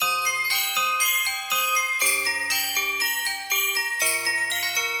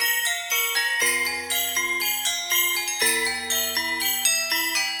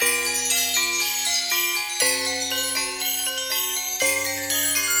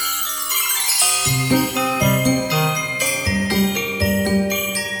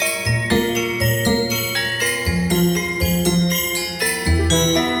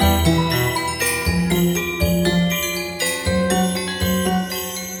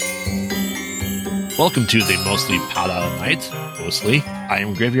Welcome to the Mostly Pod Out Night. Mostly, I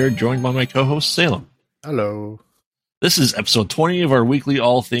am Graveyard, joined by my co-host Salem. Hello. This is episode 20 of our weekly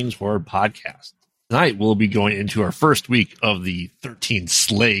All Things Horror podcast. Tonight, we'll be going into our first week of the 13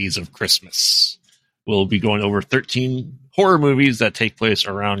 Slays of Christmas. We'll be going over 13 horror movies that take place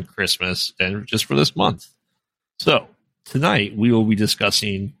around Christmas and just for this month. So, tonight, we will be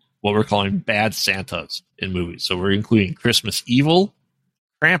discussing what we're calling bad Santas in movies. So, we're including Christmas Evil,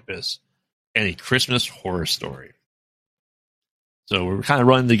 Krampus, and a Christmas Horror Story. So we're kind of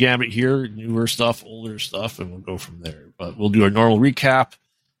running the gamut here, newer stuff, older stuff, and we'll go from there. But we'll do a normal recap.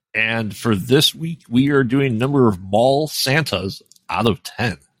 And for this week, we are doing number of mall Santas out of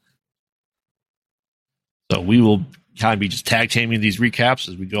 10. So we will kind of be just tag teaming these recaps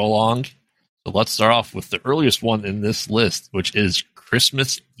as we go along. So let's start off with the earliest one in this list, which is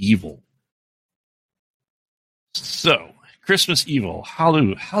Christmas Evil. So, Christmas Evil, how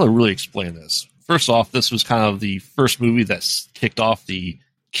to really explain this? First off, this was kind of the first movie that kicked off the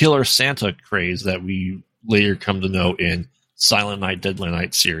Killer Santa craze that we later come to know in Silent Night, Deadly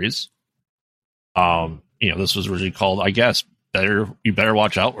Night series. This was originally called, I guess, You Better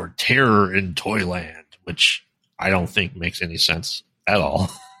Watch Out or Terror in Toyland, which I don't think makes any sense at all.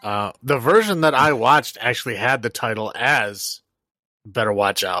 The version that I watched actually had the title as Better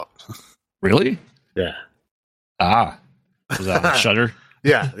Watch Out. Really? Yeah. Was that on Shudder?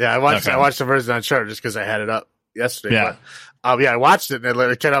 Yeah. I watched the version on Shudder just because I had it up yesterday. Yeah. But, I watched it and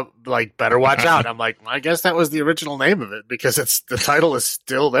it came up like Better Watch Out. I'm like, I guess that was the original name of it because the title is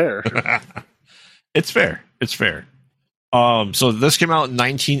still there. It's fair. So this came out in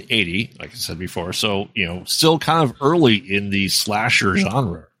 1980, like I said before. So, still kind of early in the slasher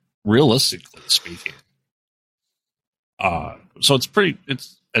genre, realistically speaking. So it's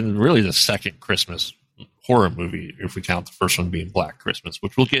really the second Christmas horror movie, if we count the first one being Black Christmas,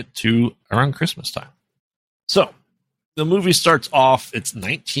 which we'll get to around Christmas time. So the movie starts off, it's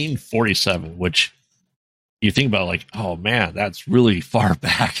 1947, which you think about like, oh man, that's really far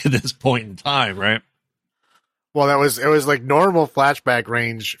back at this point in time, right? Well, it was like normal flashback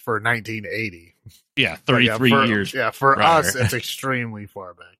range for 1980. Yeah, 33 years. Yeah, for us, it's extremely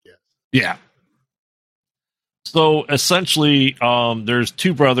far back. Yeah. So essentially, there's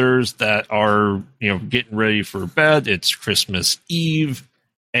two brothers that are, getting ready for bed. It's Christmas Eve,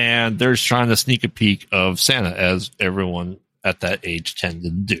 and they're trying to sneak a peek of Santa, as everyone at that age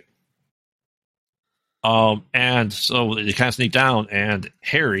tended to do. And so they kind of sneak down, and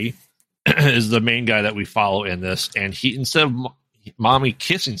Harry is the main guy that we follow in this. And he, instead of mommy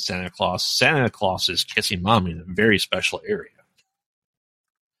kissing Santa Claus is kissing mommy in a very special area.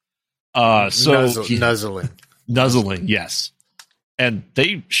 Nuzzling, yes. And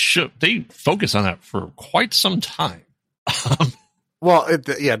they focus on that for quite some time.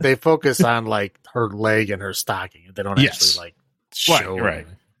 They focus on like her leg and her stocking. They don't actually like show right.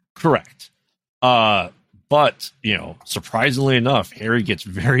 Correct. But surprisingly enough, Harry gets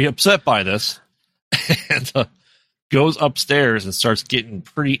very upset by this and goes upstairs and starts getting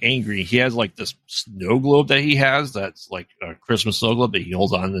pretty angry. He has like this snow globe that he has that's like a Christmas snow globe that he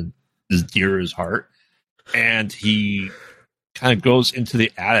holds on and is dear to his heart. And he kind of goes into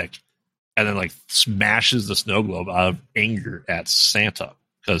the attic and then like smashes the snow globe out of anger at Santa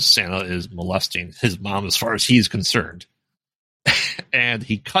because Santa is molesting his mom as far as he's concerned. And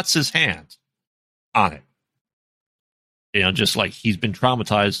he cuts his hand on it. Just like he's been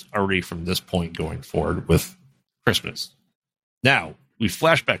traumatized already from this point going forward with Christmas. Now, we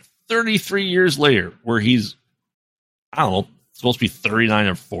flash back 33 years later where he's, I don't know, supposed to be 39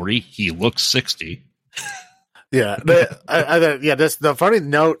 or 40. He looks 60. Yeah, the funny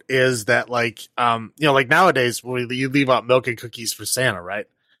note is that like nowadays when you leave out milk and cookies for Santa, right?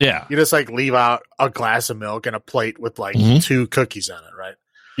 Yeah, you just like leave out a glass of milk and a plate with like 2 cookies on it, right?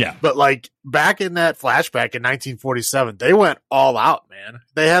 Yeah, but like back in that flashback in 1947, they went all out, man.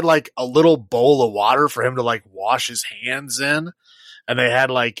 They had like a little bowl of water for him to like wash his hands in. And they had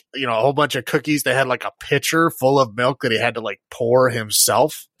like, a whole bunch of cookies. They had like a pitcher full of milk that he had to like pour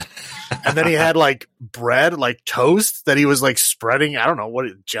himself. And then he had like bread, like toast that he was like spreading. I don't know what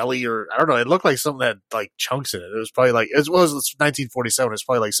jelly or I don't know. It looked like something that had like chunks in it. It was probably like, it was 1947. It's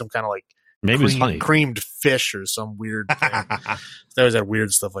probably like some kind of like maybe creamed fish or some weird thing. They always had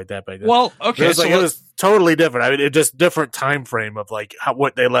weird stuff like that back then. Well, okay. It was totally different. I mean, it just different time frame of like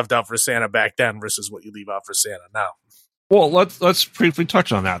what they left out for Santa back then versus what you leave out for Santa now. Well, let's briefly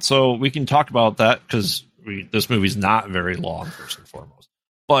touch on that. So we can talk about that because this movie's not very long, first and foremost.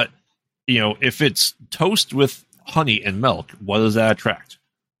 But, if it's toast with honey and milk, what does that attract?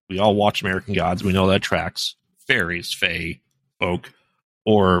 We all watch American Gods. We know that attracts fairies, fae, folk.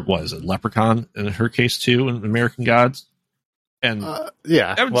 or what is it, Leprechaun in her case too, in American Gods. And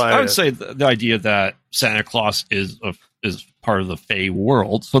yeah, I would say the idea that Santa Claus is part of the Fey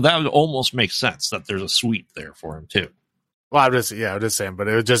world, so that would almost make sense that there's a sweep there for him too. Well, I'm just saying, but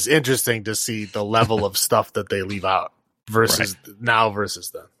it was just interesting to see the level of stuff that they leave out versus now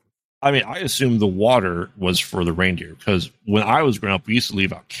versus then. I mean, I assume the water was for the reindeer because when I was growing up, we used to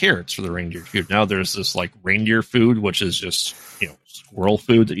leave out carrots for the reindeer food. Now there's this like reindeer food, which is just, squirrel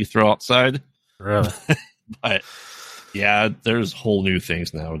food that you throw outside. Really? But yeah, there's whole new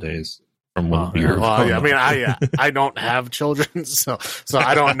things nowadays from when we were. Well, yeah, I mean, I don't have children, so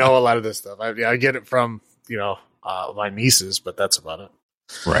I don't know a lot of this stuff. I get it from my nieces, but that's about it.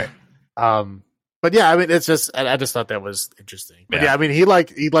 Right. But yeah, I mean, it's just I just thought that was interesting. But yeah, I mean, he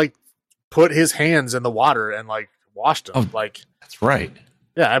put his hands in the water and like washed them. That's right.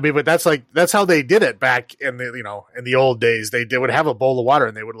 Yeah, I mean, but that's how they did it back in the old days. They would have a bowl of water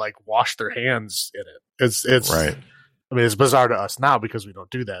and they would like wash their hands in it. It's right. I mean, it's bizarre to us now because we don't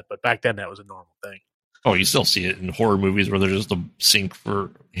do that, but back then that was a normal thing. Oh, you still see it in horror movies where there's just a sink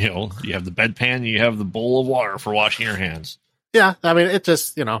for, you have the bedpan and you have the bowl of water for washing your hands. Yeah, I mean, it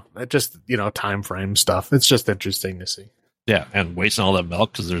just time frame stuff. It's just interesting to see. Yeah, and wasting all that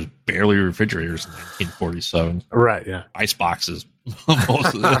milk because there's barely refrigerators in 1947. Right, yeah. Ice boxes,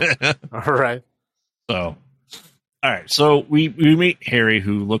 most of it. All right. So, all right. So we meet Harry,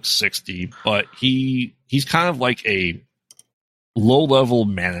 who looks 60, but he's kind of like a low-level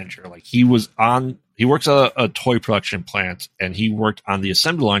manager. Like he works at a toy production plant, and he worked on the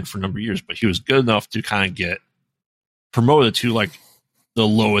assembly line for a number of years, but he was good enough to kind of get promoted to like the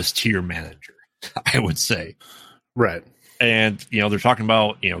lowest tier manager, I would say. Right. And, they're talking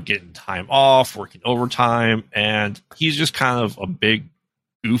about, getting time off, working overtime, and he's just kind of a big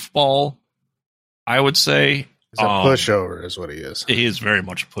goofball, I would say. He's a pushover is what he is. He is very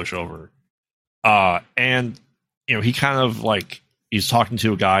much a pushover. And, he kind of like, he's talking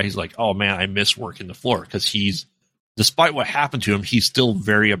to a guy, he's like, oh man, I miss working the floor, because despite what happened to him, he's still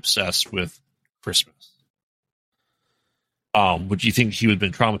very obsessed with Christmas. Would you think he would have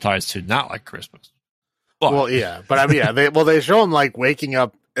been traumatized to not like Christmas? But, well, yeah, but I mean, yeah, they show him like waking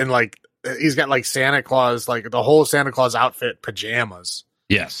up and like he's got like Santa Claus, like the whole Santa Claus outfit pajamas.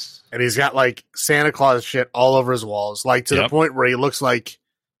 Yes, and he's got like Santa Claus shit all over his walls, like to the point where he looks like,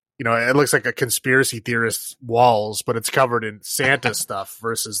 it looks like a conspiracy theorist's walls, but it's covered in Santa stuff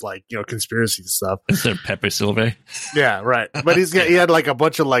versus like conspiracy stuff. Instead of Pepe Silve. Yeah, right. But he had like a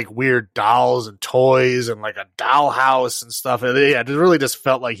bunch of like weird dolls and toys and like a dollhouse and stuff. And yeah, it really just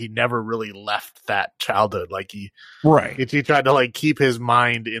felt like he never really left that childhood. Like he tried to like keep his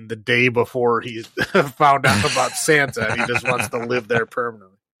mind in the day before he found out about Santa, and he just wants to live there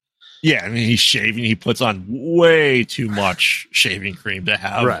permanently. Yeah, I mean, he's shaving. He puts on way too much shaving cream to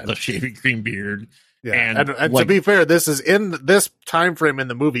have the shaving cream beard. Yeah, and like, to be fair, this is in this time frame in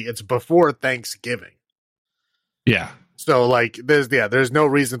the movie. It's before Thanksgiving. Yeah. So like, there's no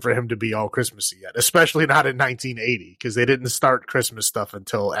reason for him to be all Christmassy yet, especially not in 1980, because they didn't start Christmas stuff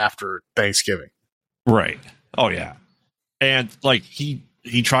until after Thanksgiving. Right. Oh yeah, and like he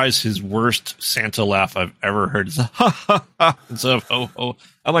tries his worst Santa laugh I've ever heard. It's ha ha ha instead of ho ho.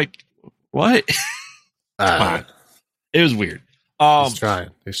 I'm like, what? It was weird. He's trying.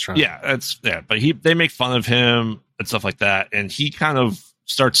 Yeah, but they make fun of him and stuff like that, and he kind of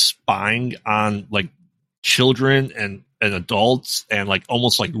starts spying on like children and adults and like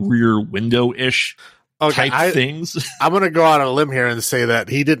almost like Rear Window-ish type things. I'm gonna go out on a limb here and say that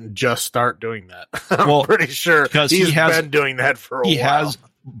he didn't just start doing that. I'm pretty sure because he's been doing that for a while. He has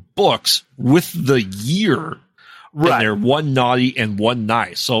books with the year. Right. And they're one naughty and one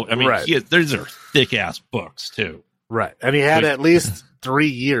nice. So, I mean, these are thick ass books, too. Right. And he had at least 3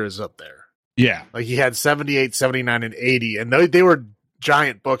 years up there. Yeah. Like he had 78, 79, and 80. And they were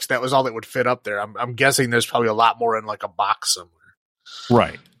giant books. That was all that would fit up there. I'm guessing there's probably a lot more in like a box somewhere.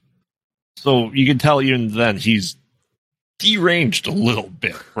 Right. So you can tell even then he's deranged a little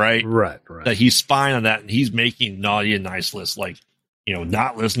bit, right? Right. That he's spying on that and he's making naughty and nice lists like,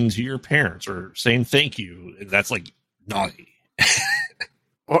 not listening to your parents or saying thank you. That's like naughty.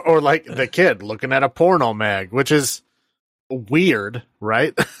 or like the kid looking at a porno mag, which is weird,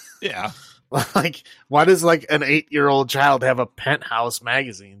 right? Yeah. Like, why does like an 8-year-old child have a Penthouse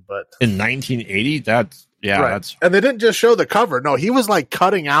magazine? But in 1980, that's and they didn't just show the cover. No, he was like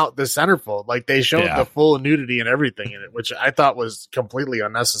cutting out the centerfold. Like they showed the full nudity and everything in it, which I thought was completely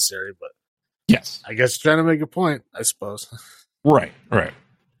unnecessary. But yes, I guess trying to make a point, I suppose. Right.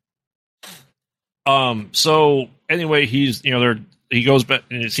 So anyway, he goes back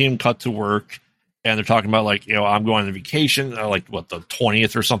and you see him cut to work, and they're talking about like, I'm going on vacation, like what, the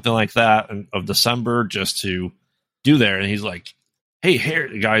 20th or something like that of December, just to do there. And he's like, hey,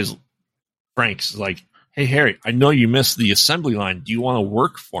 Harry, the guy's Frank's like, hey, Harry, I know you missed the assembly line. Do you want to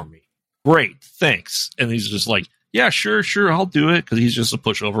work for me? Great, thanks. And he's just like, yeah, sure, I'll do it, because he's just a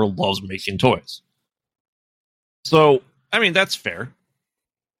pushover, loves making toys. So, I mean, that's fair.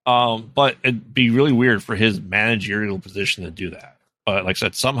 But it'd be really weird for his managerial position to do that. But like I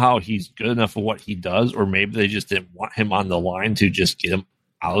said, somehow he's good enough for what he does, or maybe they just didn't want him on the line to just get him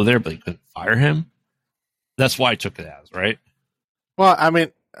out of there, but they couldn't fire him. That's why I took it as, right? Well, I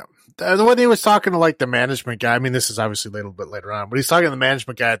mean, when he was talking to like the management guy, I mean, this is obviously a little bit later on, but he's talking to the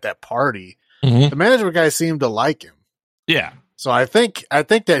management guy at that party. Mm-hmm. The management guy seemed to like him. Yeah. So I think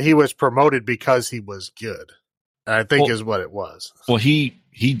that he was promoted because he was good. I think is what it was. Well, he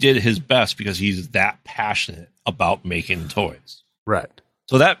did his best because he's that passionate about making toys. Right.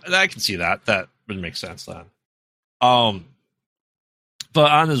 So that I can see that would make sense then. But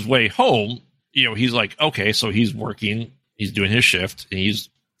on his way home, he's like, okay, so he's working, he's doing his shift, and he's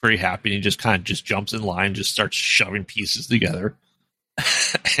pretty happy. And he just kind of just jumps in line, just starts shoving pieces together.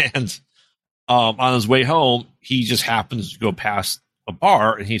 And on his way home, he just happens to go past a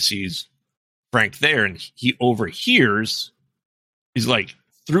bar, and he sees Frank there, and he overhears. He's like,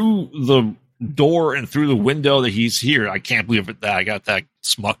 through the door and through the window that he's here. I can't believe that I got that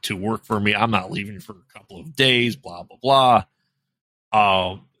smuck to work for me. I'm not leaving for a couple of days, blah, blah,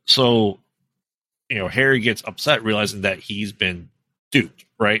 blah. So, Harry gets upset realizing that he's been duped,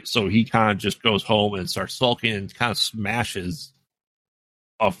 right? So he kind of just goes home and starts sulking and kind of smashes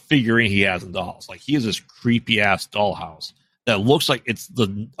a figurine he has in the house. Like, he has this creepy ass dollhouse that looks like it's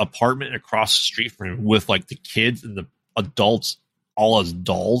the apartment across the street from him, with like the kids and the adults all as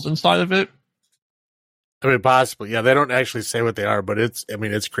dolls inside of it. I mean, possibly. Yeah, they don't actually say what they are, but it's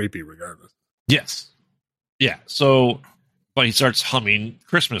creepy regardless. Yes. Yeah. So, but he starts humming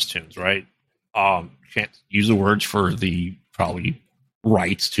Christmas tunes, right? Can't use the words for the probably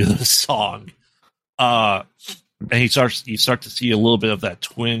rights to the song. And you start to see a little bit of that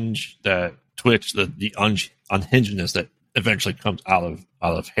twitch, the unhingedness that eventually comes out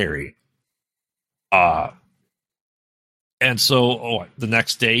of Harry. And so the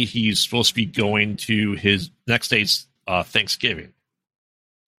next day he's supposed to be going to his next day's Thanksgiving.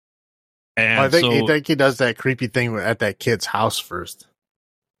 And I think he does that creepy thing at that kid's house first.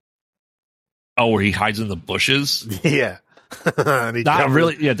 Oh, where he hides in the bushes? Yeah. Not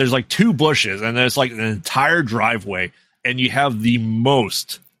really. Yeah, there's like two bushes, and there's like an entire driveway, and you have the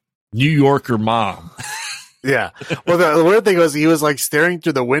most New Yorker mom. Yeah. Well, the weird thing was he was like staring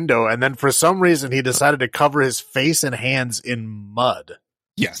through the window, and then for some reason he decided to cover his face and hands in mud.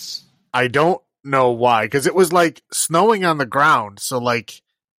 Yes. I don't know why, because it was like snowing on the ground, so like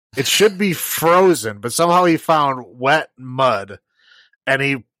it should be frozen, but somehow he found wet mud, and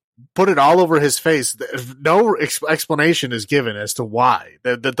he put it all over his face. No explanation is given as to why.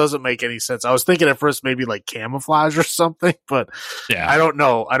 That doesn't make any sense. I was thinking at first maybe like camouflage or something, but yeah, I don't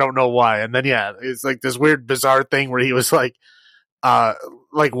know. I don't know why. And then yeah, it's like this weird, bizarre thing where he was like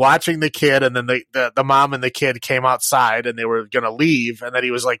watching the kid, and then the mom and the kid came outside and they were gonna leave, and then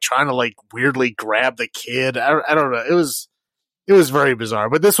he was like trying to like weirdly grab the kid. I don't know. It was very bizarre.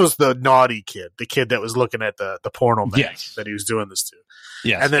 But this was the naughty kid, the kid that was looking at the porno mag that he was doing this to.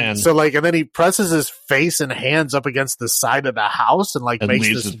 Yes, and then he presses his face and hands up against the side of the house and like makes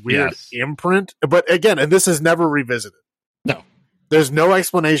this weird imprint. But again, and this is never revisited. No, there's no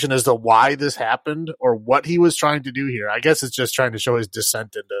explanation as to why this happened or what he was trying to do here. I guess it's just trying to show his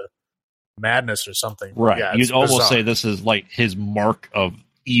descent into madness or something. Right. Yeah, you'd almost say this is like his mark of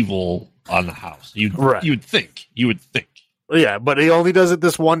evil on the house. You'd think. Yeah, but he only does it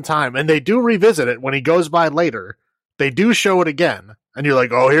this one time, and they do revisit it when he goes by later. They do show it again. And you're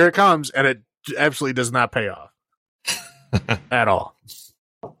like, oh, here it comes. And it absolutely does not pay off at all.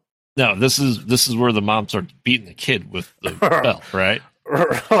 No, this is where the mom starts beating the kid with the belt, right?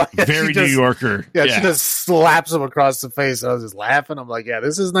 Yeah, very New Yorker. Yeah, she just slaps him across the face. I was just laughing. I'm like, yeah,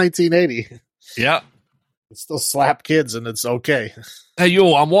 this is 1980. Yeah. It still slap kids, and it's okay. Hey,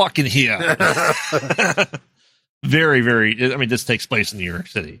 yo, I'm walking here. Very, very, I mean, this takes place in New York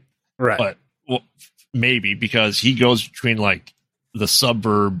City. Right. But maybe because he goes between like the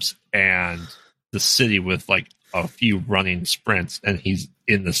suburbs and the city with like a few running sprints, and he's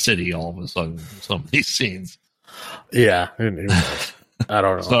in the city all of a sudden in some of these scenes. Yeah. I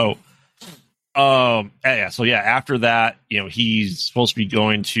don't know. So after that, he's supposed to be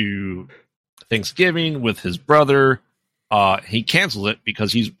going to Thanksgiving with his brother. He cancels it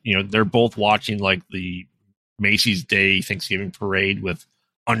because he's, they're both watching like the Macy's Day Thanksgiving parade with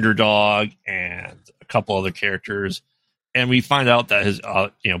Underdog and a couple other characters. And we find out that his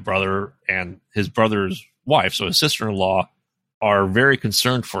brother and his brother's wife, so his sister-in-law, are very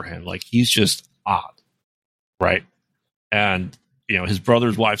concerned for him. Like, he's just odd, right? And his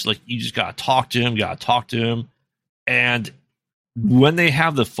brother's wife's like, you just gotta talk to him. And when they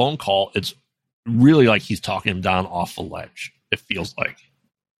have the phone call, it's really like he's talking him down off a ledge. It feels like.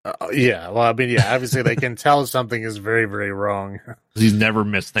 Obviously they can tell something is very, very wrong. He's never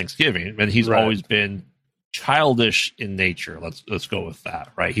missed Thanksgiving, and he's always been childish in nature. Let's go with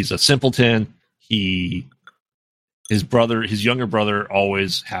that, right? He's a simpleton. His younger brother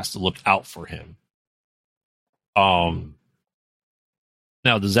always has to look out for him. Now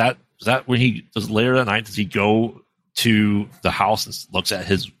does that when he does later that night, does he go to the house and looks at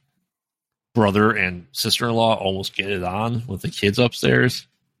his brother and sister-in-law almost get it on with the kids upstairs?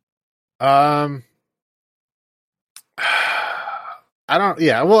 I don't.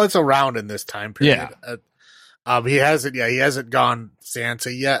 Yeah, well, it's around in this time period. Yeah. He hasn't gone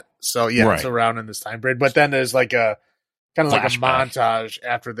Santa yet, so it's around in this time period. But then there's like a kind of like a montage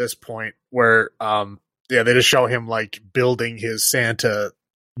after this point where they just show him like building his Santa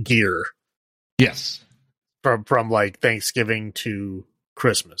gear. Yes, from like Thanksgiving to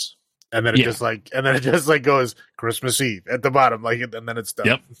Christmas, and then it just goes Christmas Eve at the bottom, like, and then it's done.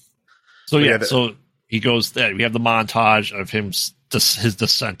 Yep. So so he goes there. We have the montage of his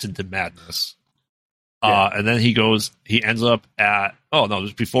descent into madness. And then he ends up at,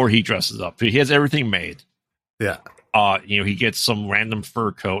 just before he dresses up. He has everything made. Yeah. He gets some random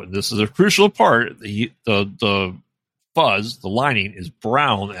fur coat, and this is a crucial part. The fuzz, the lining, is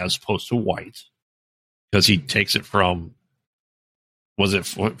brown as opposed to white. Because he takes it from, was it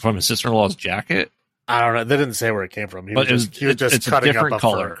from his sister-in-law's jacket? I don't know. They didn't say where it came from. He was just cutting up a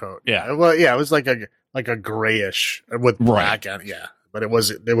color. Fur coat. Yeah. Well, yeah, it was like a grayish with black on it. Yeah. But it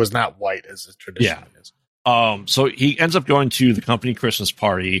was not white as it traditionally is. So he ends up going to the company Christmas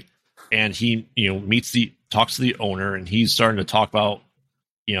party, and he talks to the owner, and he's starting to talk about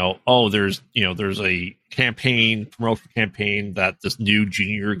there's a promotional campaign that this new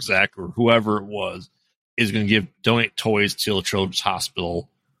junior exec or whoever it was is going to donate toys to the children's hospital,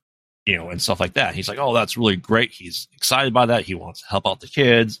 and stuff like that. He's like, oh, that's really great. He's excited by that. He wants to help out the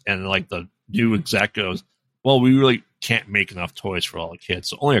kids, and like the new exec goes, well, we really can't make enough toys for all the kids,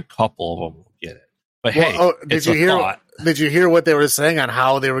 so only a couple of them will get it. But did you hear what they were saying on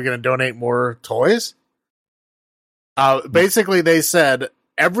how they were going to donate more toys? Basically, they said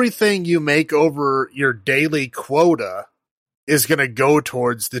everything you make over your daily quota is going to go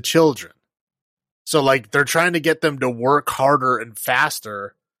towards the children. So, like, they're trying to get them to work harder and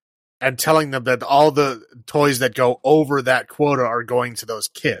faster, and telling them that all the toys that go over that quota are going to those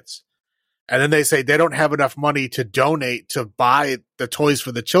kids. And then they say they don't have enough money to donate to buy the toys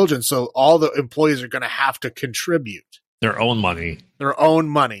for the children, so all the employees are going to have to contribute their own money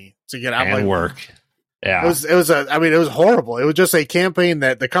to get out and work. Yeah, it was horrible. It was just a campaign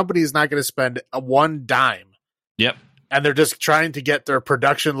that the company is not going to spend one dime. Yep, and they're just trying to get their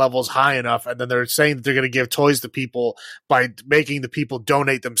production levels high enough, and then they're saying that they're going to give toys to people by making the people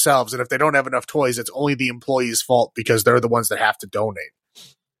donate themselves. And if they don't have enough toys, it's only the employees' fault because they're the ones that have to donate.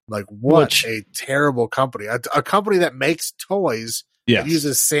 Like, what a terrible company. A company that makes toys, that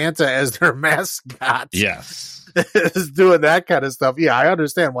uses Santa as their mascot. Yes. Is doing that kind of stuff. Yeah, I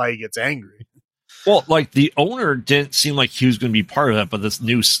understand why he gets angry. Well, like, the owner didn't seem like he was going to be part of that, but this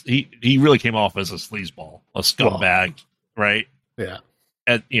he really came off as a sleazeball, a scumbag, right? Yeah.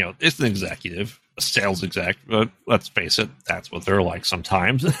 And, it's an executive, a sales exec, but let's face it, that's what they're like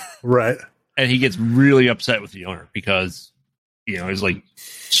sometimes. Right. And he gets really upset with the owner because, he's like,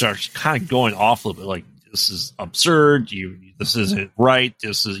 starts kind of going off a little bit, like, this is absurd. This isn't right.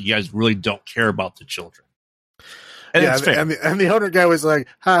 You guys really don't care about the children. And it's fair. And the owner guy was like,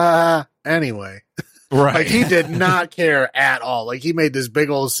 ha, ha, ha, anyway. Right. Like, he did not care at all. Like, he made this big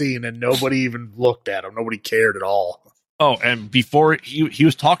old scene and nobody even looked at him. Nobody cared at all. Oh, and before he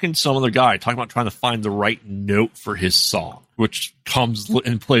was talking to some other guy, talking about trying to find the right note for his song, which comes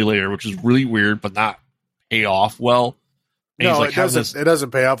in play later, which is really weird, but not pay off well. And no, it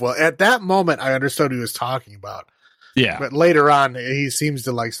doesn't pay off well. At that moment, I understood what he was talking about. Yeah. But later on, he seems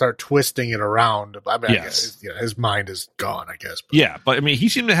to like start twisting it around. I mean, yes. I guess, his mind is gone, I guess. But. Yeah, but I mean, he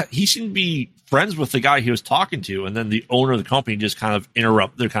seemed to be friends with the guy he was talking to, and then the owner of the company just kind of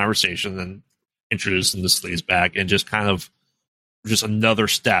interrupted their conversation and introduced him to sleazebag, and just kind of just another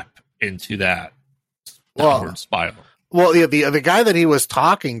step into that downward spiral. Well, yeah, the guy that he was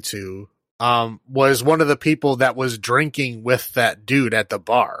talking to was one of the people that was drinking with that dude at the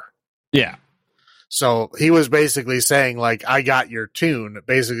bar. Yeah. So he was basically saying, like, I got your tune.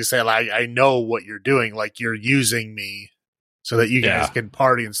 Basically saying, like, I know what you're doing. Like, you're using me so that you guys can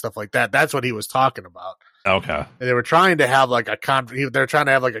party and stuff like that. That's what he was talking about. Okay. And they were trying to have like they're trying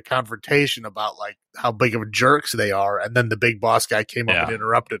to have like a confrontation about like how big of jerks they are. And then the big boss guy came up and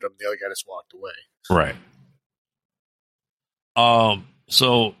interrupted him. The other guy just walked away. Right.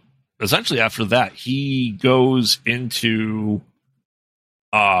 So essentially after that, he goes into,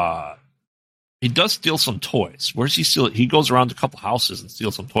 he does steal some toys. Where's he steal? He goes around a couple houses and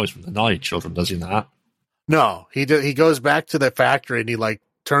steals some toys from the naughty children, does he not? No, he goes back to the factory and he like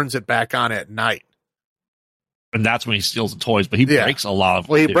turns it back on at night. And that's when he steals the toys, but he breaks a lot of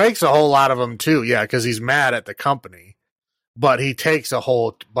them. Well, he breaks a whole lot of them too, because he's mad at the company. But he takes a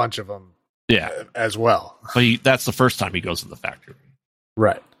whole bunch of them as well. But that's the first time he goes to the factory.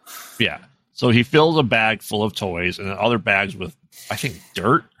 Right. Yeah. So he fills a bag full of toys and then other bags with, I think,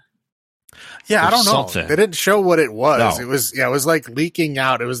 dirt. Yeah, I don't know. Something. They didn't show what it was. No. It was like leaking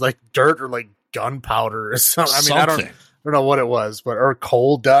out. It was like dirt or like gunpowder or something. I mean, I don't know what it was, or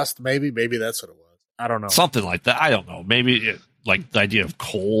coal dust, maybe. Maybe that's what it was. I don't know. Something like that. I don't know. Maybe like the idea of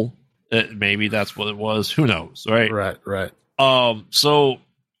coal. Maybe that's what it was. Who knows? Right. Right. So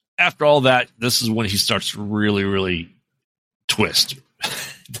after all that, this is when he starts to really, really twist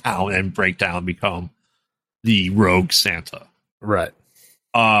down and break down, become the rogue Santa. Right.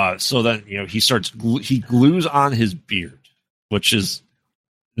 So then, he glues on his beard, which is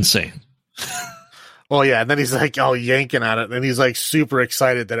insane. Well, yeah. And then he's like, yanking on it. And he's like super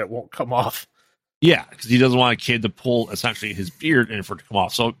excited that it won't come off. Yeah. Because he doesn't want a kid to pull essentially his beard in for it to come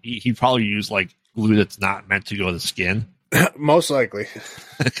off. So he probably used like glue that's not meant to go to the skin. Most likely.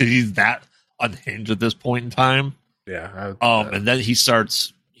 Because he's that unhinged at this point in time. Yeah. And then he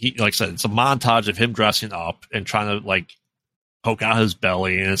starts, like I said, it's a montage of him dressing up and trying to like poke out his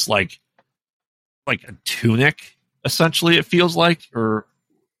belly, and it's like a tunic, essentially, it feels like, or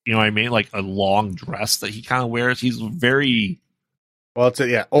you know what I mean, like a long dress that he kind of wears. He's very it's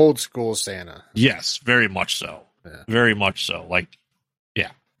old school Santa. Yes, very much so. Yeah. Very much so. Like,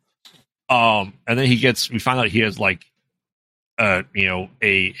 yeah. And then we find out he has like a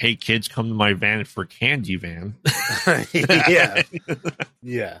hey kids, come to my van for candy van. Yeah.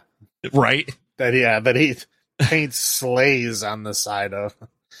 Yeah. Right? That he paints sleighs on the side of.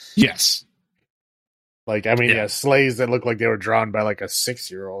 Yes. Like, I mean, sleighs that look like they were drawn by like a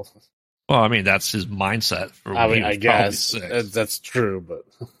 6-year-old. Well, I mean, that's his mindset. I guess that's true, but.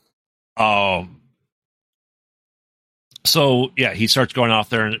 So yeah, he starts going off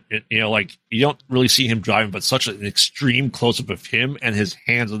there, and like you don't really see him driving, but such an extreme close up of him and his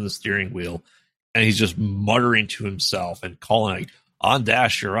hands on the steering wheel, and he's just muttering to himself and calling like on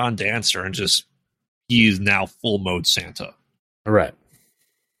Dasher, on Dancer, and just he is now full mode Santa. Right.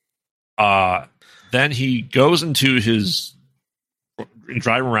 Then he goes into his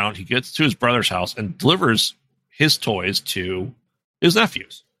driving around. He gets to his brother's house and delivers his toys to his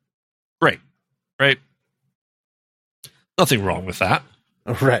nephews. Great. Right. Nothing wrong with that.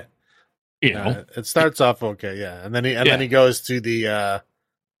 Right. It starts off okay. Yeah. And then he goes to the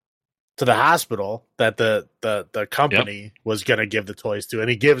hospital that the company was going to give the toys to. And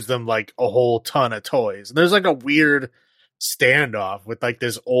he gives them like a whole ton of toys. And there's like a weird standoff with like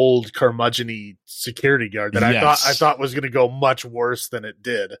this old curmudgeon-y security guard that I thought was going to go much worse than it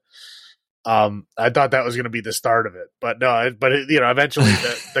did. I thought that was going to be the start of it, but no. Eventually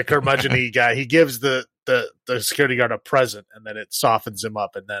the curmudgeon-y guy, he gives the security guard a present, and then it softens him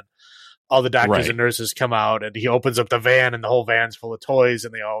up, and then all the doctors and nurses come out, and he opens up the van, and the whole van's full of toys,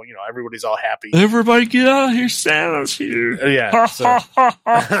 and they all, everybody's all happy. Everybody get out of here, Santa's here. Yeah. So,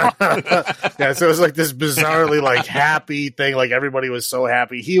 yeah, so it was like this bizarrely like happy thing. Like everybody was so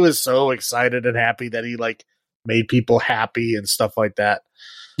happy. He was so excited and happy that he like made people happy and stuff like that.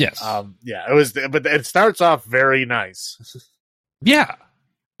 Yes. It was, but it starts off very nice. Yeah.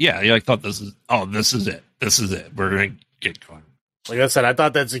 Yeah. I thought this is it. This is it. We're going to get going. Like I said, I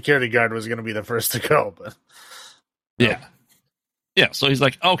thought that security guard was going to be the first to go, but yeah. Yeah. So he's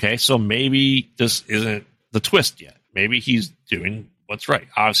like, okay, so maybe this isn't the twist yet. Maybe he's doing what's right.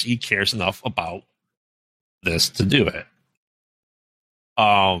 Obviously he cares enough about this to do it.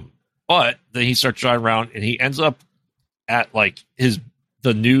 But then he starts driving around and he ends up at like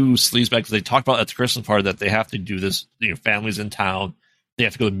the new sleazebag. They talked about at the Christmas party that they have to do this, families in town, they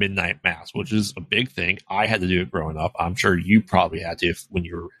have to go to midnight mass, which is a big thing. I had to do it growing up. I'm sure you probably had to when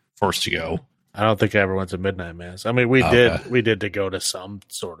you were forced to go. I don't think I ever went to midnight mass. I mean, we did to go to some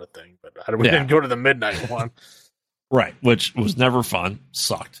sort of thing, but we didn't go to the midnight one. Right. Which was never fun.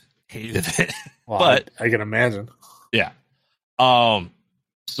 Sucked. Hated it. Well, but I can imagine. Yeah.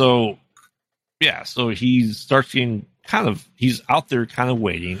 So yeah, so he starts getting he's out there kind of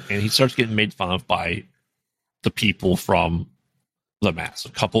waiting, and he starts getting made fun of by the people from the mass. A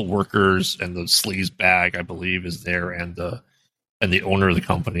couple workers and the sleaze bag, I believe, is there, and the owner of the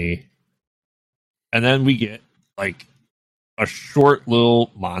company. And then we get like a short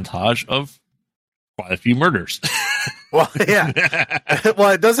little montage of quite a few murders. Well, yeah.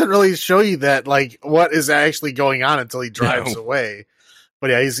 Well, it doesn't really show you that, like, what is actually going on until he drives away. But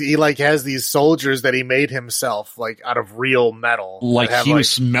yeah, he like has these soldiers that he made himself, like out of real metal. Like he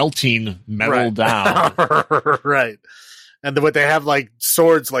was melting metal down. Right. And but they have like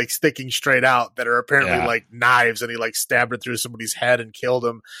swords like sticking straight out that are apparently like knives, and he like stabbed it through somebody's head and killed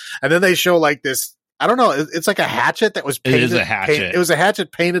him. And then they show like this, I don't know, it's like a hatchet that was painted. It is a hatchet. It was a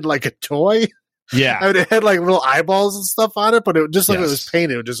hatchet painted like a toy. Yeah. I mean, it had like little eyeballs and stuff on it, but it just like it was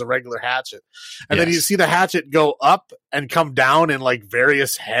painted. It was just a regular hatchet. And then you see the hatchet go up and come down in like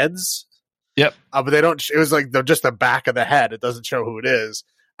various heads. Yep. But they don't, it was like just the back of the head. It doesn't show who it is.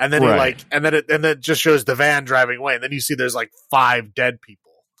 And then and then it just shows the van driving away. And then you see there's like 5 dead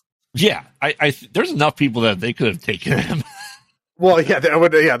people. Yeah. There's enough people that they could have taken him. Well,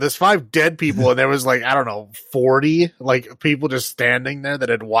 there's 5 dead people, and there was like, I don't know, 40 like people just standing there that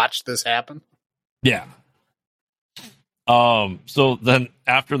had watched this happen. Yeah. So then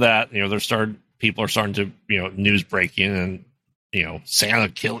after that, people are starting to, news breaking, and, Santa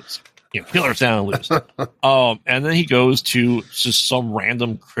kills, killer Santa loose. And then he goes to just some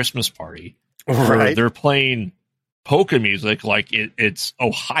random Christmas party where they're playing polka music like it's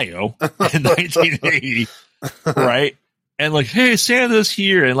Ohio in 1980, right? And like, hey, Santa's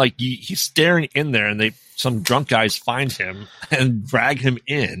here, and like he's staring in there, and some drunk guys find him and drag him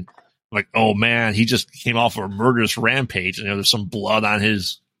in. Like, oh man, he just came off of a murderous rampage, and there's some blood on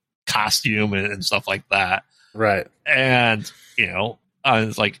his costume and stuff like that. Right. And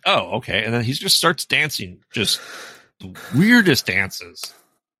it's like, oh, okay. And then he just starts dancing, just the weirdest dances.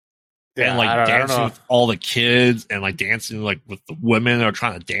 Yeah, and like dancing with all the kids, and like dancing like with the women that are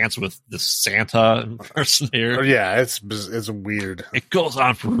trying to dance with the Santa impersonator. Yeah, it's weird. It goes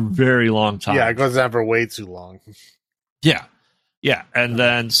on for a very long time. Yeah, it goes on for way too long. Yeah. Yeah. And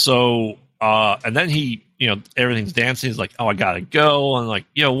then and then he, everything's dancing. He's like, oh, I gotta go. And like,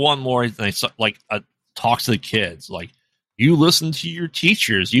 one more. And they talks to the kids like, you listen to your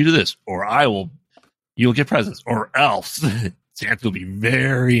teachers, you do this, or you'll get presents, or else Santa will be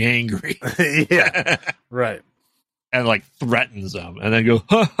very angry. Yeah. Right. And like threatens them, and then go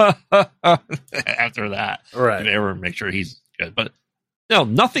ha, ha, ha, ha, after that. Right. Never make sure he's good. But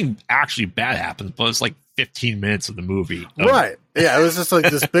nothing actually bad happens, but it's like 15 minutes of the movie. Right. Yeah, it was just like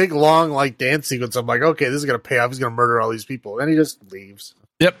this big long like dance sequence. I'm like, okay, this is gonna pay off. He's gonna murder all these people. And then he just leaves.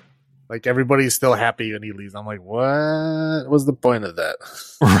 Yep. Like everybody's still happy and he leaves. I'm like, what was the point of that?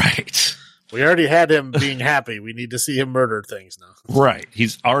 Right. We already had him being happy. We need to see him murder things now. Right.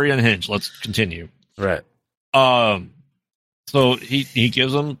 He's already unhinged. Let's continue. Right. So he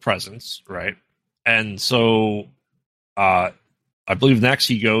gives them presents, right? And so I believe next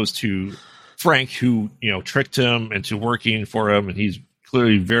he goes to Frank, who, tricked him into working for him, and he's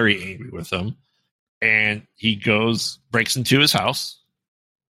clearly very angry with him. And he breaks into his house.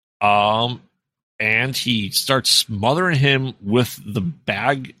 And he starts smothering him with the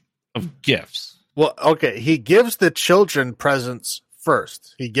bag of gifts. Well, okay, he gives the children presents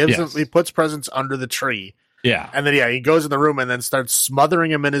first. He gives them, he puts presents under the tree. Yeah. And then he goes in the room and then starts smothering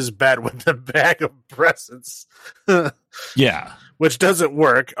him in his bed with the bag of presents. Yeah. Which doesn't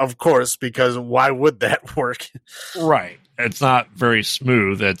work, of course, because why would that work? Right. It's not very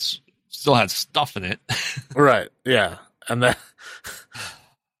smooth. It's still has stuff in it. Right. Yeah. And then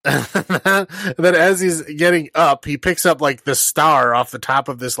and then as he's getting up, he picks up like the star off the top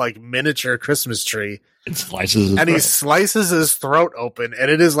of this like miniature Christmas tree. And slices he slices his throat open, and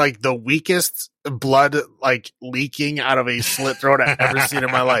it is like the weakest blood like leaking out of a slit throat I've ever seen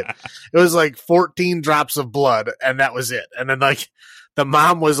in my life. It was like 14 drops of blood, and that was it. And then like the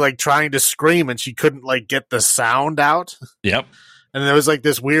mom was like trying to scream, and she couldn't like get the sound out. Yep. And there was like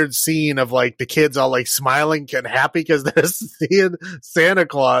this weird scene of like the kids all like smiling and happy because they're seeing Santa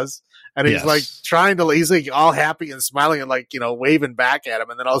Claus. And he's like he's like all happy and smiling and like, waving back at him.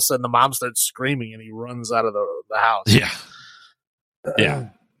 And then all of a sudden the mom starts screaming and he runs out of the house. Yeah. Yeah.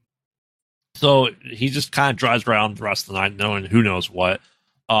 So he just kind of drives around the rest of the night knowing who knows what.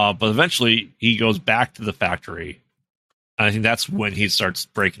 But eventually he goes back to the factory. And I think that's when he starts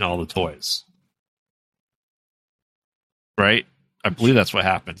breaking all the toys. Right? I believe that's what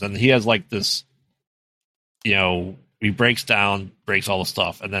happens. And he has like this, he breaks all the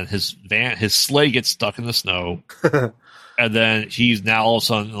stuff, and then his sleigh gets stuck in the snow. And And then he's now all of a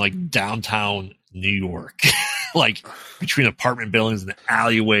sudden like downtown New York, like between apartment buildings and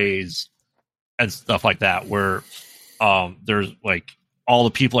alleyways and stuff like that, where there's like all the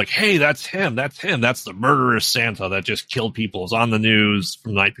people like, hey, that's him, that's the murderous Santa that just killed people. It's on the news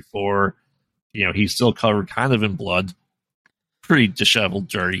from the night before. You know, he's still covered kind of in blood, pretty disheveled,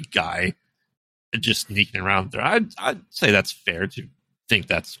 dirty guy, just sneaking around there. I'd say that's fair to think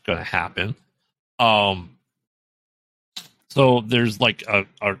that's going to happen. So there's like a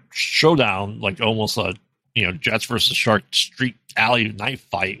showdown, like almost a Jets versus Shark street alley knife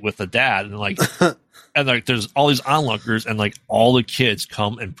fight with the dad, and like and like there's all these onlookers, and like all the kids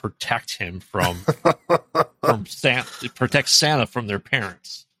come and protect him from Santa, protect Santa from their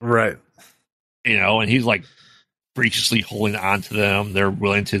parents, right? And he's like freakishly holding on to them. They're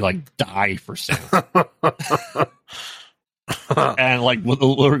willing to like die for Santa. And like the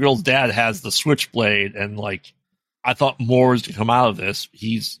little girl's dad has the switchblade, and like I thought more was to come out of this.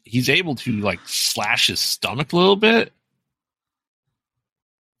 He's able to like slash his stomach a little bit.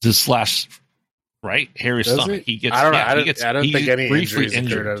 Just slash Harry's Does stomach. He gets. I don't know. Yeah, I don't think any briefly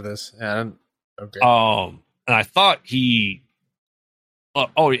injuries occurred out of this. Yeah, okay. And I thought he.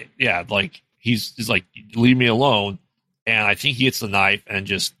 Like he's like, leave me alone. And I think he hits the knife and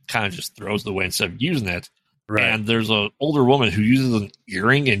just kind of just throws it away instead of using it. Right. And there's an older woman who uses an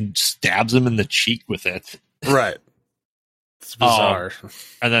earring and stabs him in the cheek with it. Right. It's bizarre.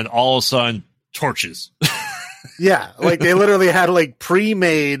 And then all of a sudden, torches. Yeah, like they literally had like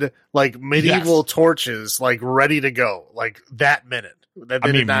pre-made like medieval torches like ready to go like that minute.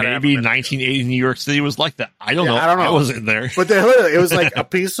 Maybe 1980 New York City was like that. I don't know. I wasn't there. But it was like a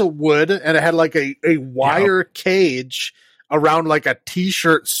piece of wood, and it had like a wire cage around like a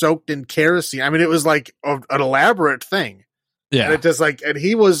t-shirt soaked in kerosene. I mean, it was like an elaborate thing. Yeah. And it just like, and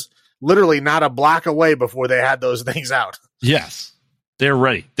he was literally not a block away before they had those things out. Yes. They're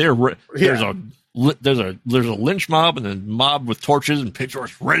ready. There's a lynch mob and a mob with torches and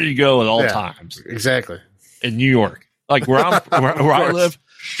pitchforks ready to go at all times. Exactly. In New York. Like where I live,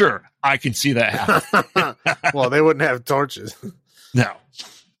 sure, I can see that happen. Well, they wouldn't have torches. No.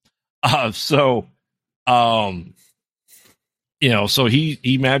 So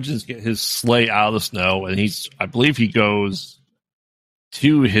he manages to get his sleigh out of the snow, and I believe he goes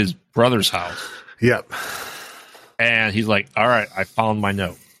to his brother's house. Yep. And he's like, all right, I found my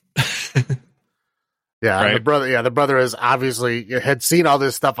note. Yeah, right? The brother is obviously had seen all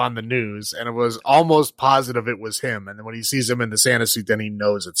this stuff on the news, and it was almost positive it was him. And then when he sees him in the Santa suit, then he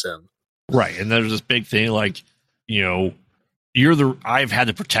knows it's him. Right. And there's this big thing like, I've had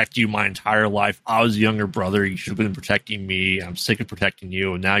to protect you my entire life. I was a younger brother. You should have been protecting me. I'm sick of protecting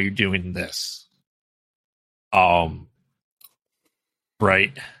you. And now you're doing this. Right.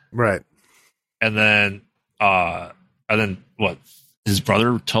 Right. And then what? His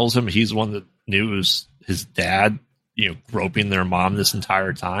brother tells him he's the one that knew it was his dad, groping their mom this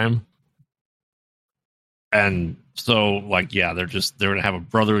entire time. And so, like, yeah, they're going to have a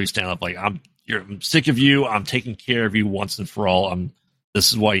brotherly stand up. Like, I'm sick of you. I'm taking care of you once and for all.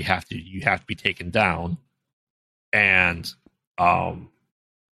 This is why you have to be taken down. And, they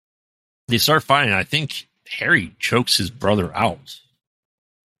start fighting. I think Harry chokes his brother out.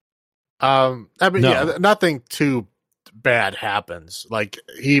 Nothing too bad happens. Like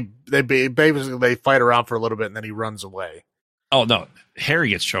they fight around for a little bit and then he runs away. Oh no, Harry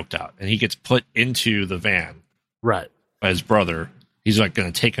gets choked out and he gets put into the van, right, by his brother. He's like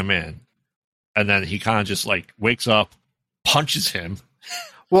going to take him in, and then he kind of just like wakes up, punches him.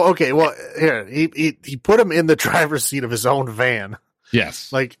 Well, okay, here he put him in the driver's seat of his own van.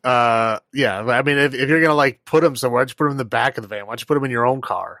 Yes, like I mean, if you're gonna like put him somewhere, why don't you put him in the back of the van? Why don't you put him in your own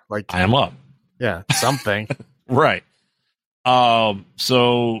car? Like I am up. Yeah, something. Right.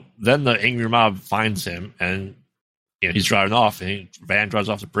 So then the angry mob finds him, and he's driving off, and the van drives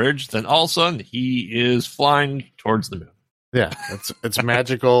off the bridge. Then all of a sudden, he is flying towards the moon. Yeah, it's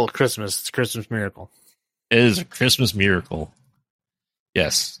magical Christmas. It's a Christmas miracle. It is a Christmas miracle.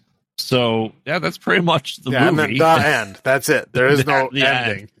 Yes. So yeah, that's pretty much the movie. And then the end. That's it. There is no ending.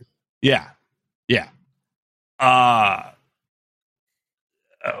 End. Yeah.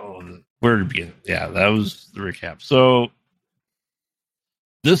 Where to begin? Yeah, that was the recap. So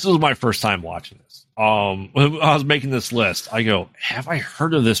this was my first time watching this. When I was making this list, I go, have I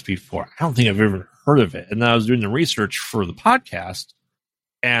heard of this before? I don't think I've ever heard of it. And then I was doing the research for the podcast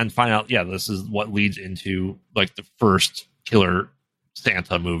and find out, this is what leads into like the first killer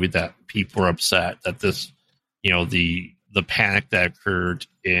Santa movie that people were upset that this, the panic that occurred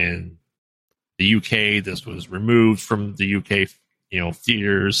in the UK, this was removed from the UK,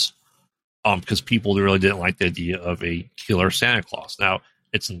 theaters. because people really didn't like the idea of a killer Santa Claus. Now,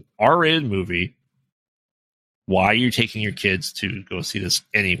 it's an R-rated movie. Why are you taking your kids to go see this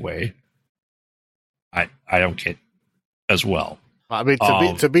anyway? I don't get as well. I mean,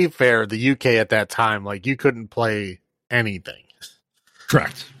 to be fair, the UK at that time, like, you couldn't play anything.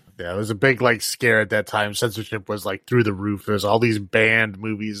 Correct. Yeah, it was a big like scare at that time. Censorship was like through the roof. There's all these banned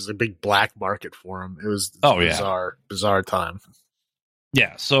movies, a big black market for them. It was bizarre time.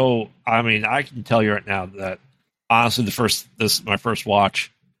 Yeah, so I mean, I can tell you right now that honestly, my first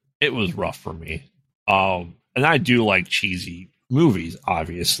watch, it was rough for me. And I do like cheesy movies,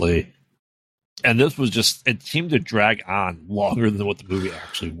 obviously. And this was just, it seemed to drag on longer than what the movie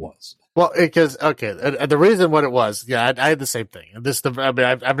actually was. Well, because, the reason what it was, I had the same thing.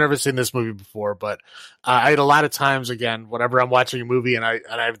 I've never seen this movie before, but I had a lot of times, again, whenever I'm watching a movie and I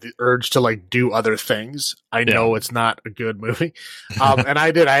have the urge to like do other things, I know it's not a good movie. And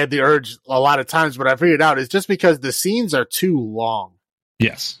I had the urge a lot of times, but I figured out it's just because the scenes are too long.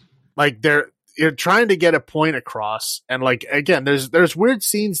 Yes. Like you're trying to get a point across, and like again, there's weird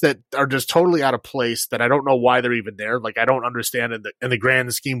scenes that are just totally out of place that I don't know why they're even there. Like I don't understand in the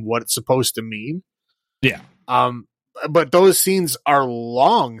grand scheme what it's supposed to mean. Yeah. But those scenes are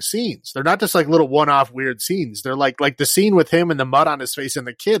long scenes. They're not just like little one-off weird scenes. They're like the scene with him and the mud on his face and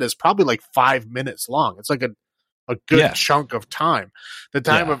the kid is probably like 5 minutes long. It's like a good chunk of time. The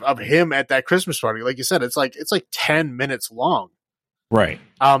time of him at that Christmas party, like you said, it's like 10 minutes long. Right.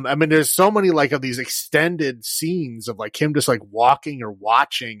 I mean, there's so many like of these extended scenes of like him just like walking or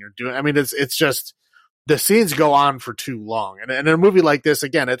watching or doing. I mean, it's just the scenes go on for too long. And in a movie like this,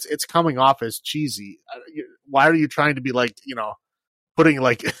 again, it's coming off as cheesy. Why are you trying to be like, putting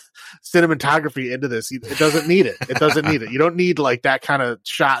like cinematography into this? It doesn't need it. It doesn't need it. You don't need like that kind of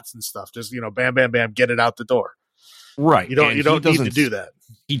shots and stuff. Just, bam, bam, bam, get it out the door. Right. You don't need to do that.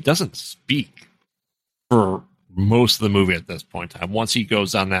 He doesn't speak for most of the movie at this point in time, once he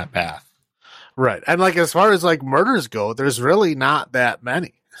goes on that path. Right. And like as far as like murders go, there's really not that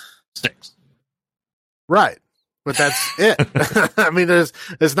many. 6. Right. But that's it. I mean,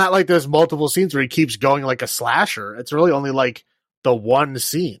 it's not like there's multiple scenes where he keeps going like a slasher. It's really only like the one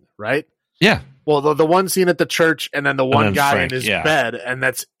scene, right? Yeah. Well, the one scene at the church and then the one guy Frank, in his bed, and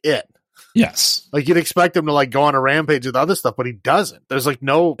that's it. Yes. Like you'd expect him to like go on a rampage with other stuff, but he doesn't. There's like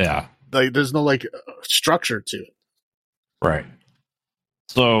no there's no like structure to it. Right.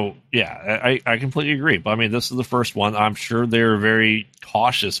 So yeah, I completely agree. But I mean, this is the first one. I'm sure they're very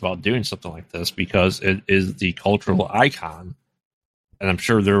cautious about doing something like this because it is the cultural icon. And I'm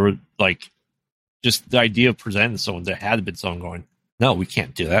sure there were like just the idea of presenting someone, there had been someone going, no, we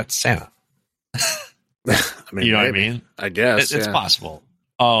can't do that. It's Santa. I mean, you know what I mean? I guess it's possible.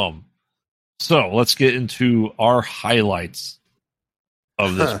 So let's get into our highlights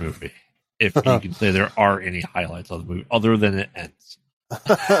of this movie. If you can say there are any highlights of the movie other than it ends.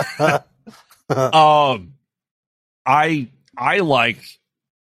 I like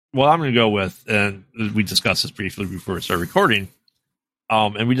what I'm going to go with, and we discussed this briefly before we started recording.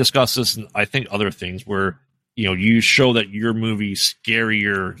 And we discussed this and I think other things where, you show that your movie's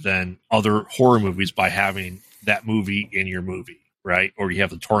scarier than other horror movies by having that movie in your movie, right? Or you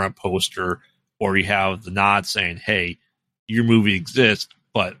have the torn up poster, or you have the nod saying, hey, your movie exists,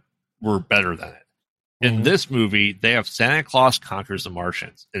 but we're better than it. In this movie, they have Santa Claus Conquers the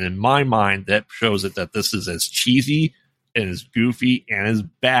Martians. And in my mind, that shows it that this is as cheesy and as goofy and as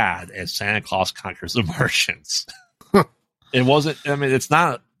bad as Santa Claus Conquers the Martians. It wasn't, I mean, it's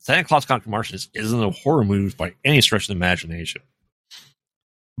not, Santa Claus Conquers the Martians isn't a horror movie by any stretch of the imagination.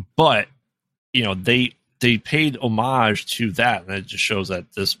 But, they paid homage to that. And it just shows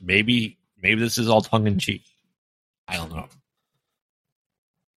that this maybe this is all tongue in cheek. I don't know.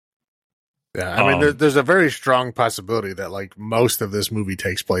 Yeah, I mean, there's a very strong possibility that like most of this movie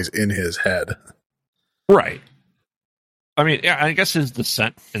takes place in his head. Right. I mean, yeah, I guess his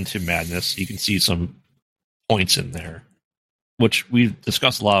descent into madness, you can see some points in there, which we've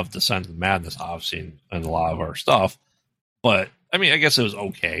discussed a lot of descent into madness, obviously, in a lot of our stuff. But, I mean, I guess it was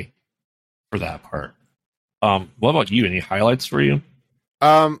okay for that part. What about you? Any highlights for you?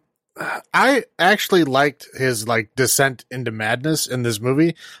 I actually liked his like descent into madness in this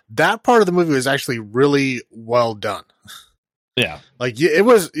movie. That part of the movie was actually really well done. Yeah. Like it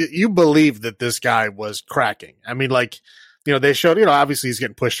was, you believe that this guy was cracking. I mean, like, they showed, obviously he's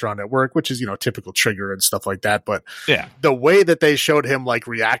getting pushed around at work, which is, typical Trigger and stuff like that. But yeah, the way that they showed him like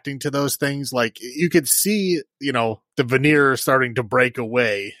reacting to those things, like you could see, the veneer starting to break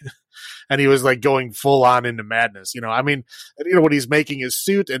away. And he was like going full on into madness, I mean, when he's making his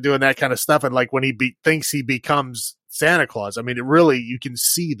suit and doing that kind of stuff. And like when he thinks he becomes Santa Claus, I mean, you can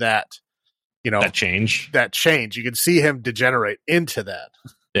see that that change. You can see him degenerate into that.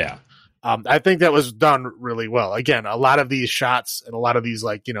 Yeah. I think that was done really well. Again, a lot of these shots and a lot of these,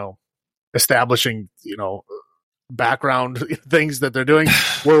 like, establishing, background things that they're doing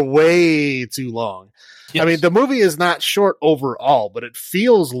were way too long. Yes. I mean, the movie is not short overall, but it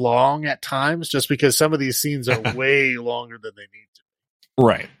feels long at times just because some of these scenes are way longer than they need to.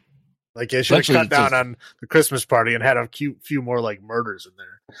 Right. Like, they should have cut down on the Christmas party and had a few more, like, murders in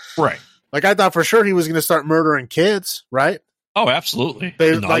there. Right. Like, I thought for sure he was going to start murdering kids, right? Oh, absolutely.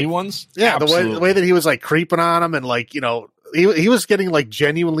 The naughty ones? Yeah, the way that he was, like, creeping on them and, like, he was getting, like,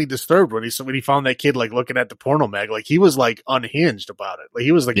 genuinely disturbed when he found that kid, like, looking at the porno mag. Like, he was, like, unhinged about it. Like,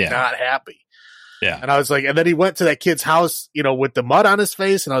 he was, like, not happy. Yeah. And I was like, and then he went to that kid's house, with the mud on his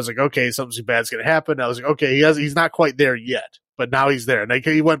face, and I was like, okay, something bad's going to happen. And I was like, okay, he's not quite there yet, but now he's there. And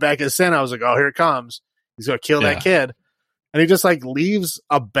he went back in sin. I was like, oh, here it comes. He's going to kill that kid. And he just, like, leaves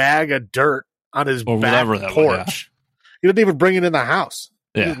a bag of dirt on his back porch. He didn't even bring it in the house.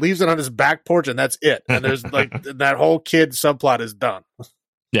 Yeah. He leaves it on his back porch, and that's it. And there's, like, that whole kid subplot is done.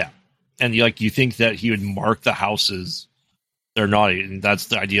 Yeah. And, you think that he would mark the houses they're naughty, and that's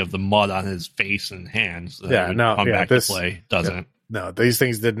the idea of the mud on his face and hands. Come back to play. Doesn't. No, these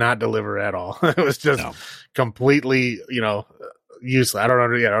things did not deliver at all. It was just completely, useless. I don't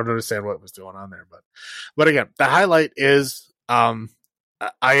understand what was going on there, but again, the highlight is, I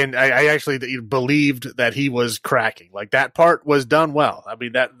actually believed that he was cracking. Like, that part was done well. I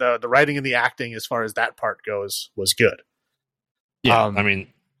mean, that the writing and the acting, as far as that part goes, was good. Yeah, I mean,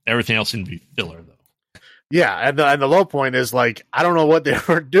 everything else seemed to be filler, though. Yeah, and the low point is, like, I don't know what they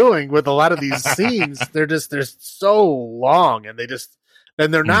were doing with a lot of these scenes. they're so long, and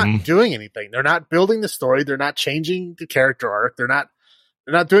they're not doing anything. They're not building the story. They're not changing the character arc. They're not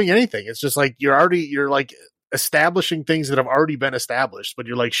doing anything. It's just like you're like establishing things that have already been established, but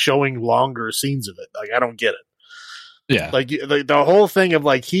you're, like, showing longer scenes of it. Like, I don't get it. Yeah, like the whole thing of,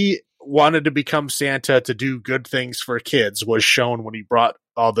 like, he wanted to become Santa to do good things for kids was shown when he brought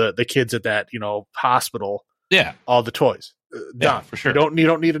all the kids at that hospital. Yeah, all the toys. Done for sure. You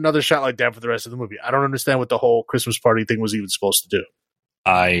don't need another shot like that for the rest of the movie. I don't understand what the whole Christmas party thing was even supposed to do.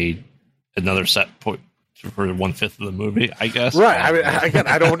 Another set point for 1/5 of the movie, I guess. Right. I mean, again,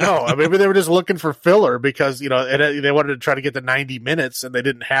 I don't know. Maybe they were just looking for filler because they wanted to try to get the 90 minutes and they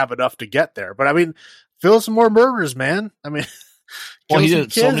didn't have enough to get there. But I mean, fill some more murders, man. I mean, well, he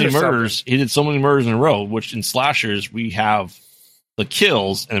did so many murders. Something. He did so many murders in a row. Which in slashers we have the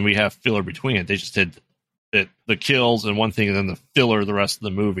kills and we have filler between it. They just did the kills and one thing, and then the filler the rest of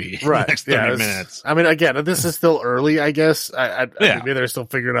the movie. Right. The next 30 minutes. I mean, again, this is still early, I guess. I maybe they're still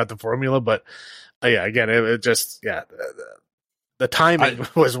figuring out the formula, but again, it just the timing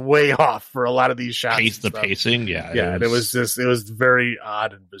was way off for a lot of these shots. The pacing, it was very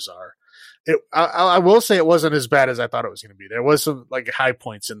odd and bizarre. I will say it wasn't as bad as I thought it was going to be. There was some, like, high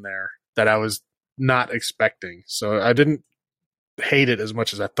points in there that I was not expecting, so I didn't hate it as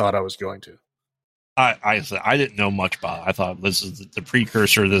much as I thought I was going to. I didn't know much about it. I thought this is the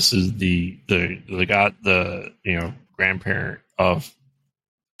precursor. This is the grandparent of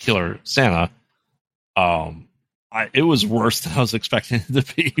Killer Santa. It was worse than I was expecting it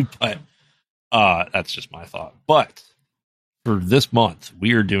to be, but that's just my thought. But for this month,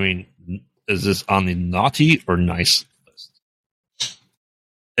 we are doing. Is this on the naughty or nice list?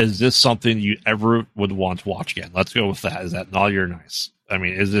 Is this something you ever would want to watch again? Let's go with that. Is that naughty or nice? I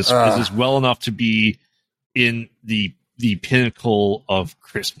mean, is this well enough to be in the pinnacle of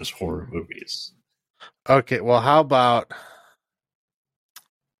Christmas horror movies? Okay, well, how about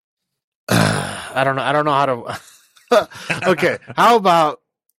I don't know how to. Okay, how about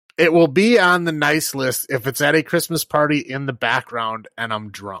it will be on the nice list if it's at a Christmas party in the background and I'm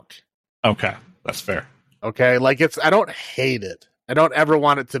drunk. Okay, that's fair. Okay, like I don't hate it. I don't ever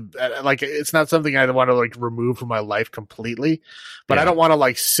want it to, like, it's not something I want to, like, remove from my life completely, but I don't want to,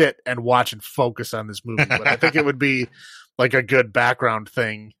 like, sit and watch and focus on this movie. But I think it would be, like, a good background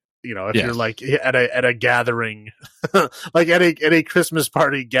thing, if you're, like, at a gathering, like at a Christmas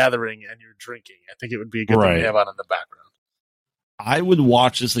party gathering and you're drinking. I think it would be a good thing to have on in the background. I would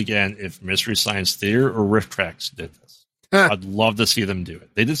watch this again if Mystery Science Theater or Riff Tracks did this. I'd love to see them do it.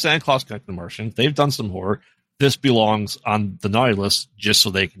 They did Santa Claus Connect the Martian. They've done some horror. This belongs on the naughty list just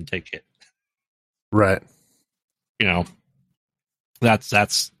so they can take it. Right.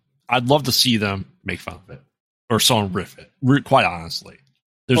 That's I'd love to see them make fun of it or someone riff it. Quite honestly,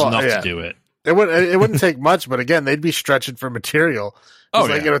 there's enough to do it. It wouldn't take much, but again, they'd be stretching for material.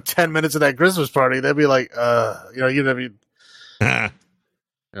 It's 10 minutes of that Christmas party, they'd be like, you'd be, it'd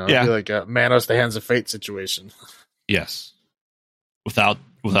be like a Manos the Hands of Fate situation. Yes. Without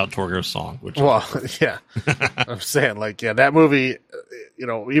without Torger's song. Which well, yeah, I'm saying like, yeah, that movie,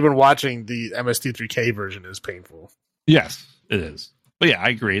 even watching the MST3K version is painful. Yes, it is. But yeah, I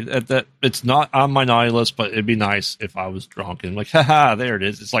agree that it's not on my naughty list, but it'd be nice if I was drunk and like, haha, there it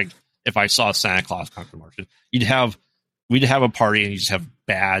is. It's like if I saw Santa Claus Conquer Martian, we'd have a party and you just have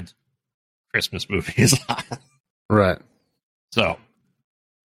bad Christmas movies. Right. So, all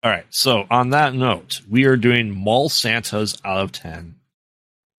right. So on that note, we are doing Mall Santas out of 10.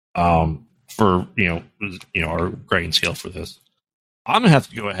 For our grading scale for this, I'm gonna have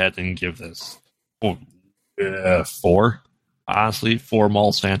to go ahead and give this 4. Honestly, 4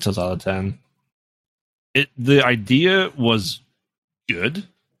 Mall Santas out of 10. The idea was good.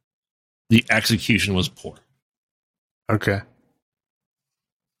 The execution was poor. Okay.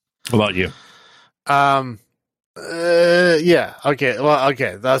 What about you? Yeah. Okay. Well,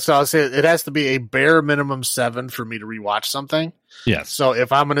 okay. So I'll say it has to be a bare minimum 7 for me to rewatch something. Yes. So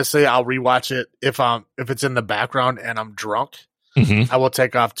if I'm going to say I'll rewatch it, if it's in the background and I'm drunk, I will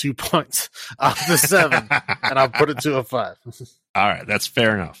take off 2 points off the 7 and I'll put it to a 5. All right. That's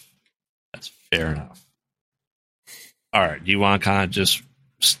fair enough. All right. Do you want to kind of just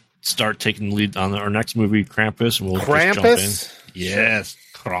start taking the lead on our next movie, Krampus? And we'll Krampus? just jump in. Yes.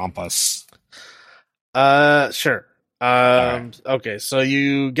 Krampus. Sure. Right. Okay. So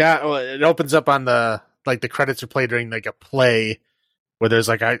you got, it opens up on the credits are played during like a play where there's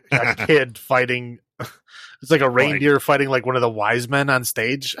like a kid fighting. It's like a reindeer fighting like one of the wise men on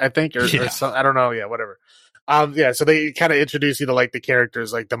stage, I think, or something. I don't know. Yeah, whatever. So they kind of introduce you to like the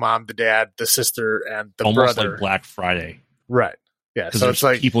characters, like the mom, the dad, the sister, and the almost brother. Like Black Friday, right? Yeah, so it's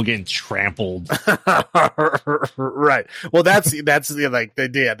like people getting trampled. Right. Well, that's like they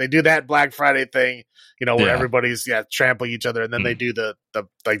do that Black Friday thing, where everybody's trampling each other, and then they do the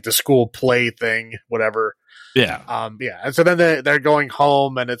school play thing, whatever. Yeah. And so then they're going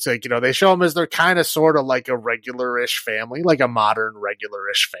home, and it's like, they show them as they're kind of sort of like a regular-ish family, like a modern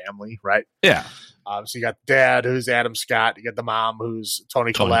regular-ish family, right? Yeah. So you got dad, who's Adam Scott. You got the mom, who's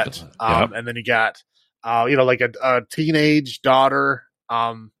Toni Collette. And then you got, like a teenage daughter.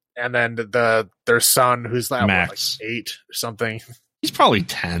 And then their son, who's Max. Like 8 or something. He's probably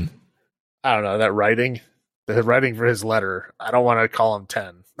 10. I don't know, the writing for his letter. I don't want to call him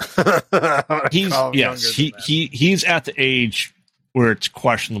 10. He's at the age where it's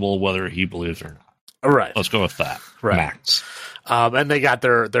questionable whether he believes or not. Right. Let's go with that. Right. Max. And they got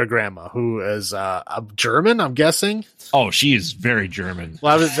their grandma, who is German, I'm guessing. Oh, she is very German.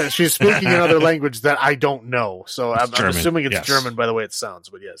 Well, she's speaking another language that I don't know, so I'm assuming it's German by the way it sounds.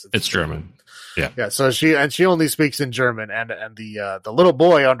 But yes, it's German. Yeah, yeah. So she only speaks in German, and the little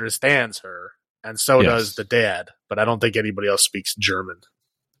boy understands her, and so does the dad. But I don't think anybody else speaks German.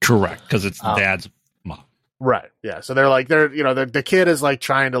 Correct, because it's dad's mom. Right. Yeah. So the kid is like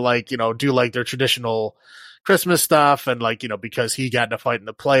trying to do like their traditional Christmas stuff, and because he got in a fight in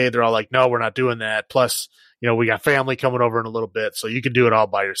the play, they're all like, no, we're not doing that. Plus, we got family coming over in a little bit, so you can do it all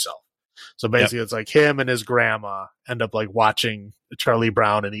by yourself. So basically, it's like him and his grandma end up like watching Charlie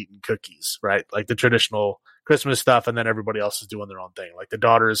Brown and eating cookies, right? Like the traditional Christmas stuff, and then everybody else is doing their own thing. Like the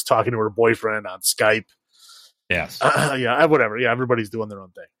daughter is talking to her boyfriend on Skype. Yes. Whatever. Yeah, everybody's doing their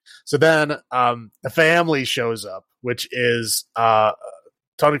own thing. So then the family shows up, which is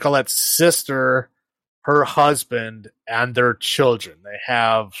Toni Collette's sister, her husband, and their children. They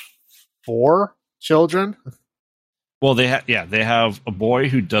have 4 children. Well, they have a boy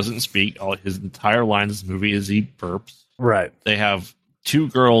who doesn't speak. His entire line in this movie is he burps. Right. They have 2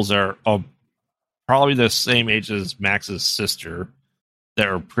 girls that are probably the same age as Max's sister. That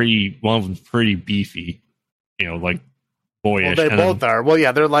are one of them's pretty beefy, like boyish. Well, they both are. Well,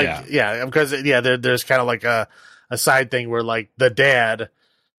 yeah, they're like, because there's kind of like a side thing where like the dad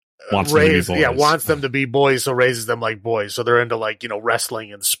wants them to be boys, so raises them like boys. So they're into like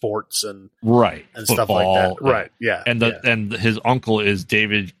wrestling and sports and and stuff like that. Right. Yeah. And his uncle is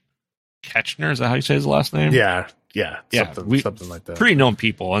David Ketchner. Is that how you say his last name? Yeah. Something like that. Pretty known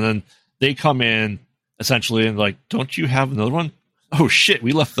people. And then they come in essentially and like, don't you have another one? Oh shit,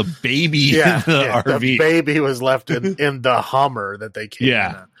 we left the baby in the RV. The baby was left in the Hummer that they came in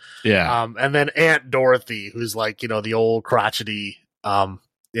on. Yeah. And then Aunt Dorothy, who's like, the old crotchety, kind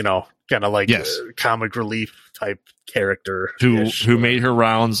of like comic relief type character. Who made her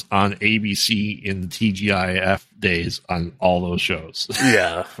rounds on ABC in the TGIF days on all those shows.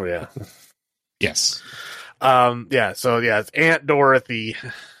 Yeah. Yes. So it's Aunt Dorothy.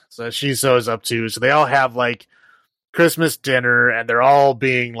 So she shows up too. So they all have like Christmas dinner, and they're all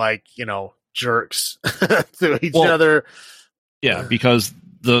being like, jerks to each other. Yeah, because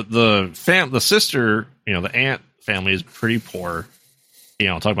the sister, the aunt family is pretty poor.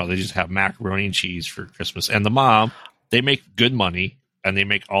 talking about they just have macaroni and cheese for Christmas. And the mom, they make good money, and they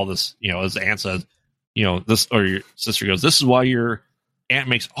make all this, as the aunt says, this, or your sister goes, this is why your aunt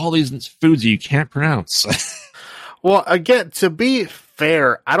makes all these foods that you can't pronounce. Well, again, to be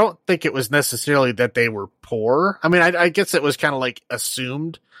fair, I don't think it was necessarily that they were poor. I mean, I guess it was kind of like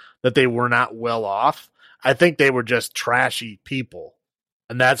assumed that they were not well off. I think they were just trashy people.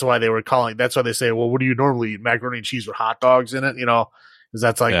 And that's why that's why they say, well, what do you normally eat? Macaroni and cheese with hot dogs in it, because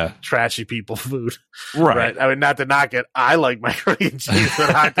that's like trashy people food. Right. I mean, not to knock it. I like macaroni and cheese with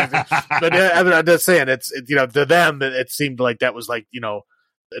hot dogs. But I mean, I'm just saying, it's to them, it seemed like that was like,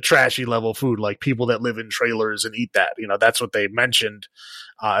 a trashy level food, like people that live in trailers and eat that. That's what they mentioned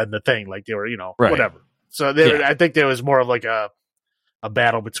in the thing. Like they were, whatever. So I think there was more of like a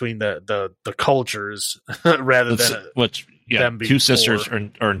battle between the cultures rather than them being two sisters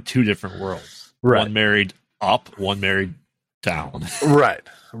are in two different worlds. Right. One married up, one married down. Right.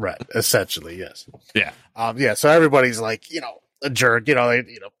 Essentially, yes. Yeah. So everybody's like, a jerk.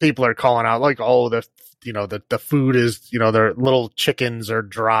 People are calling out like, oh, the food is, their little chickens are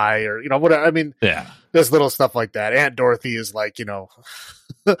dry or, whatever. I mean, there's little stuff like that. Aunt Dorothy is like,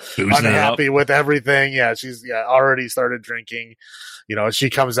 unhappy with everything. Yeah. She's already started drinking, she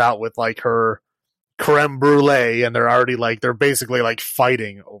comes out with like her creme brulee and they're basically like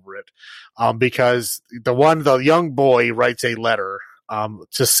fighting over it. Because the young boy writes a letter,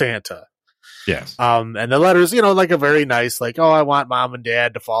 to Santa. Yes. And the letter's, like a very nice, like, oh, I want mom and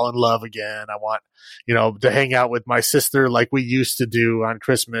dad to fall in love again. I want, to hang out with my sister like we used to do on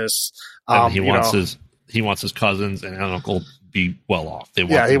Christmas. And he wants his cousins and uncle to be well off. He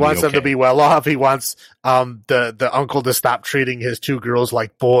wants them to be well off. He wants the uncle to stop treating his two girls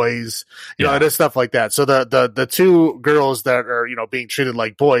like boys, and stuff like that. So the two girls that are, being treated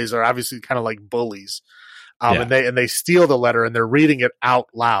like boys are obviously kind of like bullies. And they steal the letter and they're reading it out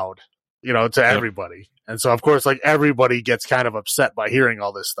loud, to everybody. And so, of course, like everybody gets kind of upset by hearing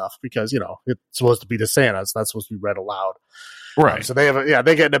all this stuff because, it's supposed to be to Santa. It's not supposed to be read aloud. Right. So they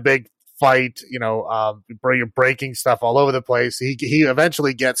get in a big fight, breaking stuff all over the place. He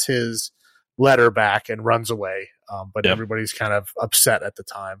eventually gets his letter back and runs away. But everybody's kind of upset at the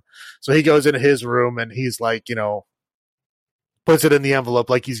time. So he goes into his room and he's like, puts it in the envelope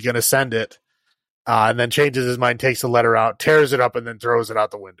like he's going to send it. And then changes his mind, takes the letter out, tears it up, and then throws it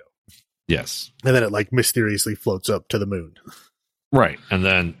out the window. Yes. And then it like mysteriously floats up to the moon. Right. And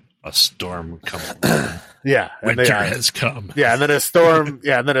then a storm comes. Winter has come. Yeah. And then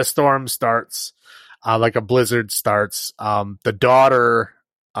a storm starts, like a blizzard starts. The daughter,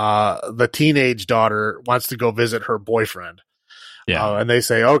 the teenage daughter wants to go visit her boyfriend. Yeah. And they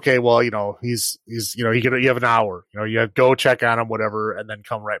say, okay, well, he's you have an hour, you have to go check on him, whatever, and then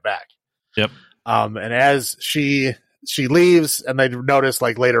come right back. Yep. And as she leaves and they notice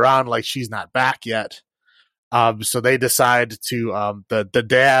like later on, like she's not back yet. So they decide to, the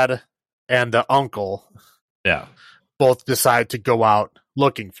dad and the uncle, both decide to go out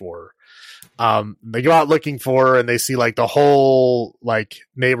looking for her. They go out looking for her and they see like the whole like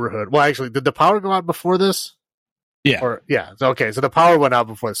neighborhood. Well, actually, did the power go out before this? Yeah. Okay. So the power went out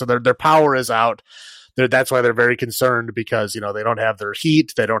before. So their power is out. That's why they're very concerned because, they don't have their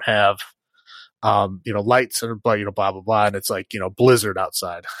heat. They don't have, lights and blah, blah, blah. And it's like, blizzard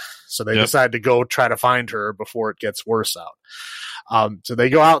outside. So they decide to go try to find her before it gets worse out. So they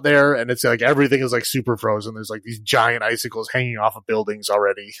go out there and it's like everything is like super frozen. There's like these giant icicles hanging off of buildings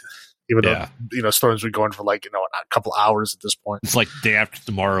already, even though, storms been going for like, a couple hours at this point. It's like day after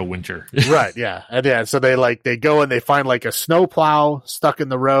tomorrow winter. Right. Yeah. And so they go and they find like a snowplow stuck in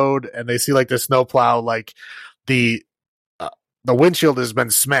the road and they see like the snowplow, like the windshield has been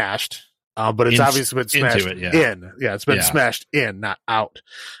smashed. But it's obviously been smashed in. Yeah, it's been smashed in, not out.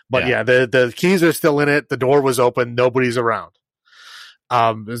 But the keys are still in it. The door was open. Nobody's around.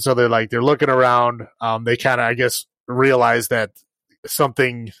 And so they're looking around. They kind of, I guess, realize that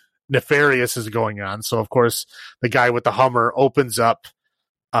something nefarious is going on. So of course, the guy with the Hummer opens up,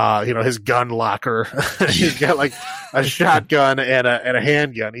 his gun locker. He's got like a shotgun and a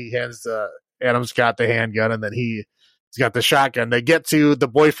handgun. He hands Adam Scott the handgun, and then he's got the shotgun. They get to the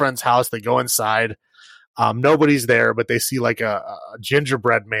boyfriend's house. They go inside. Nobody's there, but they see like a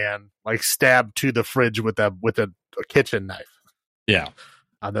gingerbread man like stabbed to the fridge with a kitchen knife. Yeah.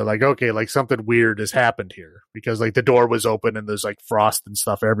 They're like, okay, like something weird has happened here because like the door was open and there's like frost and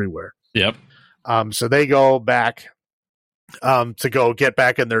stuff everywhere. Yep. So they go back to go get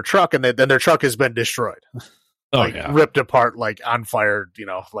back in their truck, and then their truck has been destroyed. Ripped apart, like on fire,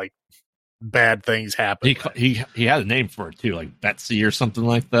 like bad things happen. He had a name for it too, like Betsy or something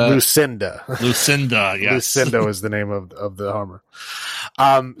like that. Lucinda, yes. Lucinda is the name of the Hummer.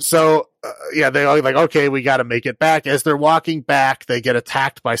 They're like, okay, we got to make it back. As they're walking back, they get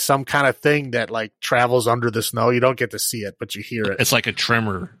attacked by some kind of thing that like travels under the snow. You don't get to see it, but you hear it. It's like a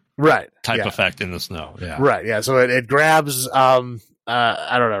tremor type effect in the snow. Yeah. Right. Yeah. So it grabs, I don't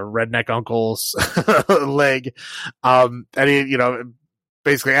know, redneck uncle's leg. And he,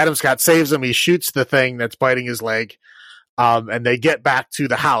 basically Adam Scott saves him. He shoots the thing that's biting his leg. And they get back to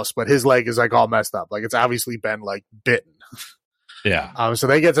the house, but his leg is like all messed up. Like it's obviously been like bitten. Yeah. So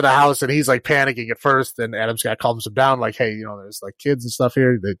they get to the house and he's like panicking at first, and Adam Scott calms him down, like, hey, there's like kids and stuff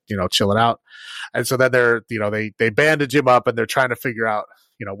here that, chill it out. And so then they're, they bandage him up and they're trying to figure out,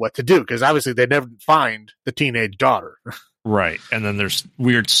 what to do. Cause obviously they never find the teenage daughter. Right. And then there's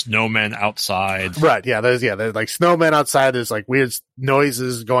weird snowmen outside. Right. Yeah. There's like snowmen outside. There's like weird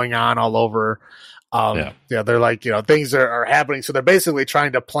noises going on all over. They're like, things are happening. So they're basically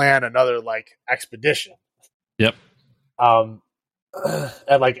trying to plan another like expedition. Yep. And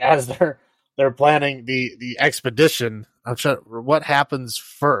like as they're planning the expedition, I'm sure what happens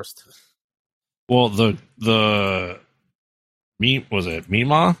first. Well, was it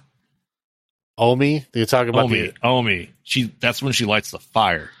Mima? Omi? You're talking about Omi. That's when she lights the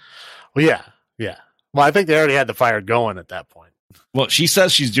fire. Well, yeah. Well, I think they already had the fire going at that point. Well, she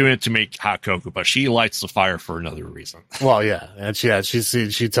says she's doing it to make hot cocoa, but she lights the fire for another reason. Well, yeah, and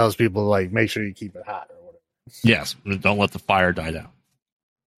she tells people like make sure you keep it hot or whatever. Yes, don't let the fire die down.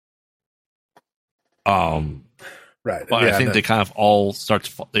 Right. But I think they kind of all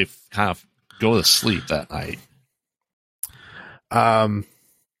they kind of go to sleep that night.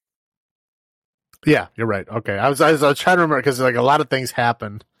 Yeah, you're right. Okay, I was trying to remember because like a lot of things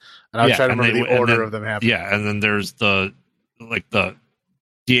happen, and I was trying to remember the order of them happening. Yeah, and then there's the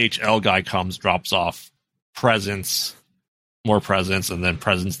DHL guy comes, drops off more presents, and then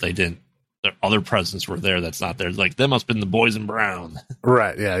presents they didn't. The other presents were there that's not there. It's like, they must have been the boys in brown.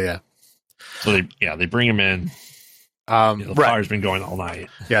 Right, yeah. So they bring him in. The fire's been going all night.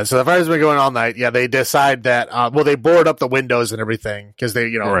 Yeah, so the fire's been going all night. Yeah, they decide that, they board up the windows and everything because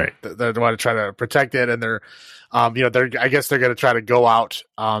they, they want to try to protect it, and they're, I guess they're going to try to go out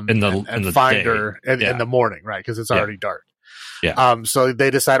and find her in the morning, right? Because it's already dark. Yeah. So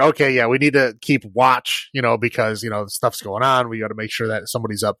they decide, okay, yeah, we need to keep watch, because, stuff's going on. We got to make sure that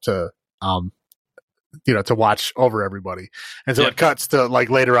somebody's up to, to watch over everybody. And so it cuts to like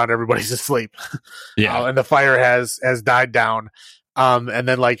later on, everybody's asleep. Yeah. And the fire has died down. And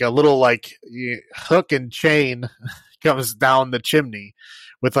then like a little like hook and chain comes down the chimney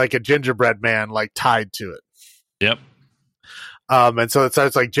with like a gingerbread man like tied to it. Yep. And so it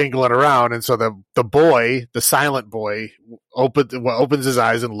starts like jingling around. And so the boy, the silent boy, opens his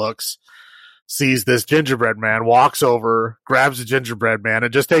eyes and looks, sees this gingerbread man, walks over, grabs the gingerbread man,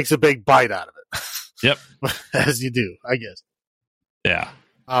 and just takes a big bite out of it. Yep. As you do, I guess. Yeah.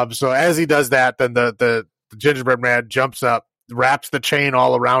 So as he does that, then the gingerbread man jumps up, wraps the chain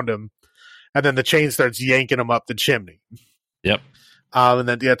all around him, and then the chain starts yanking him up the chimney. Yep. And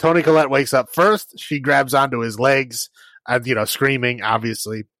then Toni Collette wakes up first. She grabs onto his legs, screaming,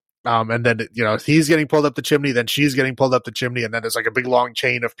 obviously. And then, he's getting pulled up the chimney, then she's getting pulled up the chimney, and then there's like a big long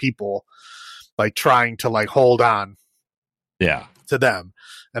chain of people like trying to like hold on to them.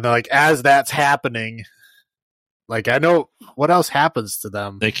 And then like as that's happening, like I know what else happens to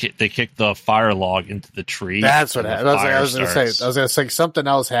them. They kick the fire log into the tree. That's what happened. I was gonna say something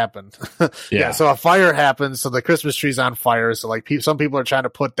else happened. Yeah. So a fire happens. So the Christmas tree's on fire. So like some people are trying to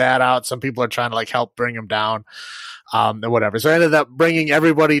put that out. Some people are trying to like help bring them down. And whatever. So I ended up bringing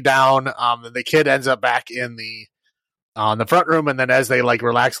everybody down. And the kid ends up back in the front room. And then as they like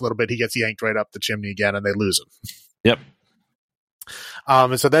relax a little bit, he gets yanked right up the chimney again, and they lose him. Yep.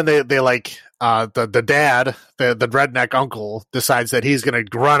 And so then they like the dad, the redneck uncle, decides that he's going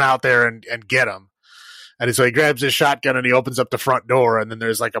to run out there and get him. And so he grabs his shotgun and he opens up the front door, and then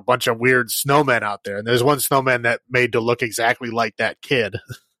there's like a bunch of weird snowmen out there. And there's one snowman that made to look exactly like that kid.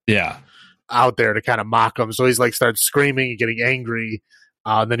 Yeah. Out there to kind of mock him. So he's like starts screaming and getting angry.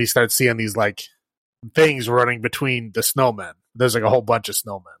 And then he starts seeing these like things running between the snowmen. There's like a whole bunch of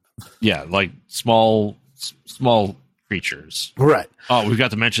snowmen. Yeah, like small creatures. Right. Oh, we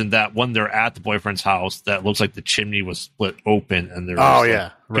got to mention that when they're at the boyfriend's house, that looks like the chimney was split open and there's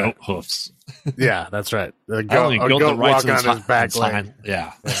goat hoofs. Yeah, that's right. The goat walking on his back leg.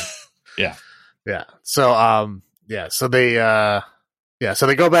 Yeah. Yeah. Yeah. So so they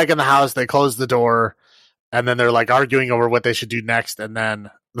go back in the house, they close the door, and then they're like arguing over what they should do next. And then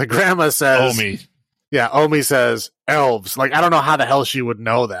the grandma says, Omi says, elves. Like, I don't know how the hell she would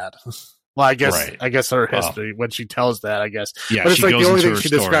know that. Well, I guess her history, when she tells that, I guess. Yeah, but it's like the only thing she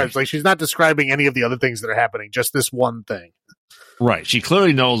describes. Like, she's not describing any of the other things that are happening, just this one thing. Right. She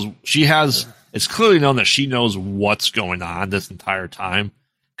clearly knows. It's clearly known that she knows what's going on this entire time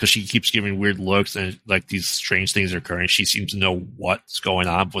because she keeps giving weird looks and like these strange things are occurring. She seems to know what's going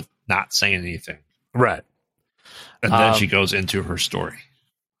on, but not saying anything. Right. And then she goes into her story.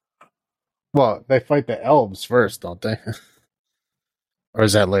 Well, they fight the elves first, don't they? Or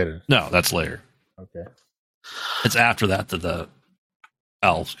is that later? No, that's later. Okay. It's after that the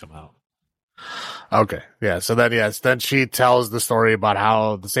elves come out. Okay. Yeah. So then, then she tells the story about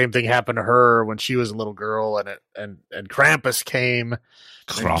how the same thing happened to her when she was a little girl, and Krampus came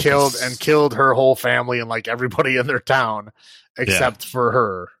and killed her whole family and like everybody in their town except for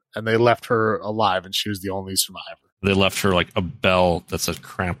her, and they left her alive, and she was the only survivor. They left her like a bell that said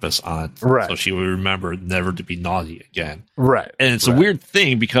Krampus on it, right? So she would remember never to be naughty again, right? And it's a weird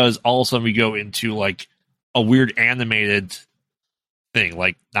thing because all of a sudden we go into like a weird animated thing,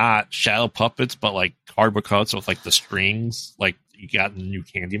 like not shadow puppets, but like cardboard cuts with like the strings, like you got in the new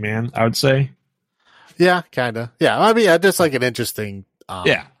Candyman, I would say. Yeah, kind of. Yeah, I mean, just like an interesting,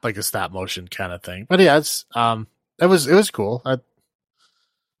 like a stop motion kind of thing. But yeah, it's it was cool.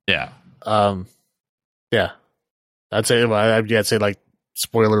 Yeah. I'd say I'd say like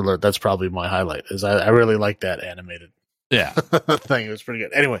spoiler alert. That's probably my highlight. Is I really like that animated thing. It was pretty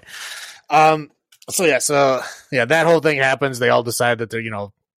good. Anyway, so that whole thing happens. They all decide that they're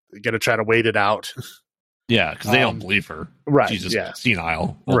going to try to wait it out. Yeah, because they don't believe her. Right. She's just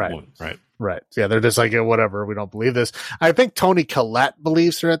senile. Right. Yeah, they're just like, whatever. We don't believe this. I think Toni Collette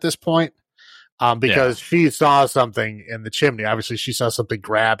believes her at this point because she saw something in the chimney. Obviously, she saw something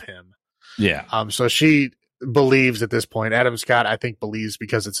grab him. Yeah. So she believes at this point. Adam Scott, I think, believes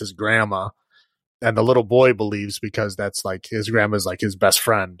because it's his grandma. And the little boy believes because that's like his grandma's like his best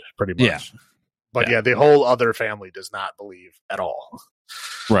friend, pretty much. Yeah. But the whole other family does not believe at all.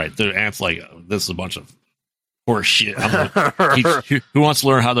 Right. Their aunt's like, this is a bunch of horse shit. Who wants to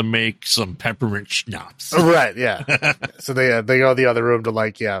learn how to make some peppermint schnapps? Right, yeah. So they go to the other room to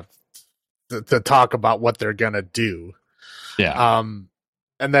like, to talk about what they're going to do. Yeah.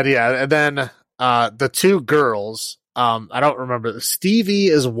 And then the two girls, I don't remember. Stevie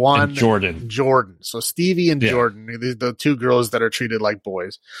is one. And Jordan. So Stevie and Jordan, the two girls that are treated like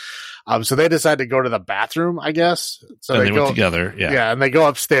boys. So they decide to go to the bathroom, I guess. So and they went together. Yeah. Yeah. And they go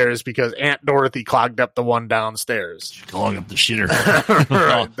upstairs because Aunt Dorothy clogged up the one downstairs. She clogged up the shitter.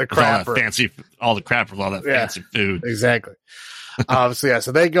 Right, the crap. All the crap with all that fancy food. Exactly.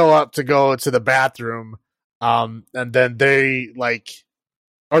 So they go to the bathroom. And then they like,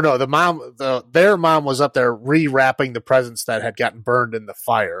 or no, their mom was up there rewrapping the presents that had gotten burned in the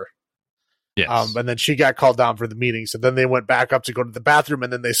fire. Yes. And then she got called down for the meeting. So then they went back up to go to the bathroom,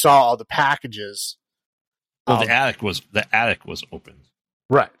 and then they saw all the packages. Well, the attic was open.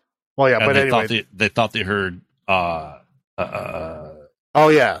 Right. Well, yeah, and but anyway, they thought they heard. The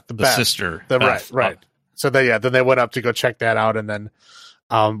sister. Right. So then they went up to go check that out, and then,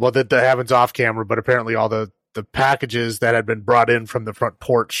 that happens off camera, but apparently all the packages that had been brought in from the front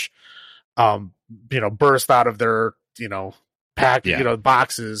porch, burst out of their,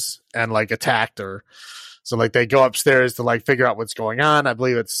 boxes and like attacked her. So like they go upstairs to like figure out what's going on. I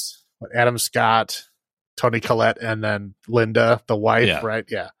believe it's Adam Scott, Toni Collette, and then Linda, the wife, right?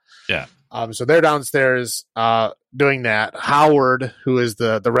 Yeah. Yeah. So they're downstairs doing that. Howard, who is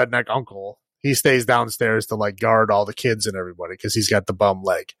the redneck uncle, he stays downstairs to like guard all the kids and everybody because he's got the bum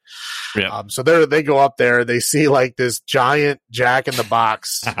leg. Yeah. So they go up there. They see like this giant Jack in the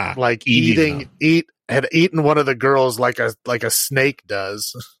Box, like had eaten one of the girls like a snake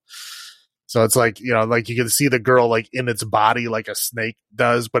does. So it's like, like you can see the girl like in its body like a snake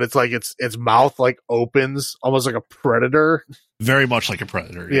does, but it's like its mouth like opens almost like a predator. Very much like a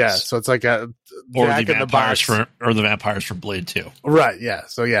predator. Yes. Yeah. So it's like a Jack in the Box or the vampires from Blade 2. Right. Yeah.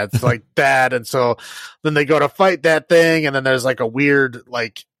 So yeah, it's like that. And so then they go to fight that thing, and then there's like a weird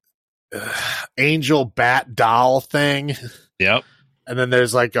like angel bat doll thing. Yep. And then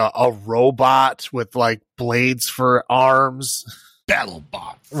there's like a robot with like blades for arms.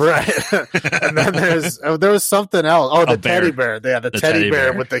 BattleBot. Right. And then there was something else. Oh, the teddy bear. Yeah, the teddy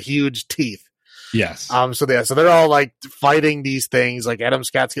bear with the huge teeth. Yes. So they're all like fighting these things. Like Adam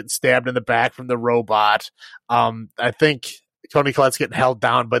Scott's getting stabbed in the back from the robot. I think Toni Collette's getting held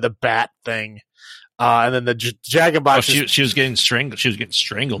down by the bat thing. And then the Jack in Box. She was getting strangled. She was getting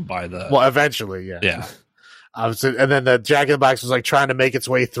strangled by the. Well, eventually, yeah. Yeah. And then the Jack in the Box was like trying to make its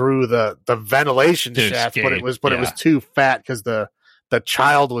way through the ventilation shaft, but it was too fat because the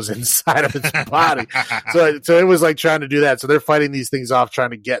child was inside of its body. So it was like trying to do that. So they're fighting these things off, trying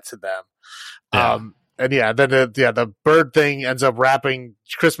to get to them. Yeah. Then the bird thing ends up wrapping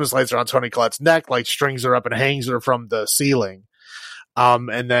Christmas lights around Toni Collette's neck, like strings her up and hangs her from the ceiling.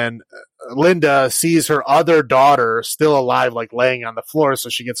 And then Linda sees her other daughter still alive, like laying on the floor. So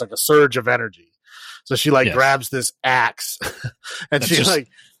she gets like a surge of energy. So she like grabs this axe and she like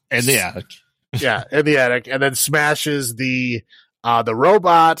in the attic. Yeah, in the attic, and then smashes the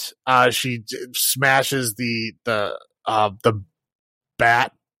robot. She smashes the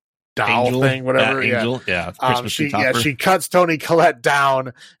bat doll Angel, thing, whatever. Angel. She cuts Tony Collette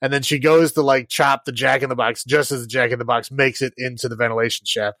down, and then she goes to like chop the Jack in the Box just as the Jack in the Box makes it into the ventilation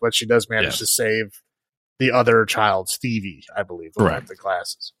shaft. But she does manage to save the other child, Stevie, I believe, with the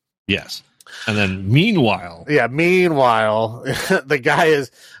glasses. Yes. And then meanwhile, the guy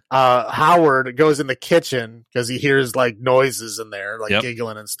is Howard goes in the kitchen because he hears like noises in there, like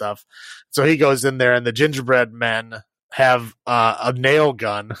giggling and stuff. So he goes in there, and the gingerbread men have a nail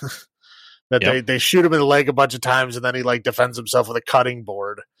gun that they shoot him in the leg a bunch of times, and then he like defends himself with a cutting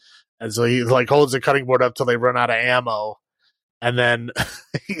board. And so he like holds the cutting board up till they run out of ammo, and then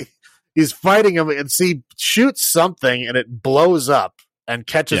he's fighting him, and he shoots something, and it blows up and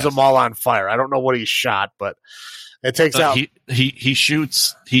catches them all on fire. I don't know what he shot, but it takes out. He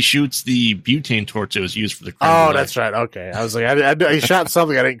shoots the butane torch that was used for the crime. Oh, that's right. Okay, I was like, he shot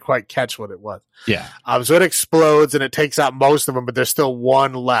something. I didn't quite catch what it was. Yeah. So it explodes and it takes out most of them, but there's still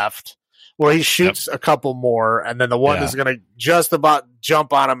one left. Well, he shoots a couple more, and then the one is going to just about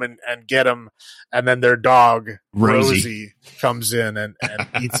jump on him and get him, and then their dog Rosie comes in and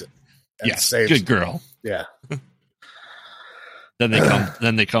eats it. And saves good girl. Yeah.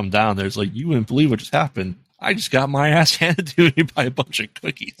 Then they come down. There's like, you wouldn't believe what just happened. I just got my ass handed to me by a bunch of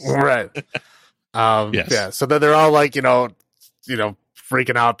cookies. Right. Yeah. So then they're all like,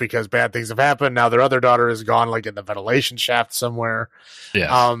 freaking out because bad things have happened. Now their other daughter is gone, like in the ventilation shaft somewhere.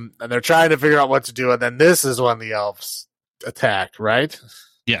 Yeah. And they're trying to figure out what to do. And then this is when the elves attack, right?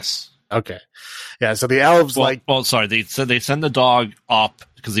 Yes. Okay. Yeah. So the elves sorry. They said they send the dog up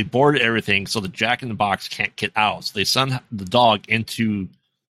because they boarded everything, so the Jack in the Box can't get out. So they send the dog into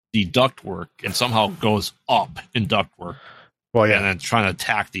the ductwork and somehow goes up in ductwork. Well, yeah. And then trying to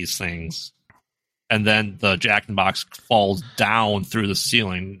attack these things. And then the Jack in the Box falls down through the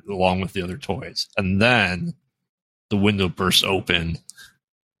ceiling along with the other toys. And then the window bursts open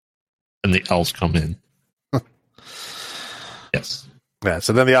and the elves come in. Yes. Yeah,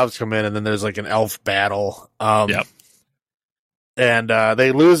 so then the elves come in, and then there's like an elf battle. Yep. And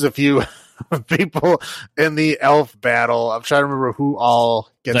they lose a few people in the elf battle. I'm trying to remember who all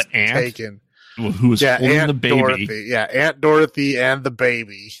gets taken. Who was holding Aunt the baby. Dorothy. Yeah, Aunt Dorothy and the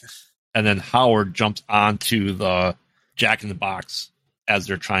baby. And then Howard jumps onto the Jack in the Box as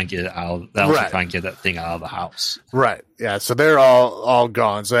they're trying to get it out. Trying to get that thing out of the house. Right. Yeah. So they're all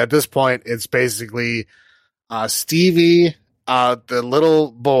gone. So at this point, it's basically Stevie, the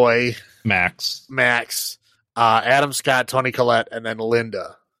little boy, Max, Adam Scott, Tony Collette, and then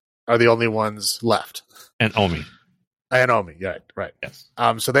Linda are the only ones left. And Omi. Right. Yes.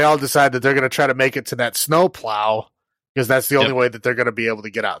 So they all decide that they're going to try to make it to that snow plow because that's the only way that they're going to be able to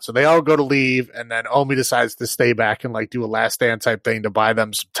get out. So they all go to leave, and then Omi decides to stay back and like do a last stand type thing to buy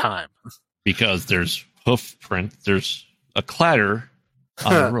them some time. Because there's hoof print, there's a clatter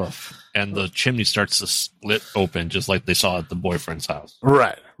on the roof, and the chimney starts to split open just like they saw at the boyfriend's house.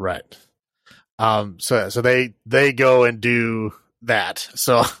 Right. So they go and do that.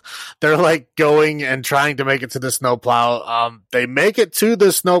 So they're like going and trying to make it to the snowplow. They make it to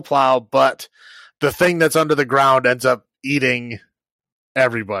the snowplow, but the thing that's under the ground ends up eating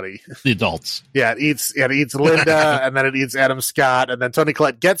everybody. The adults. Yeah, it eats Linda, and then it eats Adam Scott, and then Tony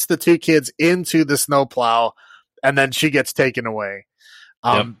Collette gets the two kids into the snowplow, and then she gets taken away.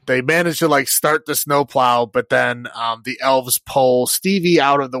 They manage to like start the snowplow, but then the elves pull Stevie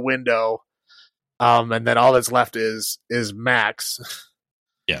out of the window. And then all that's left is Max.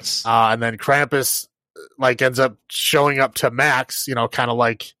 Yes. And then Krampus like ends up showing up to Max, kind of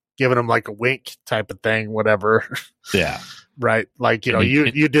like giving him like a wink type of thing, whatever. Yeah. Right. Like,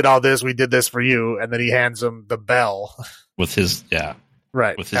 you did all this, we did this for you. And then he hands him the bell. With his,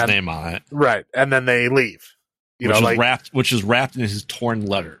 right. With his name on it. Right. And then they leave. Which is wrapped in his torn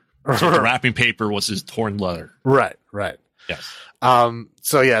letter. So the wrapping paper was his torn letter. Right. Yes.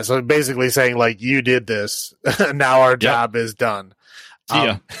 So basically saying like, you did this. Now our job is done.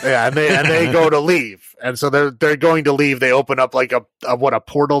 Yeah. And they go to leave. And so they're going to leave. They open up like a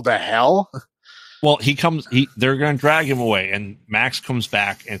portal to hell. Well, they're going to drag him away, and Max comes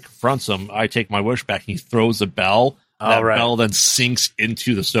back and confronts him. I take my wish back, and he throws a bell. That bell then sinks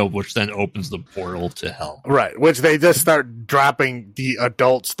into the stove, which then opens the portal to hell. Right, which they just start dropping the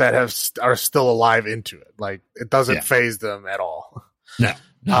adults that are still alive into it. Like, it doesn't faze them at all. No.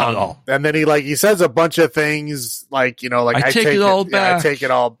 Not at all. And then he says a bunch of things like, like I take it all back. I take it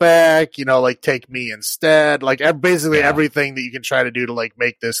all back, like take me instead, like basically everything that you can try to do to like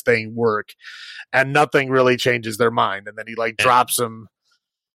make this thing work, and nothing really changes their mind. And then he drops him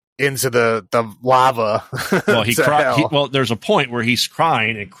into the lava. Well, well, there's a point where he's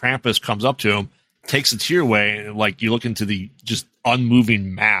crying and Krampus comes up to him, takes a tear away, and like you look into the just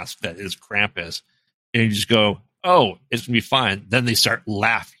unmoving mask that is Krampus, and you just go, oh, it's gonna be fine. Then they start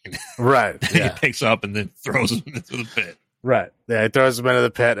laughing. Right. He picks up and then throws him into the pit. Right. Yeah, he throws him into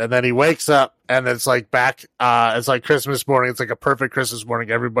the pit, and then he wakes up, and it's like back. It's like Christmas morning. It's like a perfect Christmas morning.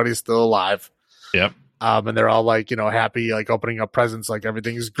 Everybody's still alive. Yep. And they're all like, happy, like opening up presents, like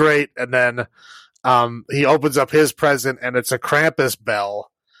everything's great. And then he opens up his present, and it's a Krampus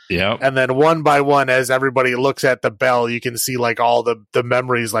bell. Yeah. And then one by one, as everybody looks at the bell, you can see like all the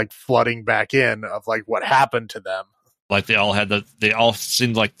memories like flooding back in of like what happened to them. Like they all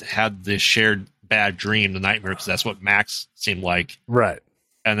seemed like they had this shared bad dream, the nightmare, because that's what Max seemed like. Right.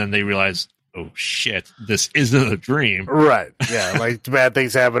 And then they realize, oh shit, this isn't a dream. Right. Yeah. Like bad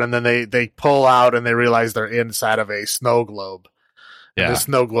things happen, and then they pull out and they realize they're inside of a snow globe. Yeah. And the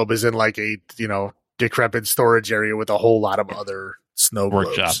snow globe is in like a, decrepit storage area with a whole lot of other snow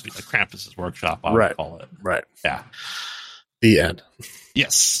workshop, globes. The Krampus's workshop, I would call it. Right. Yeah. The end.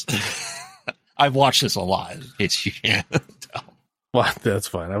 Yes. I've watched this a lot, in case you can't tell. Well, that's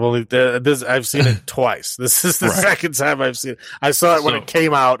fine. I've seen it twice. This is the second time I've seen it. I saw it when it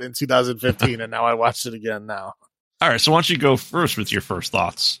came out in 2015, and now I watched it again now. All right, so why don't you go first with your first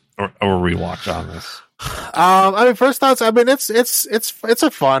thoughts or rewatch on this? First thoughts. It's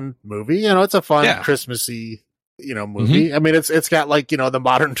a fun movie. It's a fun Christmassy, movie. Mm-hmm. I mean, it's got like the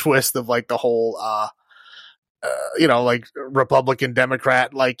modern twist of like the whole, like Republican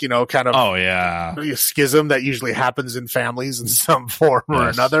Democrat, like kind of schism that usually happens in families in some form or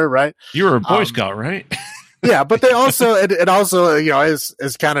another, right? You were a Boy Scout, right? Yeah, but they also it also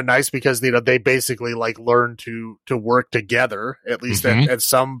is kind of nice because they basically like learn to work together at least at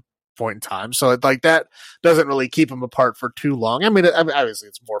some point in time. So like that doesn't really keep them apart for too long. I mean, obviously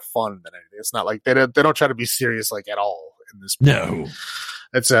it's more fun than anything. It's not like they don't try to be serious like at all in this movie. No,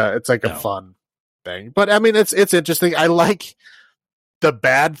 it's like a fun thing. But I mean, it's interesting. I like the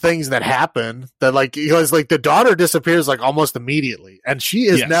bad things that happen. That like because like the daughter disappears like almost immediately, and she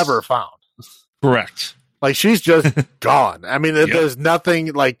is never found. Correct. Like she's just gone. I mean, there's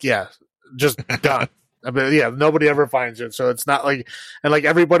nothing like just done. I mean, nobody ever finds her. So it's not like, and like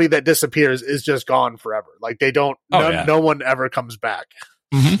everybody that disappears is just gone forever. Like they don't, no one ever comes back,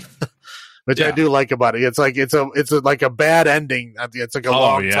 which I do like about it. It's like, it's like a bad ending. It's like a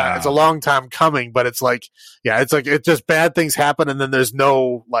long time. It's a long time coming, but it's like, it's just bad things happen. And then there's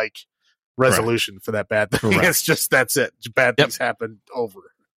no like resolution for that bad thing. Correct. It's just, that's it. Bad things happen over.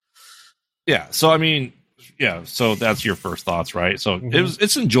 Yeah. So, I mean, so that's your first thoughts, right? So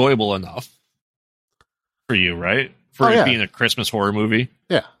it's enjoyable enough for you, right? For it being a Christmas horror movie.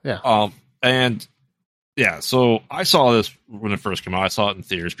 Yeah, yeah. So I saw this when it first came out. I saw it in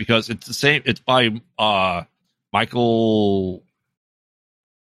theaters because it's the same. It's by Michael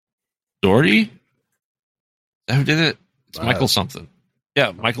Dougherty. Is that who did it? It's Michael something.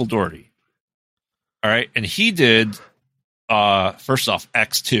 Yeah, Michael Dougherty. All right, and he did first off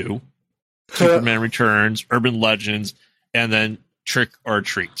X2. Superman Returns, Urban Legends, and then Trick or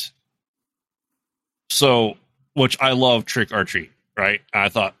Treat. So, which I love Trick or Treat, right? And I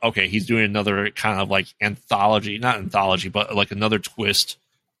thought, okay, he's doing another kind of like anthology, not anthology, but like another twist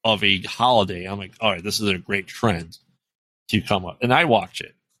of a holiday. I'm like, all right, this is a great trend to come up. And I watch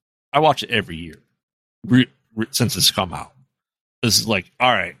it. I watch it every year since it's come out. This is like,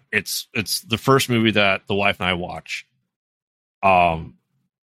 all right, it's the first movie that the wife and I watch.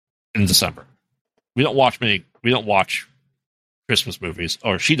 In December. We don't watch Christmas movies,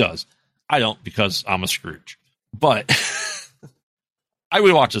 or she does. I don't because I'm a Scrooge. But I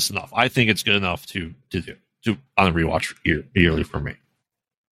would watch this enough. I think it's good enough to on a rewatch yearly for me.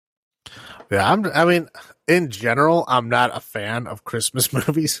 Yeah, I mean, in general, I'm not a fan of Christmas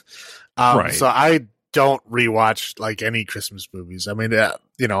movies. So I don't rewatch like any Christmas movies. I mean,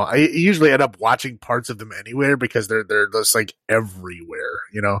 I usually end up watching parts of them anywhere because they're just like everywhere,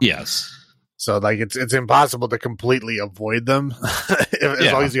 Yes. So like it's impossible to completely avoid them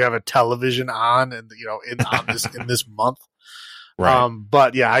as long as you have a television on and in this month. Right.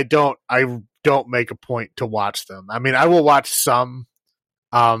 But I don't make a point to watch them. I mean, I will watch some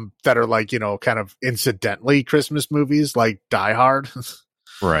that are like, kind of incidentally Christmas movies like Die Hard.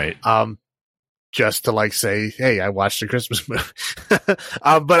 Right. just to like say, hey, I watched a Christmas movie.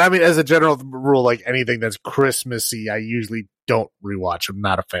 But I mean, as a general rule, like anything that's Christmassy, I usually don't rewatch. I'm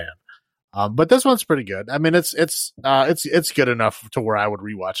not a fan. But this one's pretty good. I mean, it's good enough to where I would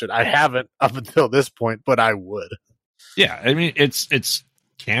rewatch it. I haven't up until this point, but I would. Yeah, I mean, it's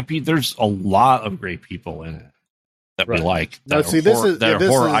campy. There's a lot of great people in it that we like. That are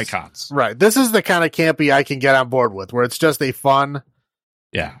horror icons. Right. This is the kind of campy I can get on board with, where it's just a fun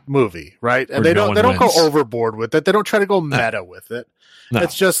movie, right? And they don't go overboard with it. They don't try to go meta with it. No.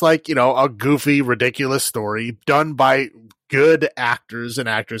 It's just like, a goofy, ridiculous story done by good actors and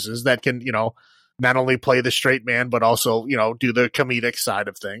actresses that can, not only play the straight man, but also, do the comedic side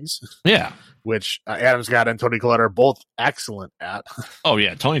of things. Yeah. Which Adam Scott and Toni Collette are both excellent at. Oh,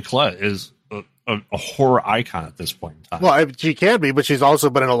 yeah. Toni Collette is a horror icon at this point in time. Well, she can be, but she's also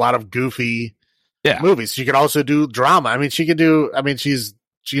been in a lot of goofy movies. She can also do drama. I mean, she can do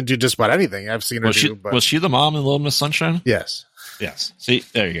just about anything. I've seen her Was she the mom in Little Miss Sunshine? Yes. Yes. See,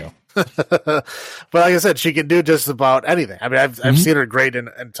 there you go. But like I said, she can do just about anything. I mean, I've seen her great in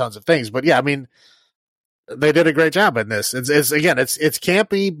tons of things. But yeah, I mean, they did a great job in this. It's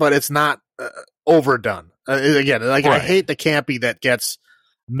campy, but it's not overdone. I hate the campy that gets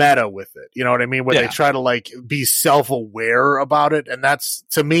meta with it. You know what I mean? Where they try to like be self-aware about it, and that's,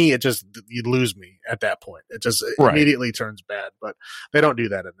 to me, you lose me at that point. It just immediately turns bad. But they don't do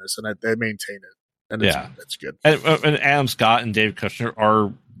that in this, and they maintain it. And it's good. And Adam Scott and David Kushner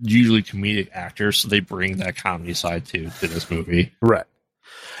are usually comedic actors, so they bring that comedy side to this movie. Right.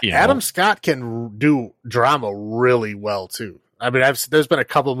 Adam Scott can do drama really well too. I mean, there's been a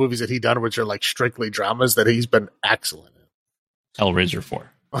couple of movies that he's done which are like strictly dramas that he's been excellent in. Hellraiser 4.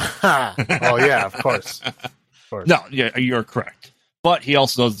 Oh yeah, of course. No, yeah, you're correct. But he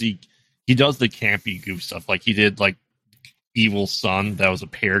also does the campy goof stuff. Like he did like Evil Son, that was a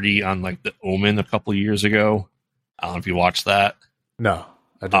parody on like The Omen a couple of years ago. I don't know if you watched that. No,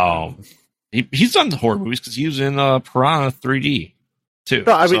 I didn't. He's done the horror movies because he was in Piranha 3D too.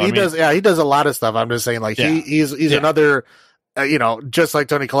 No, I mean he does. Yeah, he does a lot of stuff. I'm just saying, like he's another, just like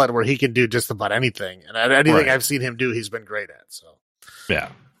Toni Collette, where he can do just about anything, and anything I've seen him do, he's been great at. So yeah.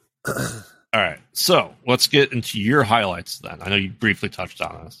 All right, so let's get into your highlights then. I know you briefly touched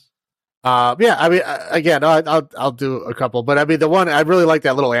on this. I mean, again, I'll do a couple, but I mean, the one I really like,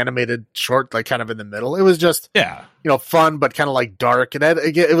 that little animated short, like kind of in the middle. It was just, fun, but kind of like dark, and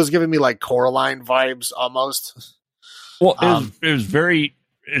it was giving me like Coraline vibes almost. Well, it was very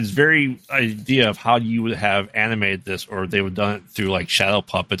idea of how you would have animated this, or they would have done it through like shadow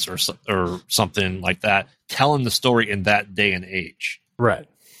puppets or something like that, telling the story in that day and age. Right.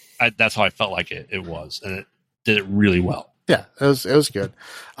 That's how I felt like it was, and it did it really well. Yeah, it was good.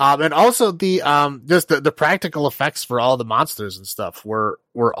 And also the practical effects for all the monsters and stuff were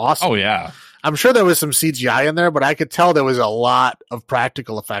awesome. Oh yeah. I'm sure there was some CGI in there, but I could tell there was a lot of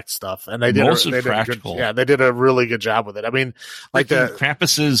practical effects stuff, and they did practical. They did a really good job with it. I mean, like the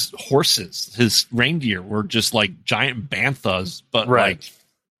Krampus's horses, his reindeer were just like giant banthas, but like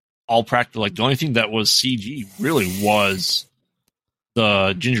all practical. Like the only thing that was CG really was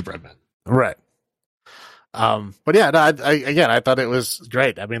the gingerbread men. Right. But yeah, no, I thought it was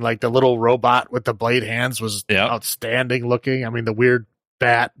great. I mean, like the little robot with the blade hands was outstanding looking. I mean, the weird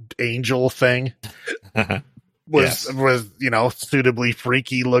bat angel thing was suitably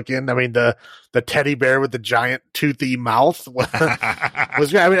freaky looking. I mean, the teddy bear with the giant toothy mouth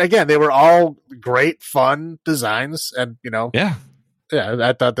was great. I mean, again, they were all great, fun designs, and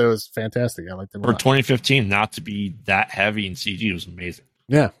I thought that was fantastic. I liked them for 2015. Not to be that heavy in CG was amazing.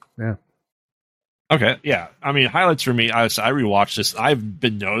 Yeah. Okay, yeah. I mean, highlights for me, I rewatched this. I've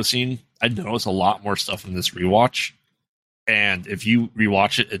been noticing, I noticed a lot more stuff in this rewatch. And if you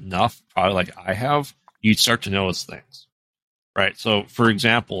rewatch it enough, probably like I have, you start to notice things. Right? So, for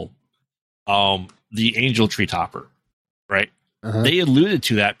example, the angel tree topper, right? Uh-huh. They alluded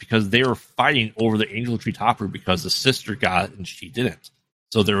to that because they were fighting over the angel tree topper because the sister got it and she didn't.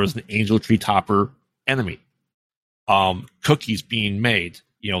 So there was an angel tree topper enemy. Cookies being made.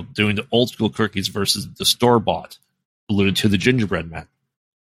 Doing the old school cookies versus the store bought, alluded to the gingerbread man.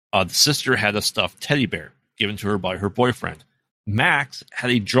 The sister had a stuffed teddy bear given to her by her boyfriend. Max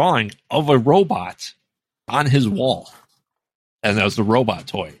had a drawing of a robot on his wall, and that was the robot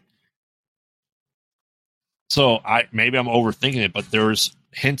toy. So maybe I'm overthinking it, but there's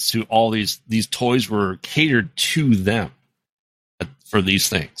hints to all these toys were catered to them for these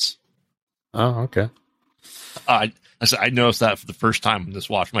things. Oh, okay. I noticed that for the first time in this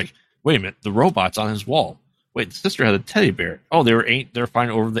watch. I'm like, wait a minute, the robot's on his wall. Wait, the sister had a teddy bear. Oh, they're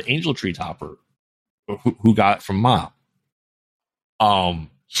fighting over the angel tree topper, who got it from Mom.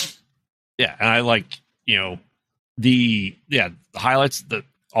 Yeah, and I like, the highlights,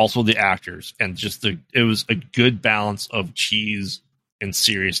 also the actors, and just it was a good balance of cheese and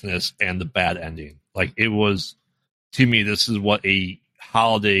seriousness and the bad ending. Like, it was, to me, this is what a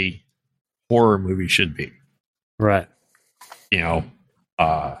holiday horror movie should be. Right. Yeah.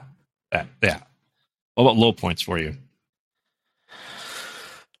 What about low points for you?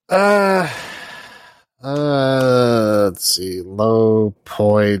 Let's see. Low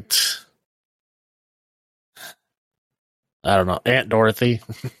point. I don't know. Aunt Dorothy.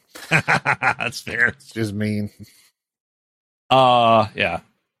 That's fair. She's mean. Yeah.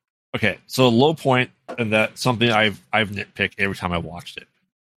 Okay. So low point, and that's something I've nitpicked every time I watched it.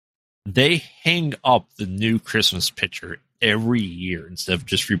 They hang up the new Christmas picture every year instead of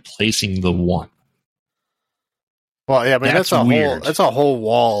just replacing the one. Well, yeah, I mean that's a weird. That's a whole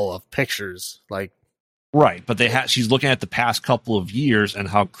wall of pictures. Like, right, but she's looking at the past couple of years and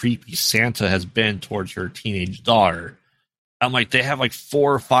how creepy Santa has been towards her teenage daughter. I'm like, they have like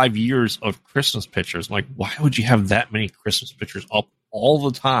 4 or 5 years of Christmas pictures. I'm like, why would you have that many Christmas pictures up all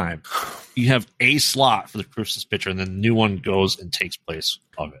the time? You have a slot for the Christmas picture, and then the new one goes and takes place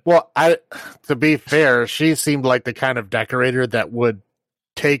of it. Well, to be fair, she seemed like the kind of decorator that would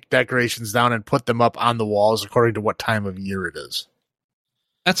take decorations down and put them up on the walls according to what time of year it is.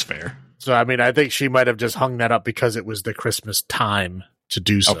 That's fair. So, I mean, I think she might have just hung that up because it was the Christmas time to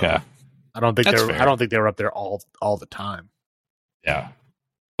do so. Okay. I don't think they were up there all the time. Yeah.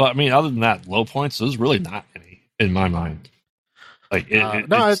 But I mean, other than that, low points, there's really not any in my mind. Like,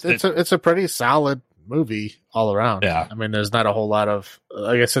 it's a pretty solid movie all around. Yeah. I mean, there's not a whole lot of,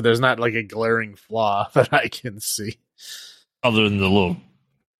 like I said, there's not like a glaring flaw that I can see. Other than the little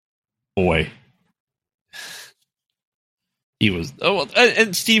boy. He was,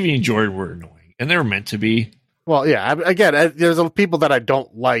 and Stevie and Jordan were annoying, and they were meant to be. Well, yeah. Again, there's people that I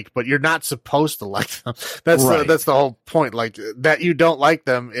don't like, but you're not supposed to like them. That's right. That's the whole point. Like, that you don't like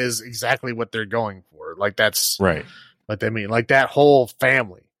them is exactly what they're going for. Like, that's right. What they mean. Like, that whole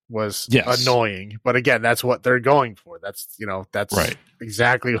family was annoying, but again, that's what they're going for. That's right.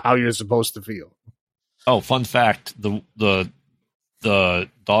 Exactly how you're supposed to feel. Oh, fun fact: the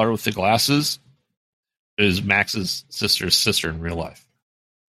daughter with the glasses is Max's sister's sister in real life.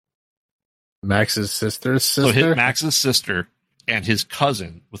 Max's sister's sister? So Max's sister and his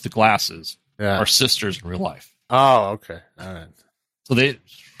cousin with the glasses are sisters in real life. Oh, okay. All right. So they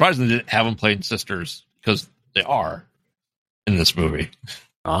surprisingly didn't have them playing sisters because they are in this movie.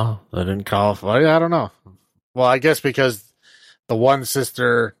 Oh, they didn't call for it. I don't know. Well, I guess because the one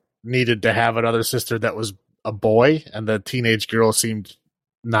sister needed to have another sister that was a boy, and the teenage girl seemed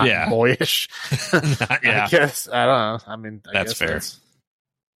not boyish. Yeah. I guess. I don't know. I mean, that's fair.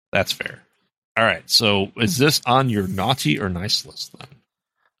 That's fair. All right. So is this on your naughty or nice list then?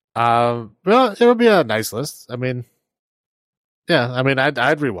 Well, it would be a nice list. I mean, yeah. I mean, I'd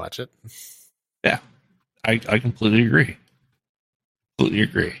rewatch it. Yeah, I completely agree. Completely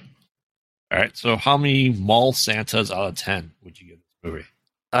agree. All right. So how many mall Santas out of 10 would you give this movie?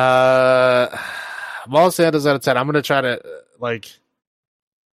 Mall Santas out of 10. I'm going to try to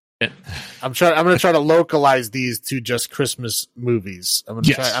I'm going to try to localize these to just Christmas movies. I'm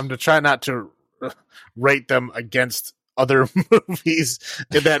going to try not to rate them against other movies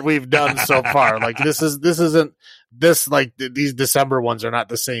that we've done so far. Like, these December ones are not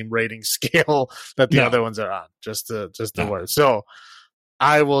the same rating scale that the other ones are on. Just the word. So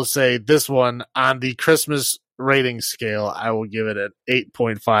I will say this one on the Christmas rating scale, I will give it an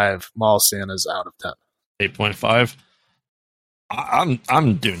 8.5 mall Santas out of 10. 8.5.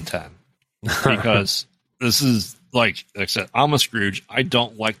 I'm doing 10 because this is like I said, I'm a Scrooge. I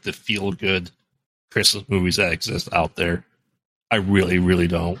don't like the feel good Christmas movies that exist out there. I really, really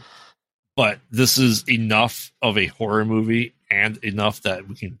don't. But this is enough of a horror movie and enough that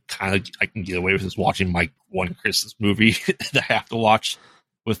I can get away with just watching my one Christmas movie that I have to watch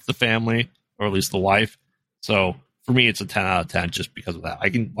with the family, or at least the wife. So for me, it's a 10 out of 10 just because of that. I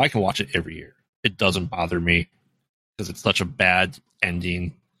can watch it every year. It doesn't bother me because it's such a bad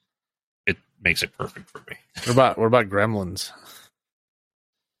ending. It makes it perfect for me. What about Gremlins?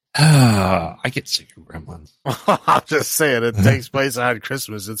 I get sick of Gremlins. I'm just saying, it takes place on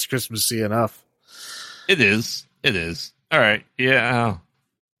Christmas. It's Christmassy enough. It is. All right. Yeah.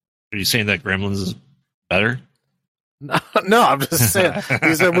 Are you saying that Gremlins is better? No, I'm just saying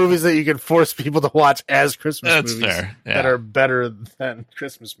these are movies that you can force people to watch as Christmas movies fair. Yeah. that are better than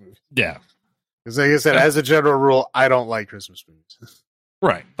Christmas movies. Yeah. Because like I said, as a general rule, I don't like Christmas movies.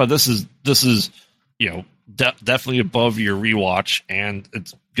 Right. But this is definitely above your rewatch, and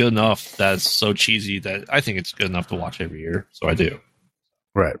it's good enough that it's so cheesy that I think it's good enough to watch every year. So I do.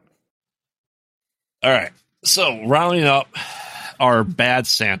 Right. All right. So rounding up our Bad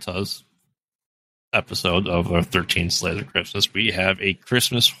Santas episode of our 13 Slays of Christmas, we have A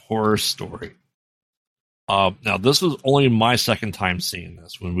Christmas Horror Story. Now, this was only my second time seeing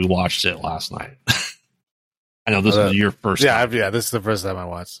this when we watched it last night. I know this was your first time. Yeah, this is the first time I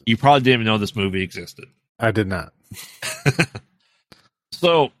watched it. You probably didn't even know this movie existed. I did not.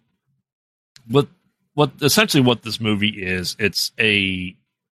 So, what essentially what this movie is, it's a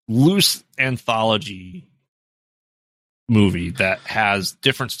loose anthology movie that has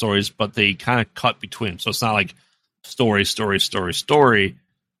different stories, but they kind of cut between them. So it's not like story.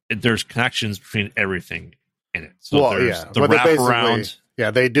 There's connections between everything in it. So there's the wraparound.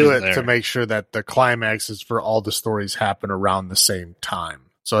 Yeah, they do it to make sure that the climaxes for all the stories happen around the same time.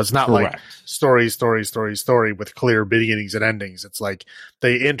 So it's not like story with clear beginnings and endings. It's like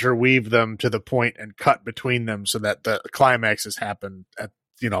they interweave them to the point and cut between them so that the climaxes happen at,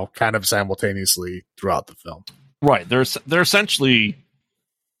 kind of simultaneously throughout the film. Right. They're essentially,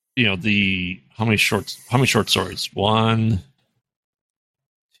 how many short stories? 1,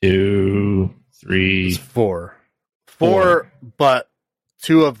 2, 3, it's four, but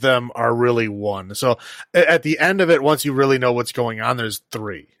 2 of them are really 1. So at the end of it, once you really know what's going on, there's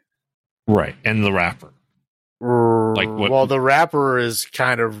 3. Right. And the rapper. Well, the rapper is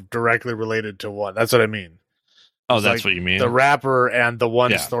kind of directly related to 1. That's what I mean. Oh, that's what you mean? The rapper and the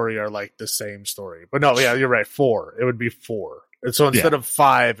 1 story are like the same story. But no, yeah, you're right. 4. It would be 4. And so instead of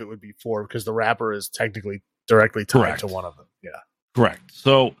 5, it would be 4 because the rapper is technically directly tied to one of them. Yeah. Correct.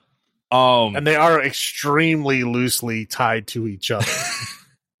 So, and they are extremely loosely tied to each other.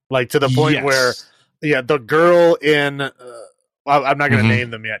 Like to the point where, the girl in, I'm not going to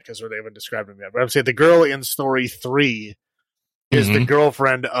name them yet because they haven't described them yet, but I'm saying the girl in story 3 is the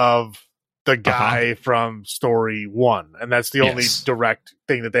girlfriend of the guy from story 1. And that's the only direct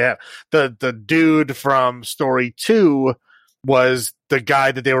thing that they have. The dude from story 2 was the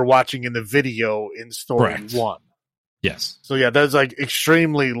guy that they were watching in the video in story 1. Yes. So there's like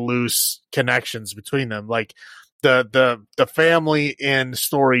extremely loose connections between them. Like the family in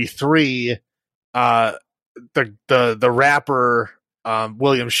story 3, the rapper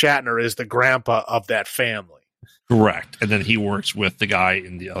William Shatner is the grandpa of that family. Correct. And then he works with the guy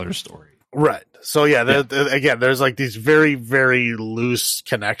in the other story. Right. So again, there's like these very, very loose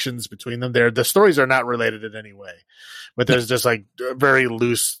connections between them. The stories are not related in any way, but there's just like very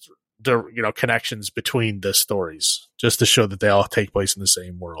loose connections between the stories just to show that they all take place in the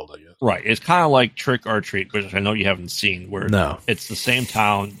same world, I guess. Right. It's kind of like Trick or Treat, which I know you haven't seen, where it's the same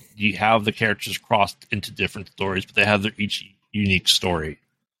town. You have the characters crossed into different stories, but they have their each unique story.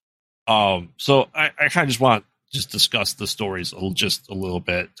 So I kind of just want to discuss the stories just a little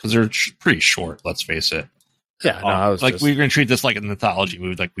bit because they're pretty short, let's face it. Yeah. We're going to treat this like an anthology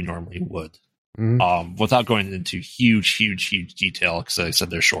movie like we normally would. Without going into huge detail because I said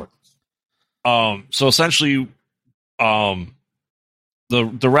they're short. So essentially, the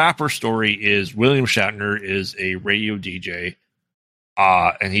rapper story is William Shatner is a radio DJ,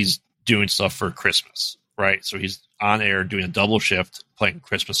 and he's doing stuff for Christmas, right? So he's on air doing a double shift, playing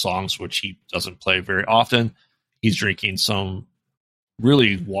Christmas songs, which he doesn't play very often. He's drinking some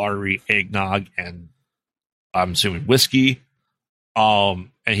really watery eggnog and I'm assuming whiskey.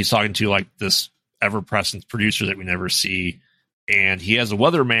 And he's talking to like this ever-present producer that we never see, and he has a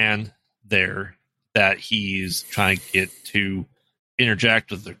weatherman there that he's trying to get to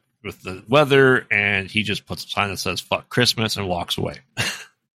interject with the weather, and he just puts a sign that says "fuck Christmas" and walks away.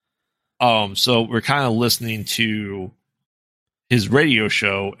 So we're kind of listening to his radio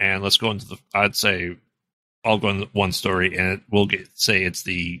show, and let's go into I'd say I'll go into one story, and we'll say it's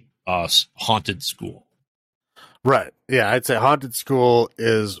the haunted school. Right. Yeah, I'd say haunted school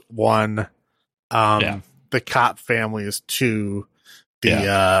is 1. The cop family is 2.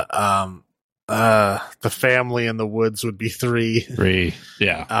 The family in the woods would be 3. 3.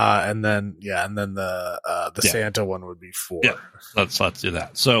 Yeah. And then the Santa one would be 4. Yeah. Let's do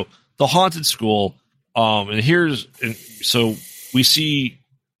that. So the haunted school, so we see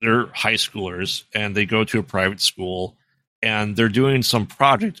they're high schoolers and they go to a private school and they're doing some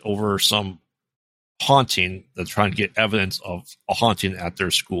project over some haunting. They're trying to get evidence of a haunting at their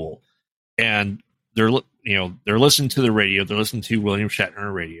school. And they're listening to the radio. They're listening to William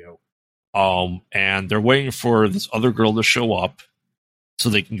Shatner radio. And they're waiting for this other girl to show up so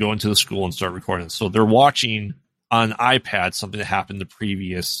they can go into the school and start recording. So they're watching on an iPad something that happened the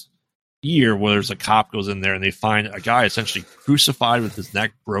previous year where there's a cop goes in there and they find a guy essentially crucified with his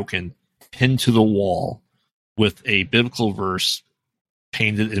neck broken, pinned to the wall with a biblical verse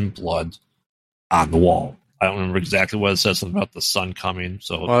painted in blood on the wall. I don't remember exactly what it says, something about the son coming.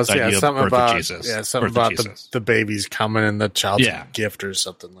 So well, yeah, something about Jesus. Yeah, something about the babies coming and the child's gift or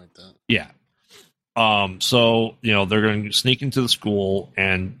something like that. Yeah. So, they're going to sneak into the school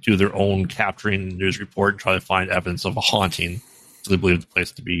and do their own capturing news report and try to find evidence of a haunting. So they believe the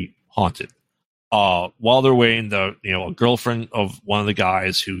place to be haunted. While they're waiting, a girlfriend of one of the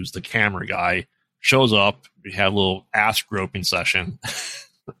guys who's the camera guy shows up. We have a little ass groping session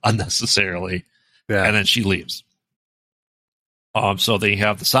unnecessarily. Yeah. And then she leaves. So they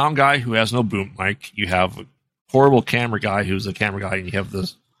have the sound guy who has no boom mic. You have a horrible camera guy who's the camera guy, and you have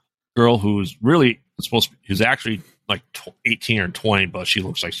this girl who's really who's actually like 18 or 20, but she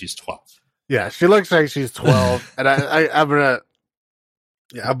looks like she's 12. Yeah, she looks like she's 12, and I'm gonna.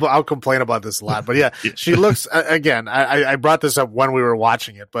 Yeah, I'll complain about this a lot, but yeah, she looks, again, I brought this up when we were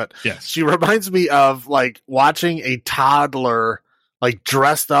watching it, but she reminds me of like watching a toddler like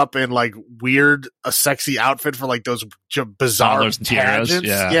dressed up in like weird, a sexy outfit for like those bizarre pageants.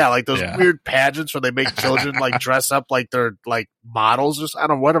 Yeah, like those weird pageants where they make children like dress up like they're like models or I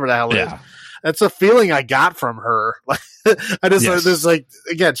don't know, whatever the hell it is. That's a feeling I got from her. I just there's like,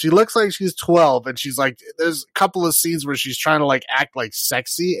 again, she looks like she's 12, and she's like, there's a couple of scenes where she's trying to like act like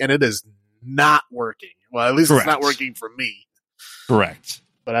sexy, and it is not working. Well, at least it's not working for me. Correct.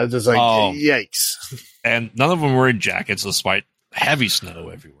 But I was just like, yikes. And none of them were in jackets despite heavy snow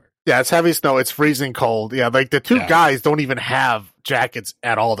everywhere. Yeah, it's heavy snow. It's freezing cold. Yeah, like the two guys don't even have jackets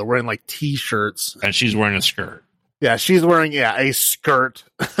at all. They're wearing like t-shirts. And she's wearing a skirt. Yeah, she's wearing a skirt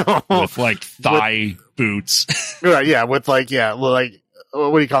with like thigh boots. Right, yeah, with like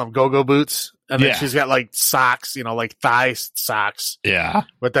what do you call them? Go-go boots. And then she's got like socks, like thigh socks. Yeah.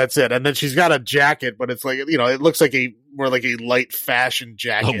 But that's it. And then she's got a jacket, but it's like, it looks like more like a light fashion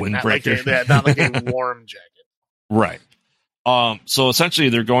jacket, a windbreaker. Not like a warm jacket. Right. So essentially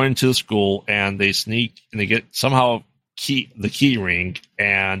they're going to the school and they sneak and they get somehow the key ring,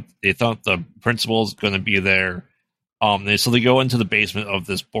 and they thought the principal is going to be there. So they go into the basement of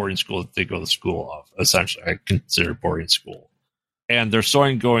this boarding school that they go to school of. Essentially, I consider boarding school, and they're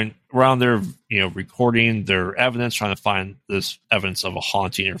going around there, recording their evidence, trying to find this evidence of a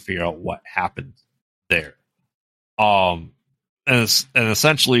haunting or figure out what happened there. And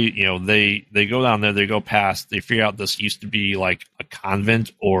essentially, they go down there, they go past, they figure out this used to be like a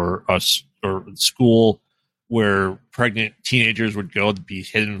convent or a school where pregnant teenagers would go to be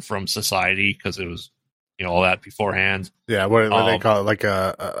hidden from society because it was, all that beforehand. Yeah, what they call it, like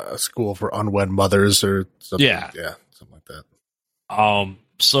a school for unwed mothers or something. Yeah, something like that.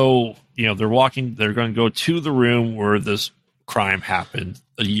 So they're going to go to the room where this crime happened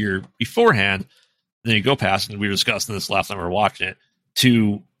a year beforehand. Then you go past, and we were discussing this last time we were watching it,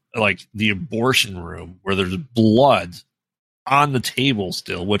 to like the abortion room where there's blood on the table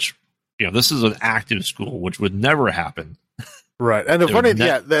still, which, this is an active school, which would never happen. Right. And the funny, and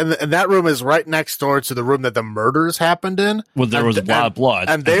that room is right next door to the room that the murders happened in. Well, there was a lot of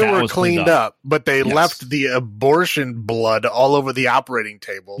blood. And they were cleaned up, but they left the abortion blood all over the operating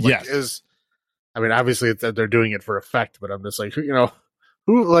table. Like, obviously they're doing it for effect, but I'm just like,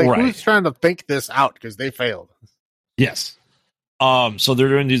 who's trying to think this out? Because they failed. Yes. So they're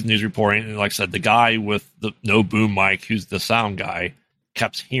doing these news reporting, and like I said, the guy with the no boom mic, who's the sound guy,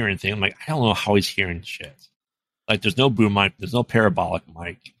 kept hearing things. I'm like, I don't know how he's hearing shit. Like, there's no boom mic, there's no parabolic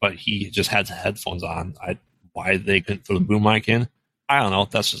mic, but he just had the headphones on. Why they couldn't throw the boom mic in? I don't know.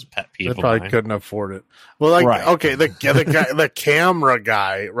 That's just a pet peeve. They probably couldn't afford it. Well, okay, the guy, the camera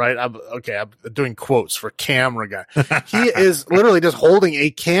guy, right? I'm doing quotes for camera guy. He is literally just holding a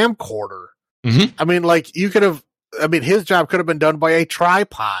camcorder. Mm-hmm. I mean, his job could have been done by a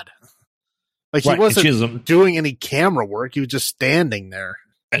tripod. Like, he wasn't doing any camera work. He was just standing there.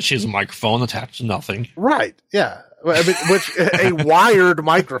 And she has a microphone attached to nothing. Right, yeah. A wired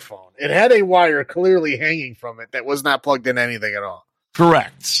microphone. It had a wire clearly hanging from it that was not plugged in anything at all.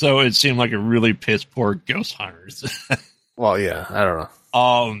 Correct. So it seemed like a really piss poor ghost hunters. Well, yeah, I don't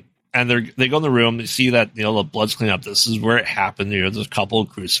know. And they go in the room, they see that, the blood's cleaned up. This is where it happened. There's a couple of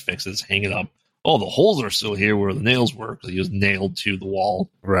crucifixes hanging up. Oh, the holes are still here where the nails were because he was nailed to the wall.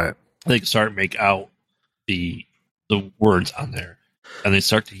 Right. They can start to make out the words on there. And they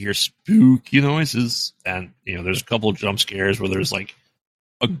start to hear spooky noises. And, there's a couple of jump scares where there's like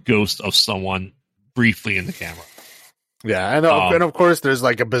a ghost of someone briefly in the camera. Yeah. And of course, there's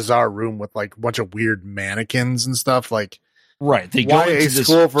like a bizarre room with like a bunch of weird mannequins and stuff. Like, right. Why a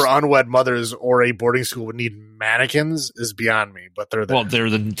school for unwed mothers or a boarding school would need mannequins is beyond me, but they're there. Well, they're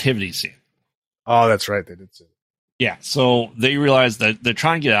the nativity scene. Oh, that's right. They did say that. Yeah. So they realize that they're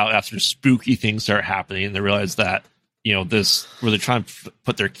trying to get out after spooky things start happening. And they realize that this where they're trying to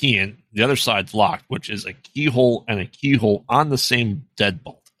put their key in. The other side's locked, which is a keyhole and a keyhole on the same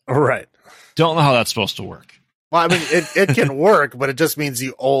deadbolt. Right. Don't know how that's supposed to work. Well, I mean, it can work, but it just means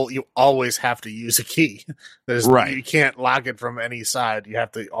you always have to use a key. Right. You can't lock it from any side. You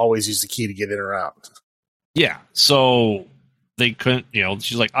have to always use the key to get in or out. Yeah. So they couldn't,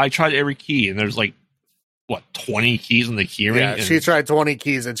 she's like, I tried every key, and there's like, 20 keys in the key ring? Yeah, she tried 20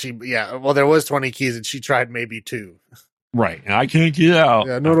 keys, and there was 20 keys, and she tried maybe 2. Right. And I can't get out.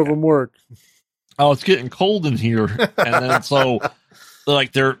 Yeah, none of them work. Oh, it's getting cold in here. And then so,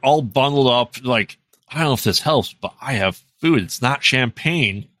 they're all bundled up, like, I don't know if this helps, but I have food. It's not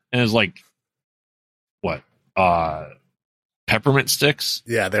champagne. And it's like, what? Peppermint sticks?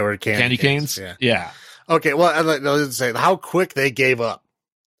 Yeah, they were candy canes. Yeah. Okay, well, I was to say how quick they gave up.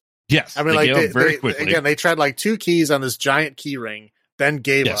 Yes. I mean, very quickly. Again, they tried like 2 keys on this giant key ring, then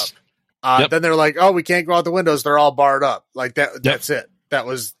gave Yes. up. Then they're like, oh, we can't go out the windows. They're all barred up. Like that. Yep. That's it. That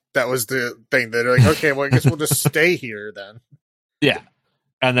was the thing. They're like, okay, well, I guess we'll just stay here then. Yeah.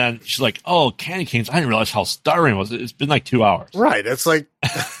 And then she's like, oh, candy canes. I didn't realize how starving it was. It's been like 2 hours. Right. It's like,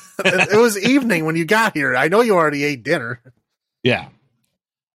 it was evening when you got here. I know you already ate dinner. Yeah.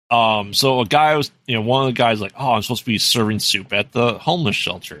 So a guy was, one of the guys like, oh, I'm supposed to be serving soup at the homeless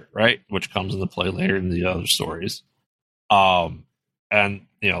shelter, right? Which comes into play later in the other stories. And,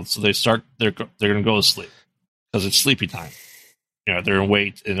 so they're going to go to sleep because it's sleepy time. They're going to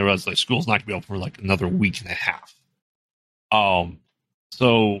wait, and the rest, like, school's not going to be open for like another week and a half.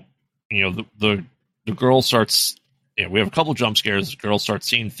 So, the girl starts, we have a couple jump scares. The girl starts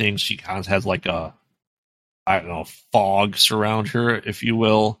seeing things. She kind of has like fog surround her, if you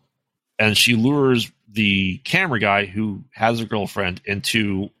will. And she lures the camera guy who has a girlfriend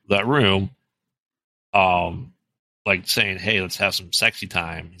into that room, like saying, hey, let's have some sexy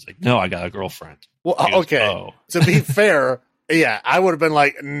time. He's like, no, I got a girlfriend. Well, goes, okay. Oh. To be fair, yeah, I would have been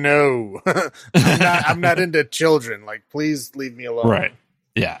like, no, I'm not into children. Like, please leave me alone. Right.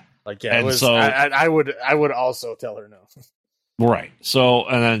 Yeah. Like, yeah, and so I would also tell her no. Right. So,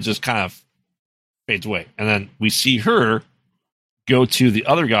 and then it just kind of fades away. And then we see her go to the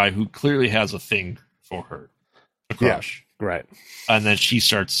other guy who clearly has a thing for her, a crush. Yeah, right. And then she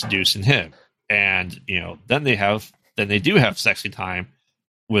starts seducing him. And, then they do have sexy time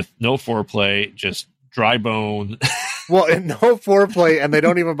with no foreplay, just dry bone. Well, and no foreplay, and they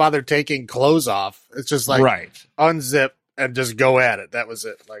don't even bother taking clothes off. It's just like, right. Unzip and just go at it. That was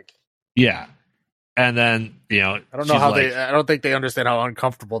it. Like, yeah. And then, I don't know how I don't think they understand how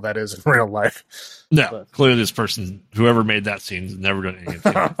uncomfortable that is in real life. No, but. Clearly this person, whoever made that scene, has never done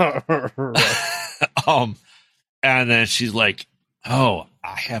anything. And then she's like, oh,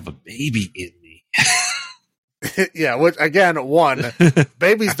 I have a baby in me. Yeah, which again,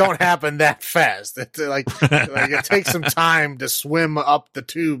 babies don't happen that fast. It's like it takes some time to swim up the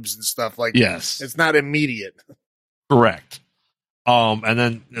tubes and stuff. Like, yes, it's not immediate. Correct. And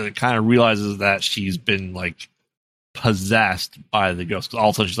then it kind of realizes that she's been like possessed by the ghost. Because all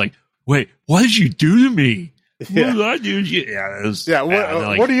of a sudden she's like, "Wait, what did you do to me? Yeah. What did I do to you?" Yeah.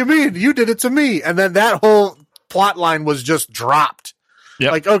 What do you mean? You did it to me? And then that whole plot line was just dropped.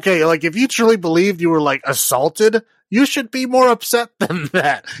 Yep. Like, okay, like if you truly believed you were like assaulted, you should be more upset than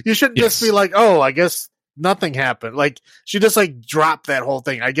that. You shouldn't just be like, oh, I guess nothing happened. Like, she just like dropped that whole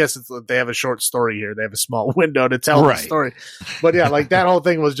thing. I guess they have a short story here. They have a small window to tell the story. But yeah, like that whole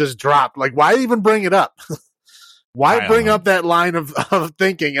thing was just dropped. Like, why even bring it up? Why bring up that line of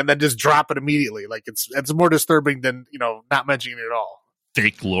thinking and then just drop it immediately? Like, it's more disturbing than, not mentioning it at all.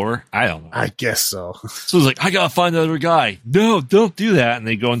 Fake lore? I don't know. I guess so. So it's like, I gotta find the other guy. No, don't do that. And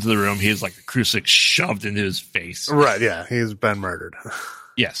they go into the room. He has like a crucifix shoved into his face. Right, yeah. He's been murdered.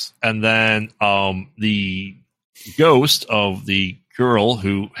 Yes. And then the ghost of the girl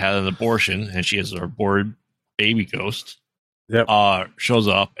who had an abortion, and she has an aborted baby ghost, shows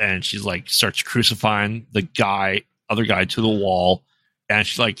up, and she's like, starts crucifying the other guy to the wall, and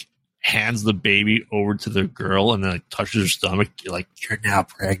she like hands the baby over to the girl and then like touches her stomach, like, you're now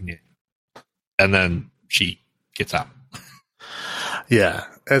pregnant. And then she gets out. Yeah.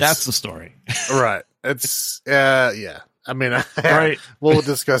 That's the story. Right. It's, yeah. I mean, right. We'll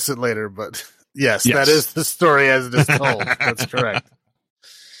discuss it later, but yes, that is the story as it is told. That's correct.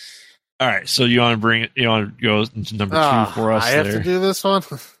 All right. So you want to go into number 2 for us? I have to do this one?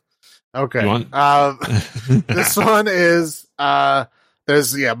 Okay. You this one is,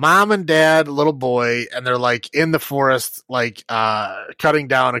 there's mom and dad, little boy, and they're like in the forest, like cutting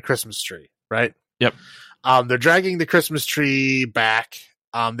down a Christmas tree, right? Yep. They're dragging the Christmas tree back.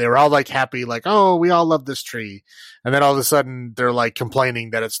 They were all like happy, like, oh, we all love this tree. And then all of a sudden they're like complaining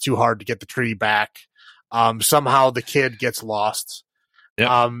that it's too hard to get the tree back. Somehow the kid gets lost. Yep.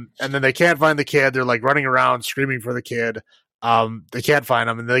 And then they can't find the kid. They're like running around screaming for the kid. They can't find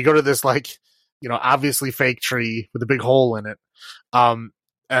him. And they go to this like, obviously fake tree with a big hole in it. And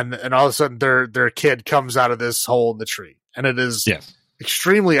all of a sudden their kid comes out of this hole in the tree. And it is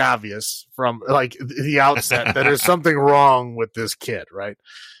extremely obvious from like the outset that there's something wrong with this kid, right?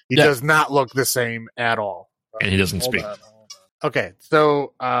 He does not look the same at all. And he doesn't speak. Okay,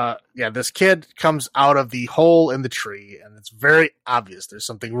 so this kid comes out of the hole in the tree, and it's very obvious there's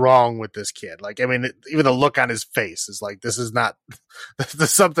something wrong with this kid. Like, I mean, even the look on his face is like, this is not,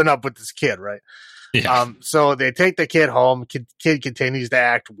 there's something up with this kid, right? Yeah. So they take the kid home. Kid continues to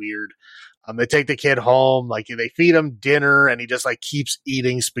act weird. They take the kid home, like they feed him dinner, and he just like keeps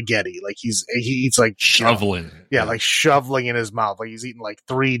eating spaghetti. Like he eats like shoveling. Like shoveling in his mouth. Like he's eating like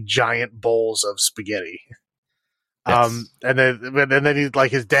 3 giant bowls of spaghetti. Yes. And then he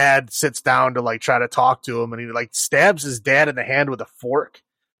like his dad sits down to like try to talk to him, and he like stabs his dad in the hand with a fork.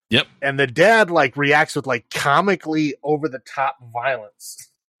 Yep. And the dad like reacts with like comically over the top violence.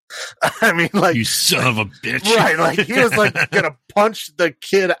 I mean, like, you son of a bitch. Right. Like he was like gonna punch the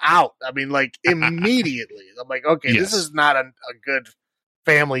kid out. I mean, like immediately. I'm like, okay, this is not a good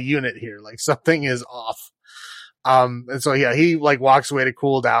family unit here. Like something is off. And so he like walks away to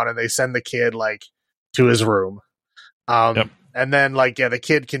cool down, and they send the kid like to his room. And then like, the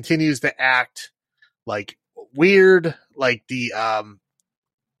kid continues to act like weird. Like the,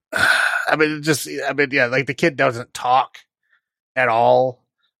 like the kid doesn't talk at all.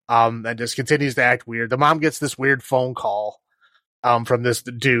 And just continues to act weird. The mom gets this weird phone call, from this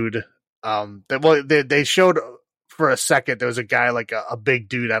dude. They showed for a second, there was a guy, like a big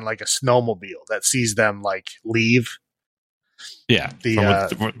dude on like a snowmobile that sees them like leave. Yeah,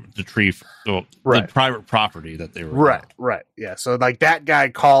 the tree, the private property that they were right. Yeah, so like that guy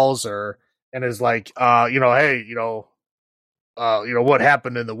calls her and is like, hey, what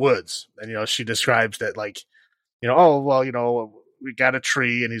happened in the woods? And she describes that like, we got a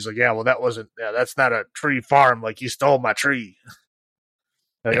tree, and he's like, that's not a tree farm. Like you stole my tree.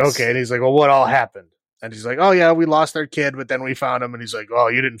 Like, okay, and he's like, well, what all happened? And he's like, oh yeah, we lost our kid, but then we found him. And he's like, oh,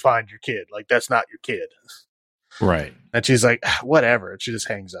 you didn't find your kid. Like that's not your kid. Right. And she's like, whatever. And she just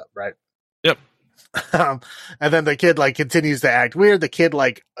hangs up. Right. Yep. And then the kid like continues to act weird. The kid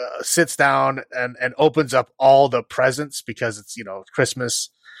like sits down and opens up all the presents because it's, Christmas.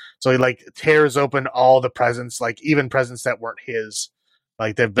 So he like tears open all the presents, like even presents that weren't his.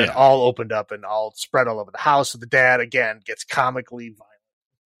 Like they've been all opened up and all spread all over the house. So the dad again gets comically violent.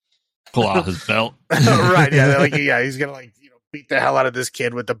 Pull out his belt. Right. Yeah. Like, he's going to like, beat the hell out of this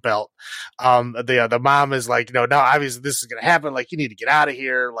kid with the belt. The mom is like, now obviously this is going to happen. Like, you need to get out of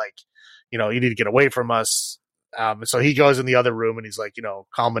here. Like, you need to get away from us. So he goes in the other room, and he's like,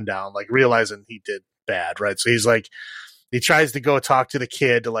 calming down, like realizing he did bad. Right. So he's like, he tries to go talk to the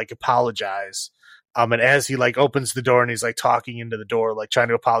kid to like apologize. And as he like opens the door and he's like talking into the door, like trying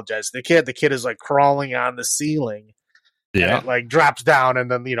to apologize to the kid is like crawling on the ceiling. Yeah. And it like drops down,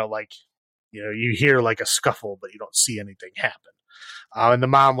 and then, you hear like a scuffle, but you don't see anything happen. And the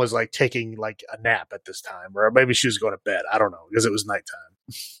mom was like taking like a nap at this time, or maybe she was going to bed. I don't know, because it was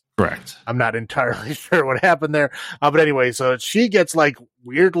nighttime. Correct. I'm not entirely sure what happened there. But anyway, so she gets like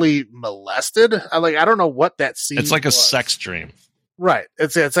weirdly molested. I don't know what that scene It's like was. A sex dream. Right.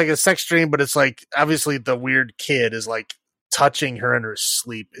 It's like a sex dream, but it's like obviously the weird kid is like touching her in her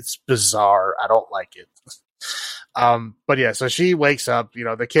sleep. It's bizarre. I don't like it. But yeah, so she wakes up,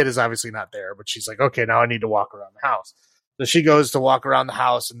 the kid is obviously not there, but she's like, okay, now I need to walk around the house. So she goes to walk around the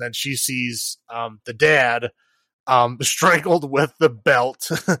house, and then she sees, the dad, strangled with the belt.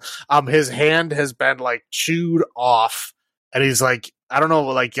 His hand has been like chewed off, and he's like, I don't know,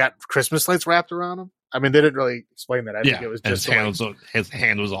 like got Christmas lights wrapped around him. I mean, they didn't really explain that. I think it was just his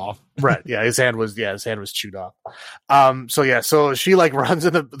hand was off. Right. Yeah. His hand was chewed off. So she like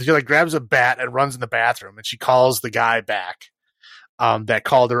she like grabs a bat and runs in the bathroom, and she calls the guy back, that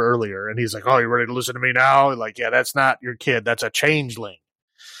called her earlier. And he's like, oh, you ready to listen to me now? Like, yeah, that's not your kid. That's a changeling.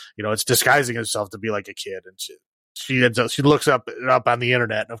 It's disguising itself to be like a kid. And she looks up on the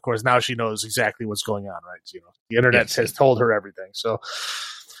internet. And of course, now she knows exactly what's going on. Right. The internet has told her everything. So,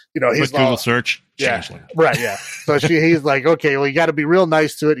 he's Google search. Changeling. Right. Yeah. So he's like, okay, well, you got to be real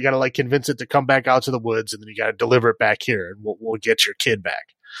nice to it. You got to like convince it to come back out to the woods, and then you got to deliver it back here, and we'll get your kid back.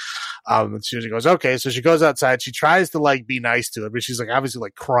 And she goes, okay. So she goes outside. She tries to like be nice to it, but she's like obviously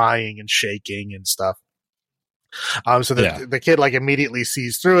like crying and shaking and stuff. So the kid like immediately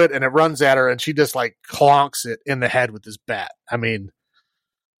sees through it, and it runs at her, and she just like clonks it in the head with his bat. I mean,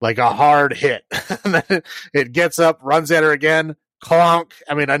 like a hard hit. And then it gets up, runs at her again, clonk.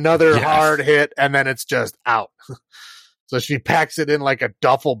 I mean, another hard hit, and then it's just out. So she packs it in like a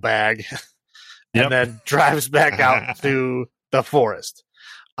duffel bag and then drives back out to the forest.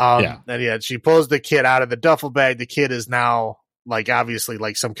 And she pulls the kid out of the duffel bag. The kid is now like obviously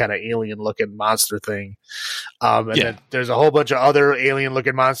like some kind of alien looking monster thing. Then there's a whole bunch of other alien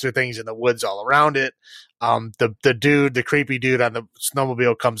looking monster things in the woods all around it. The creepy dude on the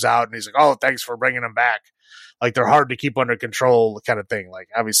snowmobile comes out and he's like, "Oh, thanks for bringing him back." Like they're hard to keep under control kind of thing. Like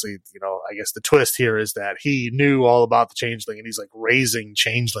obviously, I guess the twist here is that he knew all about the changeling and he's like raising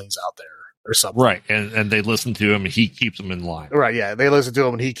changelings out there or something. Right. And they listen to him and he keeps them in line. Right. Yeah. They listen to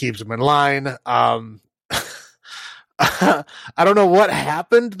him and he keeps them in line. I don't know what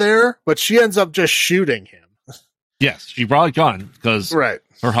happened there, but she ends up just shooting him. Yes. She brought a gun because her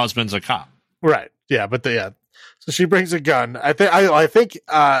husband's a cop. Right. Yeah. But so she brings a gun. I think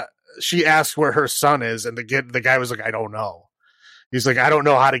she asked where her son is, and the guy was like, "I don't know." He's like, "I don't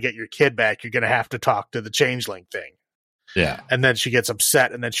know how to get your kid back. You're going to have to talk to the changeling thing." Yeah. And then she gets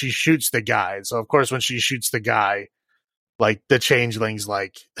upset, and then she shoots the guy. So, of course, when she shoots the guy, like, the changelings,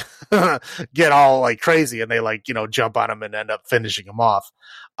 like, get all, like, crazy, and they, like, jump on him and end up finishing him off.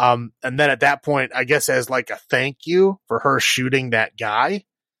 And then at that point, I guess as, like, a thank you for her shooting that guy,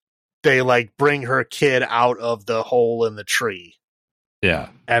 they, like, bring her kid out of the hole in the tree. Yeah.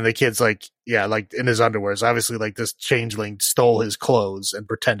 And the kid's like, like in his underwear. So obviously, like, this changeling stole his clothes and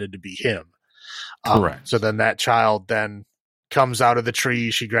pretended to be him. Correct. So then that child then comes out of the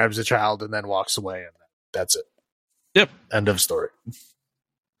tree. She grabs the child and then walks away. And that's it. Yep. End of story.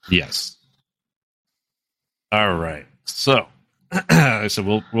 Yes. All right. So,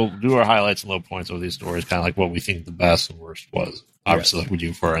 we'll do our highlights and low points of these stories, kind of like what we think the best and worst was. Obviously, like we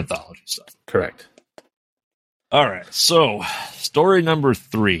do for our anthology stuff. Correct. All right, so story number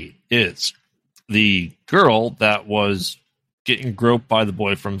 3 is the girl that was getting groped by the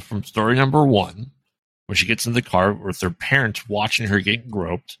boy from story number 1. When she gets in the car with her parents watching her getting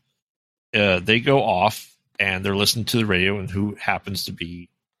groped, they go off and they're listening to the radio, and who happens to be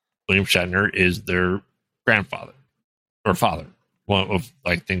William Shatner is their grandfather or father. One of,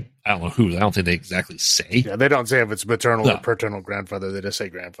 I don't know who. I don't think they exactly say. Yeah, they don't say if it's maternal or paternal grandfather. They just say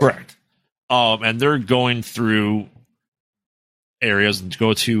grandfather. Correct. And they're going through areas and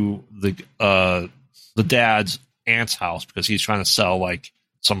go to the dad's aunt's house because he's trying to sell like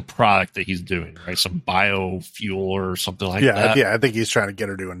some product that he's doing, right? Some biofuel or something like that. Yeah, I think he's trying to get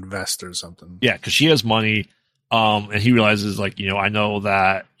her to invest or something. Yeah, because she has money. And he realizes, like, I know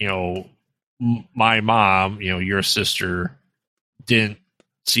that, my mom, your sister didn't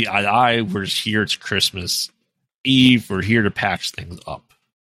see eye to eye. We're just here. It's Christmas Eve. We're here to patch things up.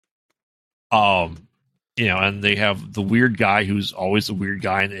 And they have the weird guy who's always the weird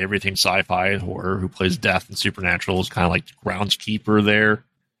guy in everything sci-fi and horror, who plays Death and Supernatural, is kind of like the groundskeeper there.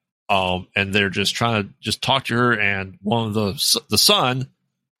 And they're just trying to just talk to her, and one of the son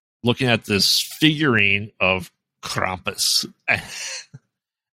looking at this figurine of Krampus,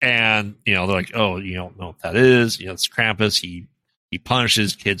 and they're like, "Oh, you don't know what that is? It's Krampus. He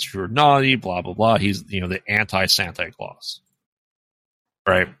punishes kids who are naughty. Blah blah blah. He's the anti-Santa Claus,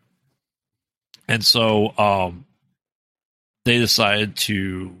 right?" And so they decided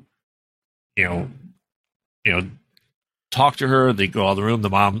to, talk to her. They go out of the room. The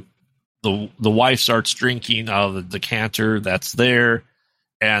mom, the wife starts drinking out of the decanter that's there.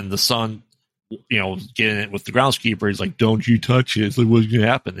 And the son, getting it with the groundskeeper. He's like, "Don't you touch it." It's like, "What's going to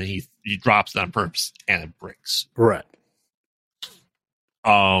happen?" And he drops it on purpose and it breaks. Right.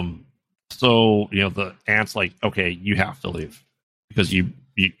 So, the aunt's like, "Okay, you have to leave because you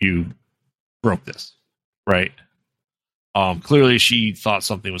broke this," right? Clearly she thought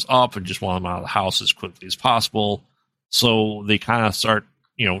something was up and just wanted him out of the house as quickly as possible. So they kind of start,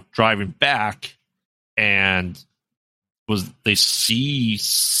 driving back, and they see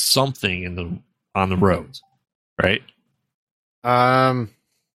something on the road, right? I'm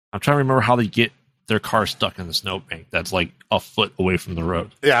trying to remember how they get their car stuck in the snowbank that's like a foot away from the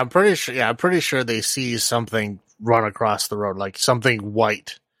road. Yeah, I'm pretty sure they see something run across the road, like something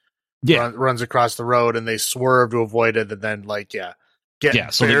white. Runs across the road, and they swerve to avoid it, and then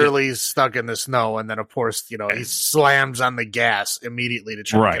so barely stuck in the snow, and then of course he slams on the gas immediately to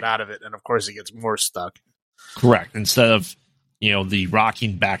try to get out of it, and of course he gets more stuck. Correct. Instead of the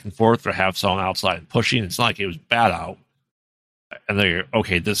rocking back and forth or have someone outside pushing, it's not like it was bad out, and they're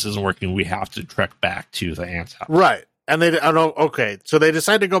okay. This isn't working. We have to trek back to the aunt's house. Right, and so they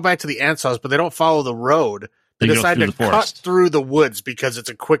decide to go back to the aunt's house, but they don't follow the road. They decide to cut through the woods because it's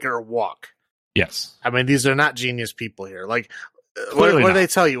a quicker walk. Yes. I mean, these are not genius people here. Like, what do they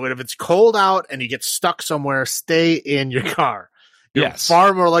tell you? If it's cold out and you get stuck somewhere, stay in your car. You're Yes.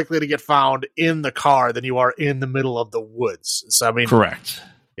 far more likely to get found in the car than you are in the middle of the woods. So, I mean, Correct.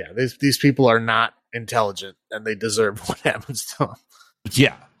 yeah, these people are not intelligent, and they deserve what happens to them.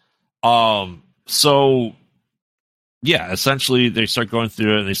 Yeah. So yeah, essentially they start going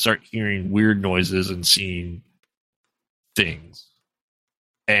through it and they start hearing weird noises and seeing things.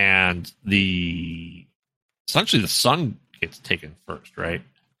 And essentially the son gets taken first, right?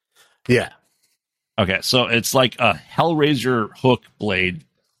 Yeah. Okay, so it's like a Hellraiser hook blade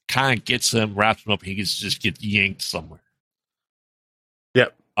kind of gets him, wraps him up, and he just gets yanked somewhere.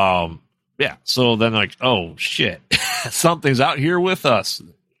 Yep. Yeah, so then like, oh shit, something's out here with us.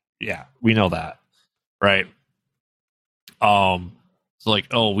 Yeah, we know that. Right. So like,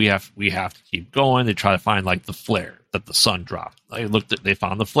 oh, we have to keep going. They try to find like the flare that the sun dropped. They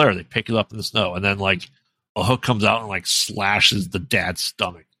found the flare, they pick it up in the snow, and then like a hook comes out and like slashes the dad's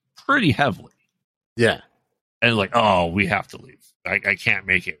stomach pretty heavily. Yeah. And like, oh, we have to leave. I can't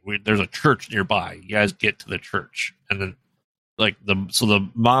make it. There's a church nearby. You guys get to the church. And then like the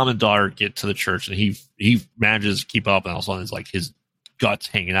mom and daughter get to the church, and he manages to keep up, and all of a sudden it's like his guts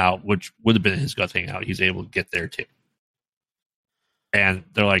hanging out, which would have been his guts hanging out. He's able to get there too. And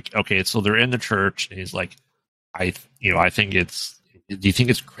they're like, okay, so they're in the church, and he's like, I think it's, do you think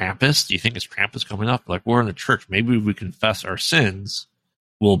it's Krampus? Do you think it's Krampus coming up? Like, we're in the church. Maybe if we confess our sins,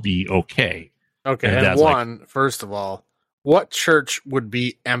 we'll be okay. Okay. And first of all, what church would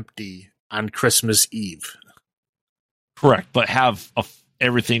be empty on Christmas Eve? Correct. But have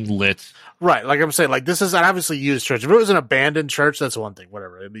everything lit. Right. Like I'm saying, like this is an obviously used church. If it was an abandoned church, that's one thing,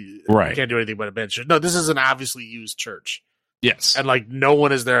 whatever. Right. You can't do anything but abandoned church. No, this is an obviously used church. Yes. And like no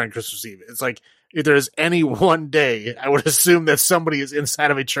one is there on Christmas Eve. It's like if there's any one day, I would assume that somebody is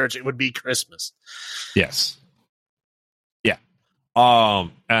inside of a church, it would be Christmas. Yes. Yeah.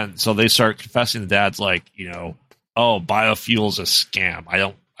 And so they start confessing. The dad's like, oh, biofuel's a scam. I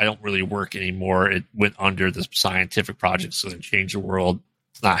don't really work anymore. It went under this scientific project, so it changed the world.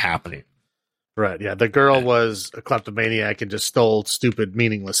 It's not happening. Right. Yeah. The girl was a kleptomaniac and just stole stupid,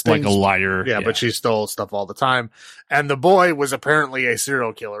 meaningless things. Like a liar. Yeah, but she stole stuff all the time. And the boy was apparently a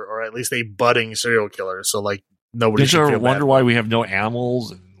serial killer, or at least a budding serial killer. So, like, nobody should feel wonder bad. why we have no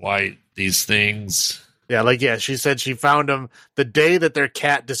animals and why these things. Yeah, she said she found him the day that their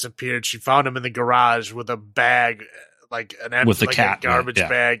cat disappeared. She found him in the garage with a bag, like with like cat a garbage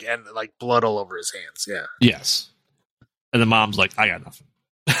bag, and like blood all over his hands. Yeah. Yes. And the mom's like, I got nothing.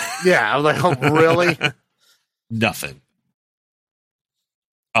 Yeah, I was like, oh, really? Nothing.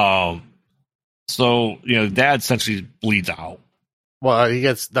 So dad essentially bleeds out. Well, he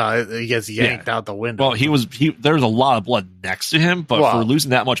gets yanked out the window. Well, there was a lot of blood next to him, but for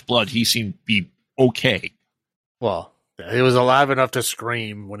losing that much blood, he seemed to be okay. Well, he was alive enough to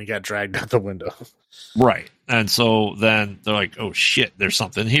scream when he got dragged out the window. Right. And so then they're like, oh shit, there's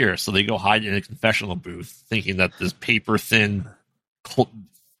something here. So they go hide in a confessional booth, thinking that this paper thin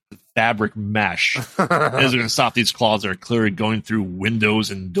fabric mesh is going to stop these claws that are clearly going through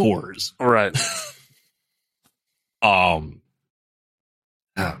windows and doors. Right. Man,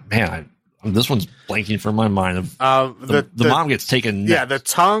 this one's blanking from my mind. The mom gets taken. Yeah, the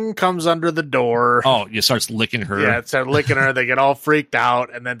tongue comes under the door. Oh, it starts licking her. Yeah, it starts licking her. They get all freaked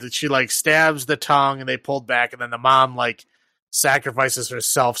out, and then she like stabs the tongue, and they pulled back, and then the mom like sacrifices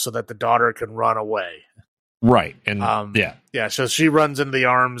herself so that the daughter can run away. Right, and yeah. So she runs into the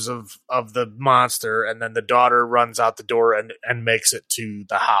arms of the monster, and then the daughter runs out the door and makes it to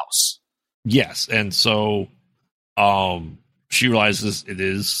the house. Yes, and so she realizes it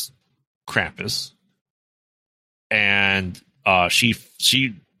is Krampus, and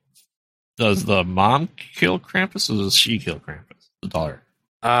she does the mom kill Krampus, or does she kill Krampus? The daughter.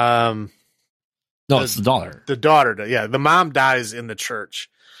 No, it's the daughter. The daughter, yeah. The mom dies in the church.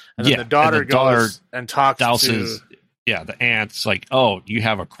 And then the daughter goes and talks to... Yeah, the aunt's like, oh, you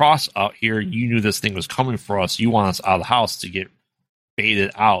have a cross out here. You knew this thing was coming for us. You want us out of the house to get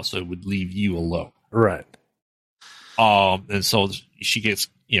baited out so it would leave you alone. Right. And so she gets,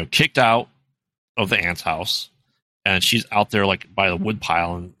 kicked out of the aunt's house. And she's out there, like, by the wood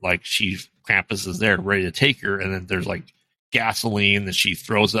pile. And, like, Krampus is there ready to take her. And then there's, like, gasoline that she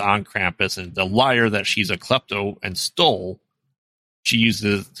throws it on Krampus. And the liar that she's a klepto and stole, she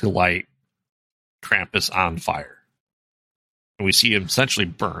uses to light Krampus on fire. And we see him essentially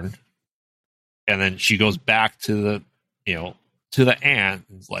burn. And then she goes back to the aunt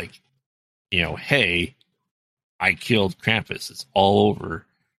and is like, hey, I killed Krampus. It's all over.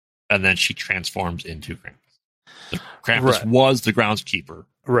 And then she transforms into Krampus. Krampus was the groundskeeper.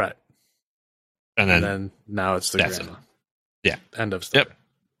 Right. And then now it's the grandma. Yeah. End of story. Yep.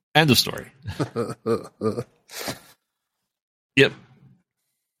 End of story. Yep.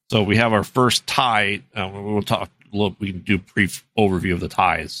 So we have our first tie. We'll talk. We can do a brief overview of the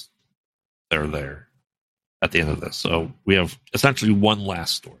ties that are there at the end of this. So we have essentially one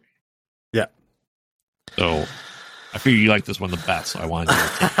last story. Yeah. So I figure you like this one the best, so I wanted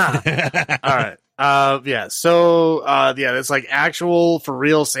to. All right. Yeah. So, it's like actual for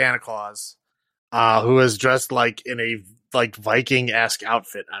real Santa Claus, who is dressed like in a like Viking-esque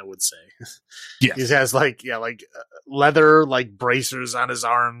outfit, I would say. Yes. He has like leather like bracers on his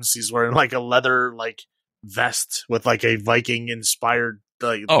arms. He's wearing like a leather like vest with like a Viking inspired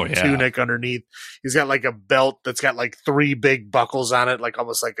tunic underneath. He's got like a belt that's got like 3 big buckles on it, like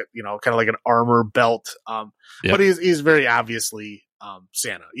almost like kind of like an armor belt. But he's very obviously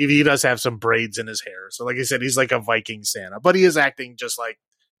Santa. He does have some braids in his hair, so like I said, he's like a Viking Santa, but he is acting just like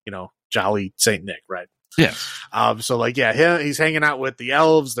jolly Saint Nick, right? Yeah. So like he's hanging out with the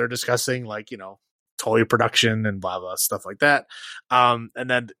elves. They're discussing like toy production and blah blah stuff like that. And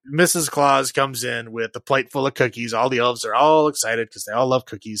then Mrs. Claus comes in with a plate full of cookies. All the elves are all excited because they all love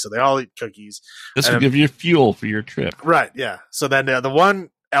cookies, so they all eat cookies. This will give you fuel for your trip, right? Yeah. So then the one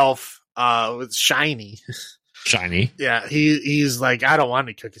elf was Shiny. Shiny. Yeah, he's like, I don't want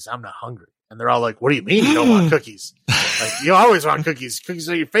any cookies. I'm not hungry. And they're all like, what do you mean you don't want cookies? Like, you always want cookies. Cookies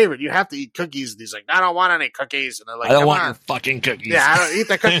are your favorite. You have to eat cookies. And he's like, I don't want any cookies. And they're like, I don't want your fucking cookies. Yeah, I don't eat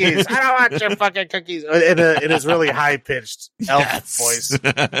the cookies. I don't want your fucking cookies. In his really high pitched elf voice.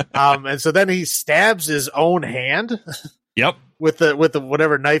 And so then he stabs his own hand. Yep. With the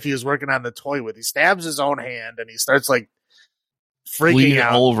whatever knife he was working on the toy with. He stabs his own hand and he starts like freaking bleeding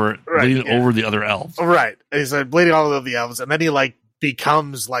out over the other elves. Right. And he's like bleeding all over the elves, and then he like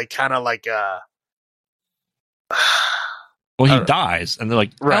becomes like kind of like well, he dies, and they're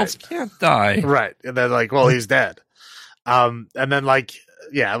like, elves can't die. Right. And they're like, well, he's dead. And then like,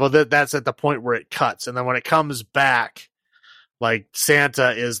 that's at the point where it cuts. And then when it comes back, like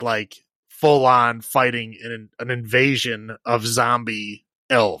Santa is like full on fighting an invasion of zombie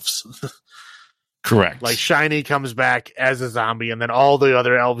elves. Correct. Like Shiny comes back as a zombie, and then all the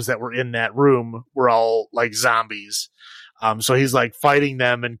other elves that were in that room were all like zombies. So he's like fighting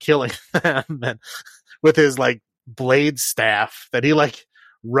them and killing them and with his like blade staff that he like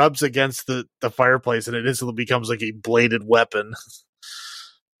rubs against the fireplace, and it instantly becomes like a bladed weapon.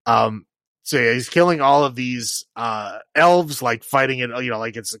 So yeah, he's killing all of these elves, like fighting it,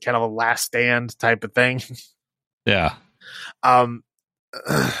 like it's kind of a last stand type of thing. Yeah. And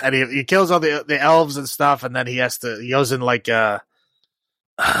he kills all the elves and stuff, and then he goes in like the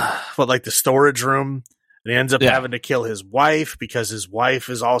storage room, and he ends up having to kill his wife because his wife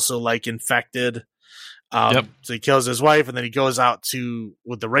is also like infected. So he kills his wife, and then he goes out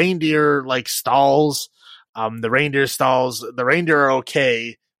with the reindeer like stalls. The reindeer are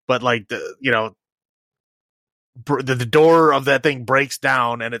okay, but like the door of that thing breaks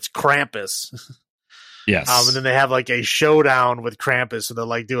down, and it's Krampus. Yes. And then they have like a showdown with Krampus. So they're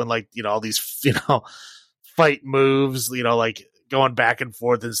like doing like, all these, fight moves, like going back and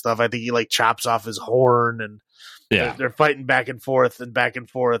forth and stuff. I think he like chops off his horn, and they're fighting back and forth and back and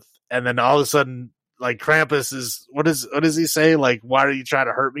forth. And then all of a sudden, like Krampus is, what does he say? Like, why are you trying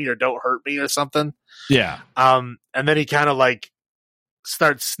to hurt me, or don't hurt me, or something? Yeah. And then he kind of like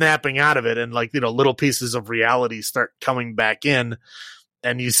starts snapping out of it, and like, little pieces of reality start coming back in.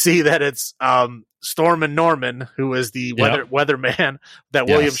 And you see that it's Storm and Norman, who is the weatherman that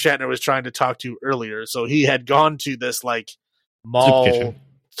William Shatner was trying to talk to earlier. So he had gone to this like mall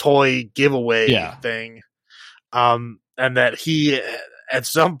toy giveaway thing, and that he at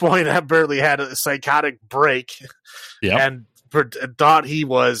some point apparently had a psychotic break and thought he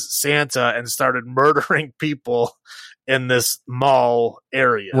was Santa and started murdering people in this mall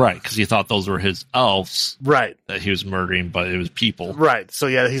area. Right, because he thought those were his elves. Right. That he was murdering, but it was people. Right. So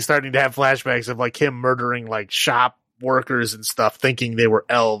yeah, he's starting to have flashbacks of like him murdering like shop workers and stuff, thinking they were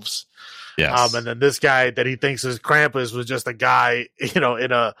elves. Yes. And then this guy that he thinks is Krampus was just a guy, in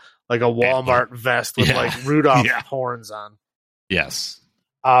a like a Walmart vest with like Rudolph horns on. Yes.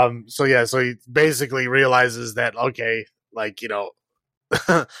 So he basically realizes that, okay, like,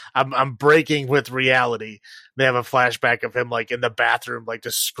 I'm breaking with reality. They have a flashback of him like in the bathroom, like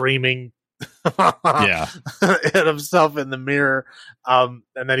just screaming at himself in the mirror. And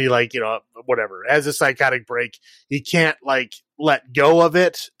then he like, whatever, has a psychotic break. He can't like let go of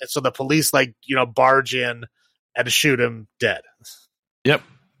it. And so the police like, barge in and shoot him dead. Yep.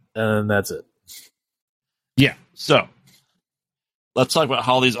 And that's it. Yeah. So let's talk about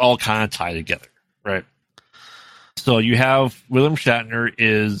how these all kind of tie together, right? So you have William Shatner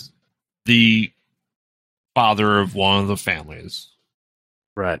is the father of one of the families.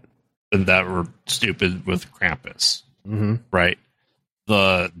 Right. And that were stupid with Krampus. Mm-hmm. right?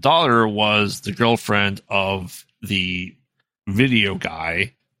 The daughter was the girlfriend of the video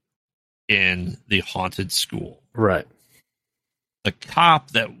guy in the haunted school. Right. The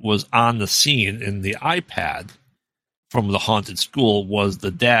cop that was on the scene in the iPad from the haunted school was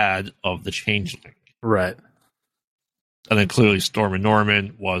the dad of the changeling. Right. And then clearly Storm and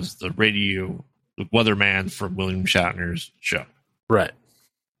Norman was the weatherman from William Shatner's show. Right.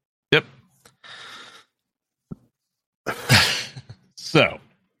 Yep. So,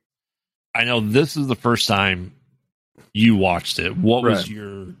 I know this is the first time you watched it. What was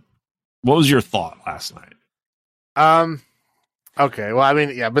your thought last night? Okay. Well, I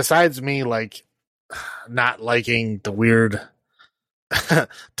mean, yeah, besides me like not liking the weird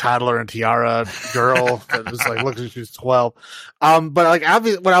toddler and tiara girl that was like looking like she was 12. But like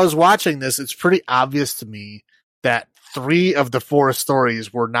when I was watching this, it's pretty obvious to me that 3 of the 4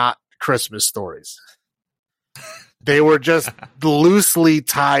 stories were not Christmas stories. They were just loosely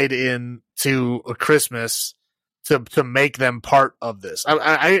tied in to a Christmas to make them part of this.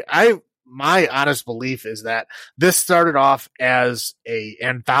 My honest belief is that this started off as a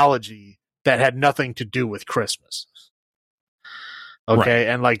anthology that had nothing to do with Christmas. Okay. Right.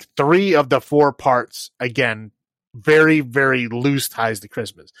 And like 3 of the 4 parts, again, very, very loose ties to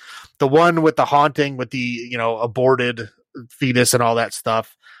Christmas. The one with the haunting with the, aborted fetus and all that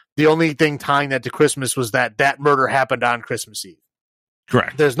stuff. The only thing tying that to Christmas was that murder happened on Christmas Eve.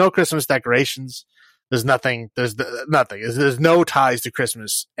 Correct. There's no Christmas decorations. There's nothing. There's nothing. There's no ties to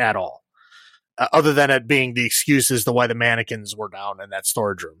Christmas at all. Other than it being the excuse as to why the mannequins were down in that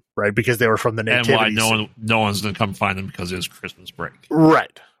storage room, right? Because they were from the nativity. And why no one's going to come find them because it was Christmas break.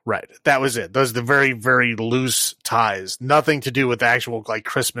 Right. That was it. Those are the very, very loose ties. Nothing to do with the actual like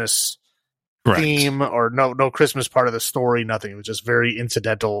Christmas theme or no Christmas part of the story. Nothing. It was just very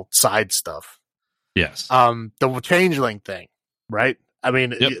incidental side stuff. Yes. The changeling thing, right? I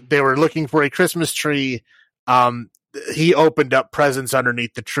mean, They were looking for a Christmas tree. He opened up presents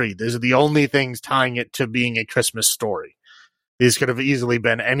underneath the tree. These are the only things tying it to being a Christmas story. These could have easily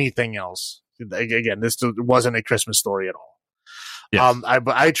been anything else. Again, this wasn't a Christmas story at all. Yes.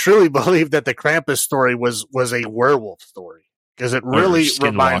 I truly believe that the Krampus story was a werewolf story because it really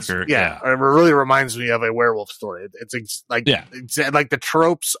reminds me of a werewolf story. It's like the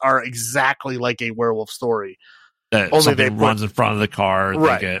tropes are exactly like a werewolf story. Only something runs in front of the car.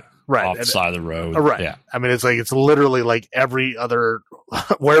 They get off the side of the road. Right. Yeah. I mean, it's literally like every other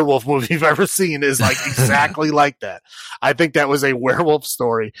werewolf movie you've ever seen is like exactly like that. I think that was a werewolf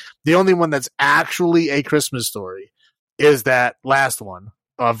story. The only one that's actually a Christmas story is that last one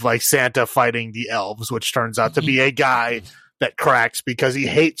of like Santa fighting the elves, which turns out to be a guy that cracks because he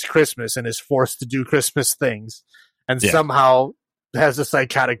hates Christmas and is forced to do Christmas things and somehow has a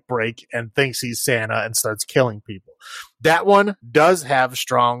psychotic break and thinks he's Santa and starts killing people. That one does have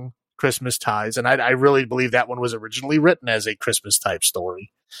strong Christmas ties, and I really believe that one was originally written as a Christmas type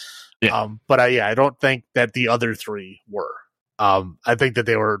story. Yeah. But I don't think that the other 3 were. I think that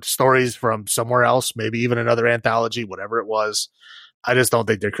they were stories from somewhere else, maybe even another anthology, whatever it was. I just don't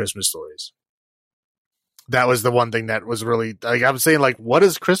think they're Christmas stories. That was the one thing that was really like I'm saying, like, what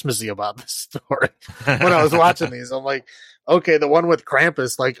is Christmassy about this story? When I was watching these, I'm like, okay, the one with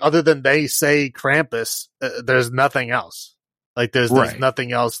Krampus, like, other than they say Krampus, there's nothing else. Like, there's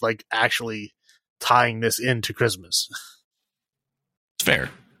nothing else, like, actually tying this into Christmas. It's fair.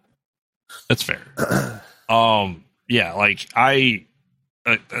 That's fair. Yeah, like,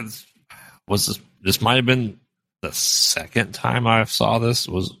 this might have been the second time I saw this,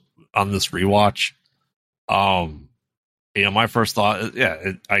 was on this rewatch. My first thought,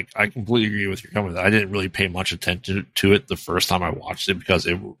 I completely agree with your comment. I didn't really pay much attention to it the first time I watched it because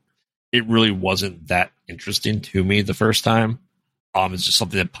it really wasn't that interesting to me the first time. It's just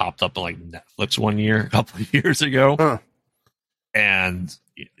something that popped up on like Netflix one year, a couple of years ago. Huh. And,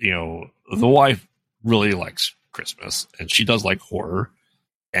 the wife really likes Christmas and she does like horror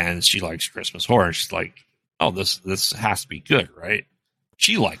and she likes Christmas horror. She's like, oh, this has to be good, right?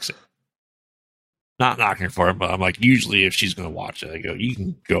 She likes it. Not knocking for it, but I'm like, usually if she's going to watch it, I go, you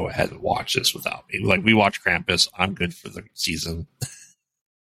can go ahead and watch this without me. Like, we watch Krampus. I'm good for the season.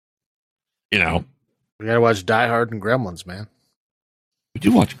 We got to watch Die Hard and Gremlins, man. We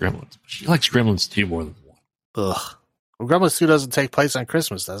do watch Gremlins. But she likes Gremlins 2 more than 1. Ugh. Well, Gremlins 2 doesn't take place on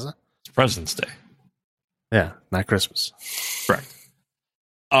Christmas, does it? It's President's Day. Yeah, not Christmas. Correct.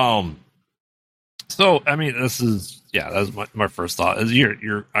 So, I mean, that was my first thought.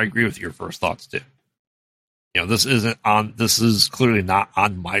 I agree with your first thoughts, too. This is clearly not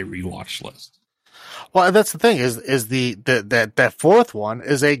on my rewatch list. Well, that's the thing is that 4th one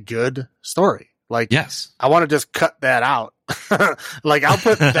is a good story. Like, yes, I want to just cut that out. Like, I'll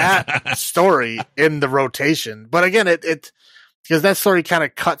put that story in the rotation. But again, it because that story kind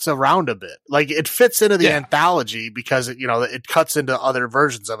of cuts around a bit. Like, it fits into the anthology because it cuts into other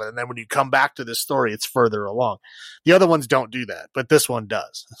versions of it. And then when you come back to this story, it's further along. The other ones don't do that, but this one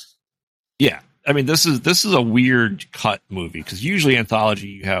does. Yeah. I mean, this is a weird cut movie because usually anthology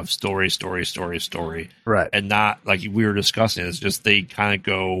you have story, right? And not like we were discussing. It's just they kind of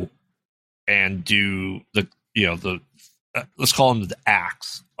go and do the let's call them the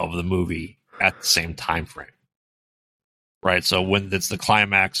acts of the movie at the same time frame, right? So when it's the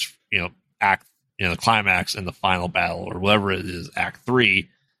climax, act, the climax and the final battle or whatever it is, Act 3,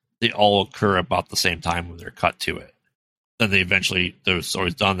 they all occur about the same time when they're cut to it. Then they eventually, the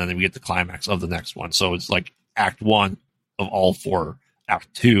story's done, then we get the climax of the next one. So it's like Act 1 of all 4,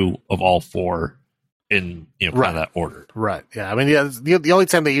 Act 2 of all 4 in, kind of that order. Right. Yeah. I mean, the only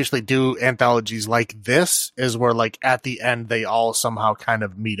time they usually do anthologies like this is where, like, at the end, they all somehow kind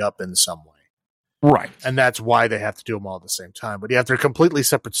of meet up in some way. Right. And that's why they have to do them all at the same time. But yeah, if they're completely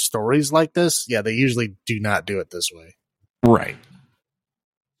separate stories like this, yeah, they usually do not do it this way. Right.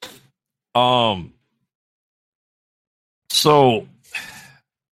 So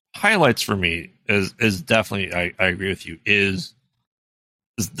highlights for me is definitely, I agree with you, is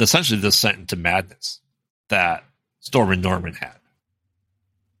essentially the descent into madness that Storm and Norman had.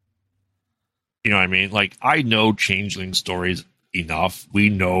 You know what I mean? Like, I know Changeling stories enough. We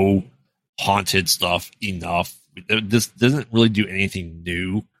know haunted stuff enough. This doesn't really do anything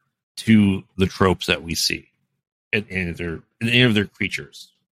new to the tropes that we see in any of their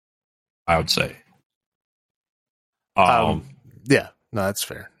creatures, I would say. Yeah, no, that's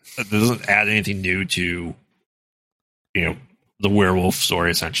fair. It doesn't add anything new to, the werewolf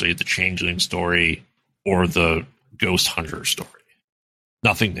story, essentially, the changeling story, or the ghost hunter story.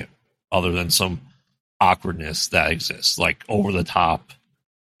 Nothing new, other than some awkwardness that exists, like over the top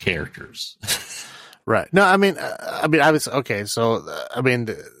characters. Right. No, I mean, I was okay. So,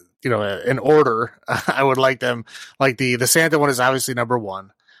 in order, I would like them. Like the Santa one is obviously number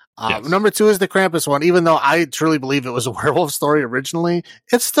 1. Yes. Number 2 is the Krampus one. Even though I truly believe it was a werewolf story originally,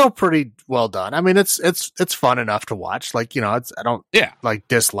 it's still pretty well done. I mean, it's fun enough to watch. Like, I don't like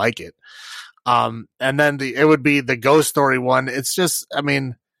dislike it. And then it would be the ghost story one. It's just, I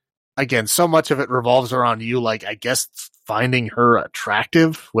mean, again, so much of it revolves around you, like, I guess, finding her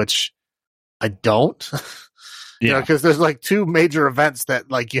attractive, which I don't. Because there's like 2 major events that,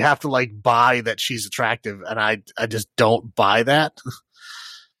 like, you have to, like, buy that she's attractive, and I just don't buy that.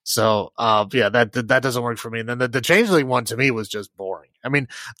 So, that doesn't work for me. And then the Changeling one to me was just boring. I mean,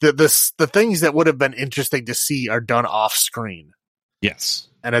 the things that would have been interesting to see are done off screen. Yes.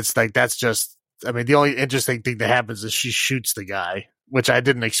 And it's like, that's just, I mean, the only interesting thing that happens is she shoots the guy, which I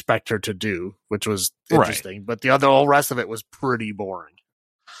didn't expect her to do, which was interesting. Right. But the whole rest of it was pretty boring.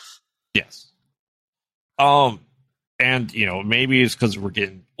 Yes. And, maybe it's because we're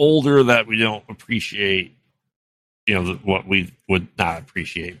getting older that we don't appreciate, what we would not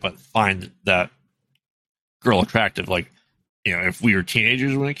appreciate, but find that girl attractive. Like, if we were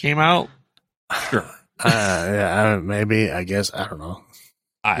teenagers when it came out, sure. Maybe, I guess, I don't know.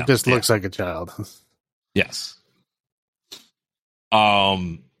 It just looks like a child. Yes.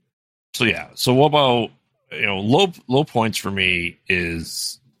 So yeah. So what about, low points for me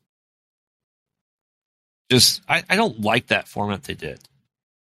is just, I don't like that format they did.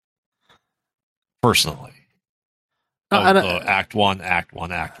 Personally. Act 1.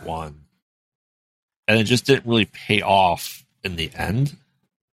 And it just didn't really pay off in the end.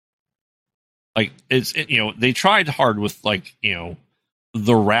 Like, they tried hard with, like,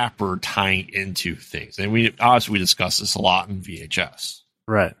 the rapper tying into things. And we discussed this a lot in VHS.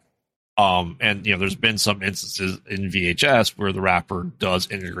 Right. And there's been some instances in VHS where the rapper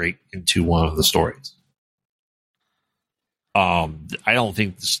does integrate into one of the stories. I don't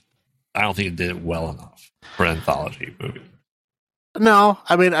think it did it well enough for an anthology movie. No,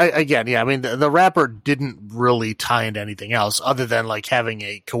 I mean, the rapper didn't really tie into anything else other than, like, having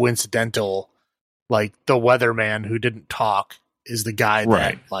a coincidental, like, the weatherman who didn't talk is the guy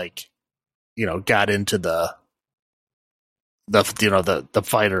that, like, got into the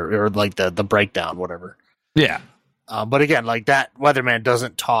fighter, or like the breakdown, whatever. Yeah. But again, like, that weatherman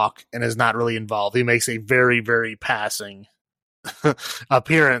doesn't talk and is not really involved. He makes a very, very passing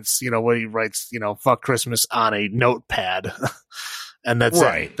appearance, when he writes, "fuck Christmas" on a notepad. And that's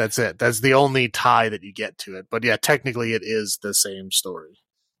it. That's it. That's the only tie that you get to it. But yeah, technically it is the same story.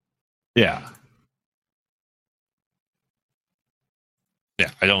 Yeah.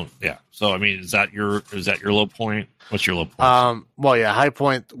 Yeah, I don't. Yeah. So I mean, is that your low point? What's your low point? Well, yeah, high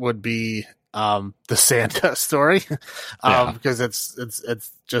point would be the Santa story, because it's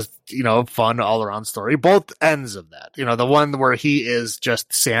just, fun all around story. Both ends of that, the one where he is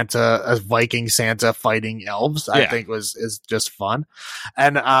just Santa, a Viking Santa fighting elves, I think is just fun.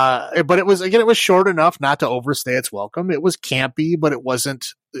 And, but it was short enough not to overstay its welcome. It was campy, but it wasn't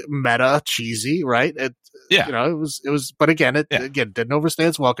meta cheesy, right? It was, but again, it didn't overstay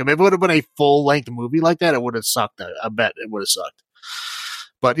its welcome. If it would have been a full length movie like that, it would have sucked. I bet it would have sucked.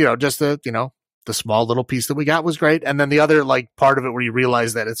 But, just the small little piece that we got was great. And then the other part of it where you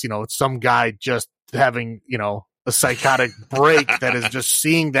realize that it's, it's some guy just having, a psychotic break that is just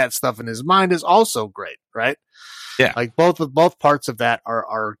seeing that stuff in his mind is also great. Right. Yeah. Both parts of that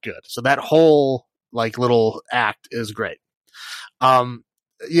are good. So that whole little act is great.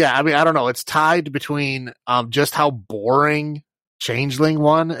 Yeah, I mean, I don't know. It's tied between just how boring Changeling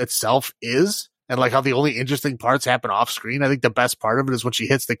one itself is, and how the only interesting parts happen off screen. I think the best part of it is when she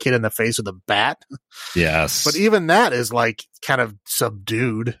hits the kid in the face with a bat. Yes. But even that is kind of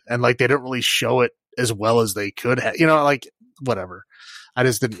subdued, and they didn't really show it as well as they could have. Whatever. I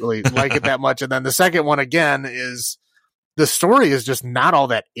just didn't really like it that much. And then the second one again is the story is just not all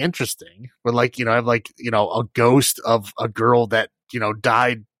that interesting. But I have a ghost of a girl that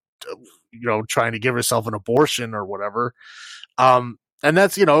died, trying to give herself an abortion or whatever. And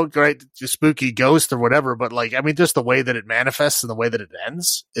that's, great, spooky ghost or whatever. But just the way that it manifests and the way that it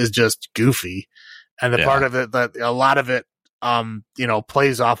ends is just goofy. And the part of it that a lot of it,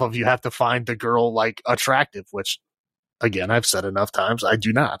 plays off of, you have to find the girl attractive, which again, I've said enough times, I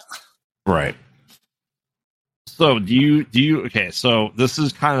do not. Right. So do you, okay. So this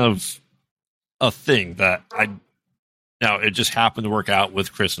is kind of a thing that now, it just happened to work out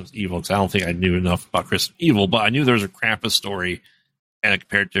with Christmas Evil, because I don't think I knew enough about Christmas Evil, but I knew there was a Krampus story and a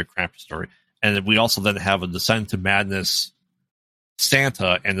compared to a Krampus story. And then we also then have a Descent to Madness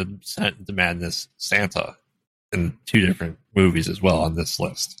Santa and a Descent to Madness Santa in two different movies as well on this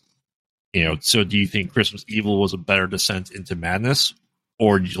list. So do you think Christmas Evil was a better descent into madness,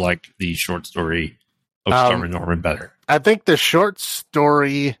 or do you like the short story of Storm and Norman better? I think the short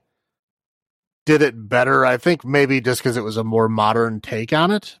story did it better. I think maybe just because it was a more modern take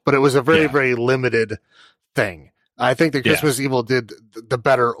on it, but it was a very, very limited thing. I think the Christmas Evil did the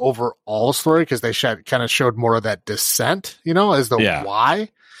better overall story because they kind of showed more of that descent, as the why.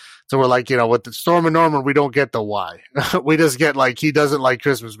 So we're with the Storm and Norman, we don't get the why. We just get he doesn't like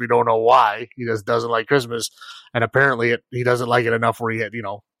Christmas. We don't know why. He just doesn't like Christmas. And apparently he doesn't like it enough where he had,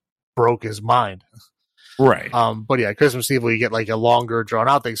 broke his mind. Right. But yeah, Christmas Evil, you get a longer drawn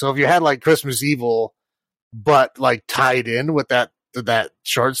out thing. So if you had Christmas Evil, but tied in with that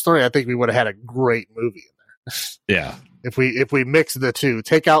short story, I think we would have had a great movie in there. Yeah. If we mix the two,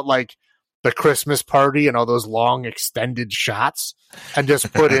 take out the Christmas party and all those long extended shots and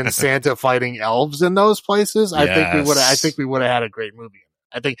just put in Santa fighting elves in those places, I think we would have had a great movie.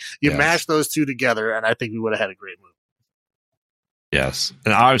 I think you mash those two together and I think we would have had a great movie. Yes.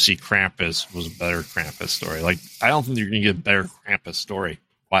 And obviously Krampus was a better Krampus story. I don't think you're going to get a better Krampus story,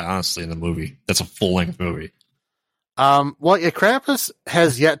 quite honestly, in the movie. That's a full-length movie. Krampus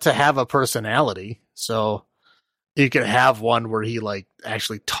has yet to have a personality, so you could have one where he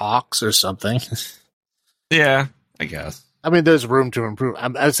actually talks or something. Yeah, I guess. I mean, there's room to improve.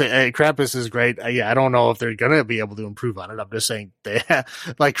 I'd say Krampus is great. I don't know if they're gonna be able to improve on it. I'm just saying,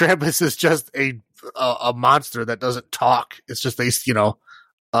 Krampus is just a monster that doesn't talk. It's just a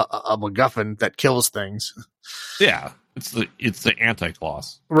MacGuffin that kills things. Yeah, it's the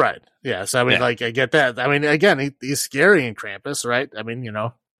Anti-Claus, right? Yeah. So I mean, I get that. I mean, again, he's scary in Krampus, right? I mean,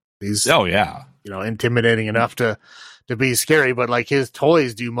 he's intimidating enough to be scary, but his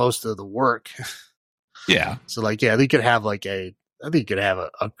toys do most of the work. Yeah. So you could have I think you could have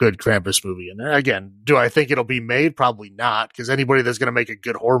a good Krampus movie in there. Again, do I think it'll be made? Probably not, because anybody that's going to make a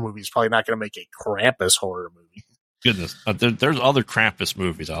good horror movie is probably not going to make a Krampus horror movie. Goodness, there's other Krampus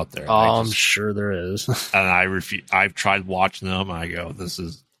movies out there. I'm sure there is. And I've tried watching them. And I go,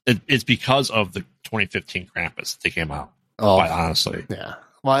 it's because of the 2015 Krampus that came out. Oh, quite honestly. Yeah.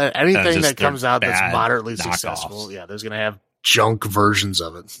 Well, anything that comes out that's moderately successful, there's going to have junk versions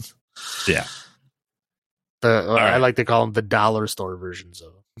of it. Yeah. I like to call them the dollar store versions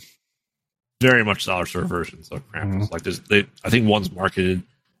of it. Very much dollar store versions of Krampus. Mm-hmm. I think one's marketed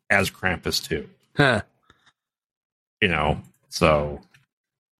as Krampus too. Huh. So.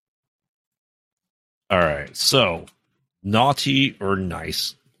 All right. So, naughty or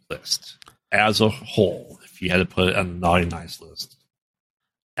nice list as a whole. If you had to put it on the naughty nice list.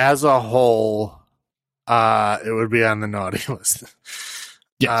 As a whole, it would be on the naughty list.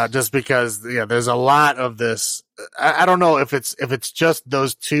 Just because there's a lot of this. I don't know if it's just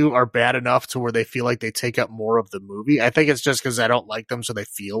those two are bad enough to where they feel like they take up more of the movie. I think it's just because I don't like them, so they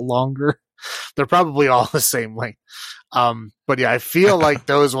feel longer. They're probably all the same length. But yeah, I feel like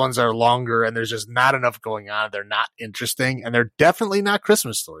those ones are longer, and there's just not enough going on. They're not interesting, and they're definitely not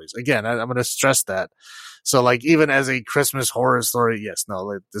Christmas stories. Again, I'm going to stress that. So, like, even as a Christmas horror story, yes, no,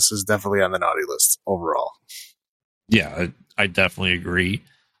 like, this is definitely on the naughty list overall. Yeah, I definitely agree.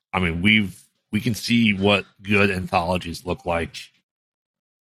 I mean, we can see what good anthologies look like,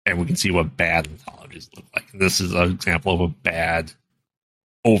 and we can see what bad anthologies look like. And this is an example of a bad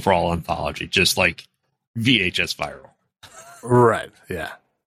overall anthology, just like VHS Viral. Right. Yeah.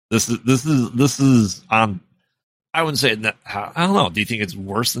 This is on. I wouldn't say it. I don't know. Do you think it's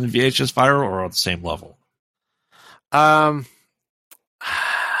worse than VHS Viral or on the same level? I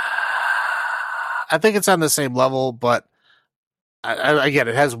think it's on the same level, but again,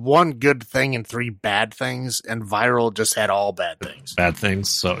 it has one good thing and three bad things, and Viral just had all bad things. Bad things,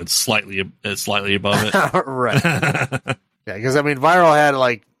 so it's slightly above it. Right. Yeah, because I mean, Viral had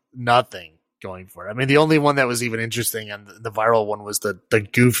like nothing going for it. I mean, the only one that was even interesting and the Viral one was the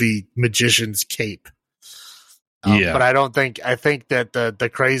goofy magician's cape. But I think that the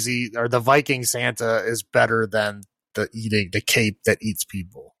crazy or the Viking Santa is better than the cape that eats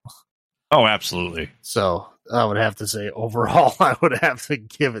people. Oh, absolutely. So I would have to say overall, I would have to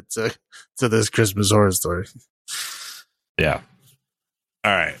give it to this Christmas Horror Story. Yeah.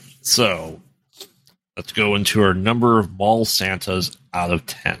 All right. So let's go into our number of mall Santas out of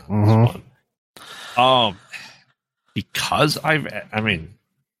 10 on this one. Because I'm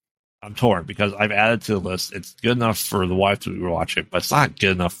torn because I've added to the list. It's good enough for the wife to rewatch it, but it's not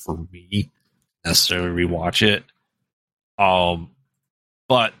good enough for me necessarily rewatch it.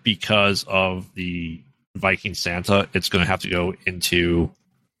 But because of the Viking Santa, it's going to have to go into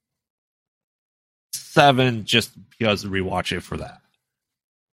 7 just because of rewatch it for that.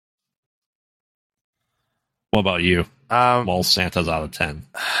 What about you? Mall Santas out of 10.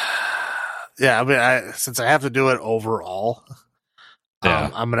 Yeah, I mean, since I have to do it overall,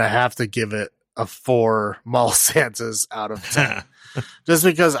 I'm going to have to give it a 4 Mall Santas out of 10. Just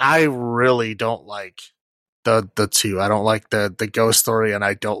because I really don't like the two. I don't like the ghost story, and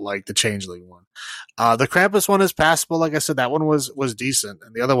I don't like the Changeling one. The Krampus one is passable. Like I said, that one was decent,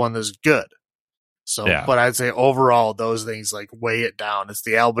 and the other one is good. So, but I'd say overall, those things like weigh it down. It's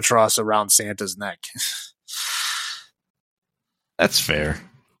the albatross around Santa's neck. That's fair.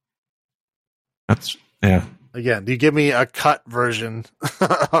 Again, you give me a cut version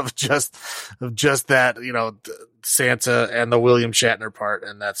of just that, Santa and the William Shatner part,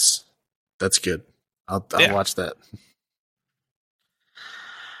 and that's good. I'll watch that.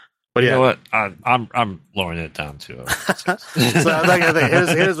 But you know what? I'm lowering it down to so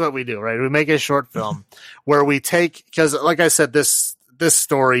here's what we do, right? We make a short film where we take, because like I said, this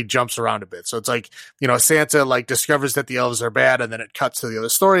story jumps around a bit. So it's like, Santa like discovers that the elves are bad, and then it cuts to the other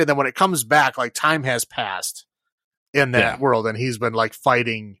story. And then when it comes back, like time has passed in that world, and he's been like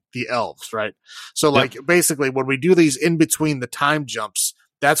fighting the elves, right? So like basically when we do these in between the time jumps,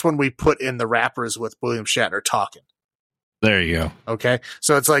 that's when we put in the rappers with William Shatner talking. There you go. Okay.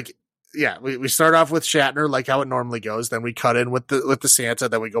 So it's like, we start off with Shatner, like how it normally goes. Then we cut in with the Santa.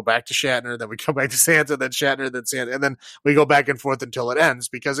 Then we go back to Shatner. Then we come back to Santa. Then Shatner. Then Santa. And then we go back and forth until it ends.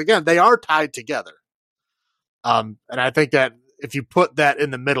 Because again, they are tied together. And I think that if you put that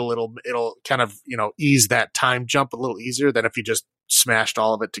in the middle, it'll kind of ease that time jump a little easier than if you just smashed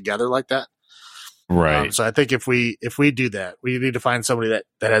all of it together like that. Right. So I think if we do that, we need to find somebody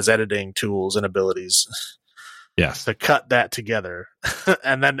that has editing tools and abilities. Yes. To cut that together.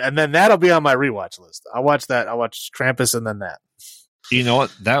 and then that'll be on my rewatch list. I'll watch that. I'll watch Krampus and then that. You know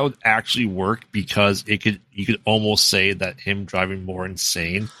what? That would actually work because you could almost say that him driving more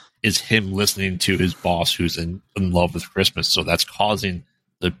insane is him listening to his boss who's in love with Christmas. So that's causing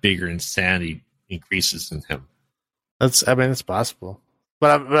the bigger insanity increases in him. It's possible.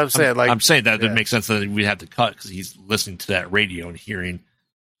 But I'm saying I'm saying that it makes sense that we'd have to cut because he's listening to that radio and hearing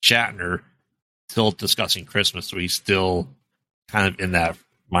Shatner still discussing Christmas, so he's still kind of in that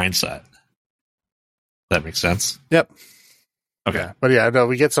mindset. That makes sense? Yep. Okay. Yeah. But no,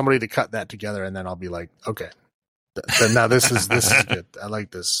 we get somebody to cut that together, and then I'll be like, okay. Now this is good. I like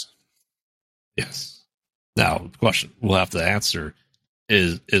this. Yes. Now, the question we'll have to answer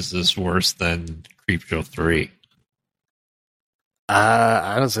is this worse than Creepshow 3?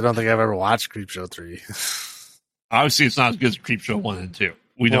 I honestly don't think I've ever watched Creepshow 3. Obviously, it's not as good as Creepshow 1 and 2.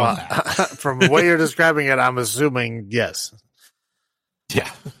 We know that. From the way you're describing it, I'm assuming yes. Yeah,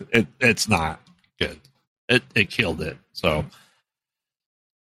 it's not good. It killed it. So,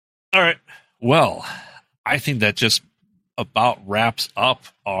 All right. Well, I think that just about wraps up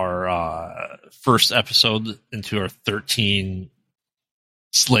our first episode into our 13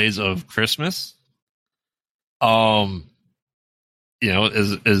 Slays of Christmas. As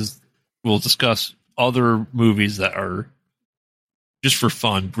we'll discuss other movies that are just for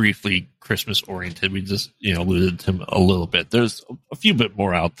fun, briefly Christmas oriented. We just, alluded to them a little bit. There's a few bit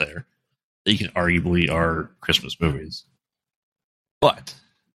more out there that you can arguably are Christmas movies. But,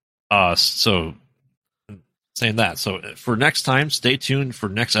 so saying that, so for next time, stay tuned for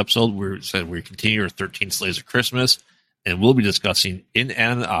next episode. We continue our 13 Slays of Christmas, and we'll be discussing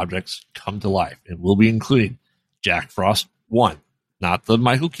inanimate objects come to life, and we'll be including Jack Frost 1, not the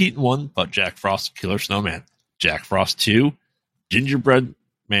Michael Keaton one, but Jack Frost Killer Snowman, Jack Frost 2, Gingerbread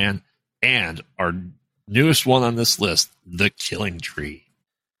Man, and our newest one on this list, The Killing Tree.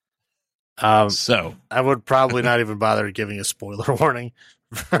 So I would probably not even bother giving a spoiler warning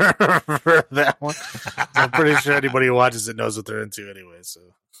for that one. I'm pretty sure anybody who watches it knows what they're into anyway. So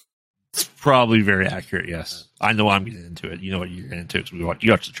it's probably very accurate. Yes, I know I'm getting into it. You know what you're getting into because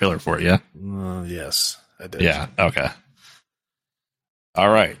you watched the trailer for it. Yeah. Yes, I did. Yeah. Okay. All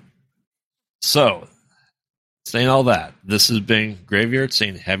right. So, saying all that, this has been Graveyard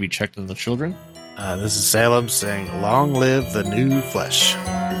saying, "Have you checked on the children?" This is Salem saying, "Long live the new flesh."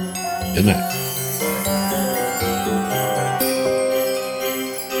 Good night.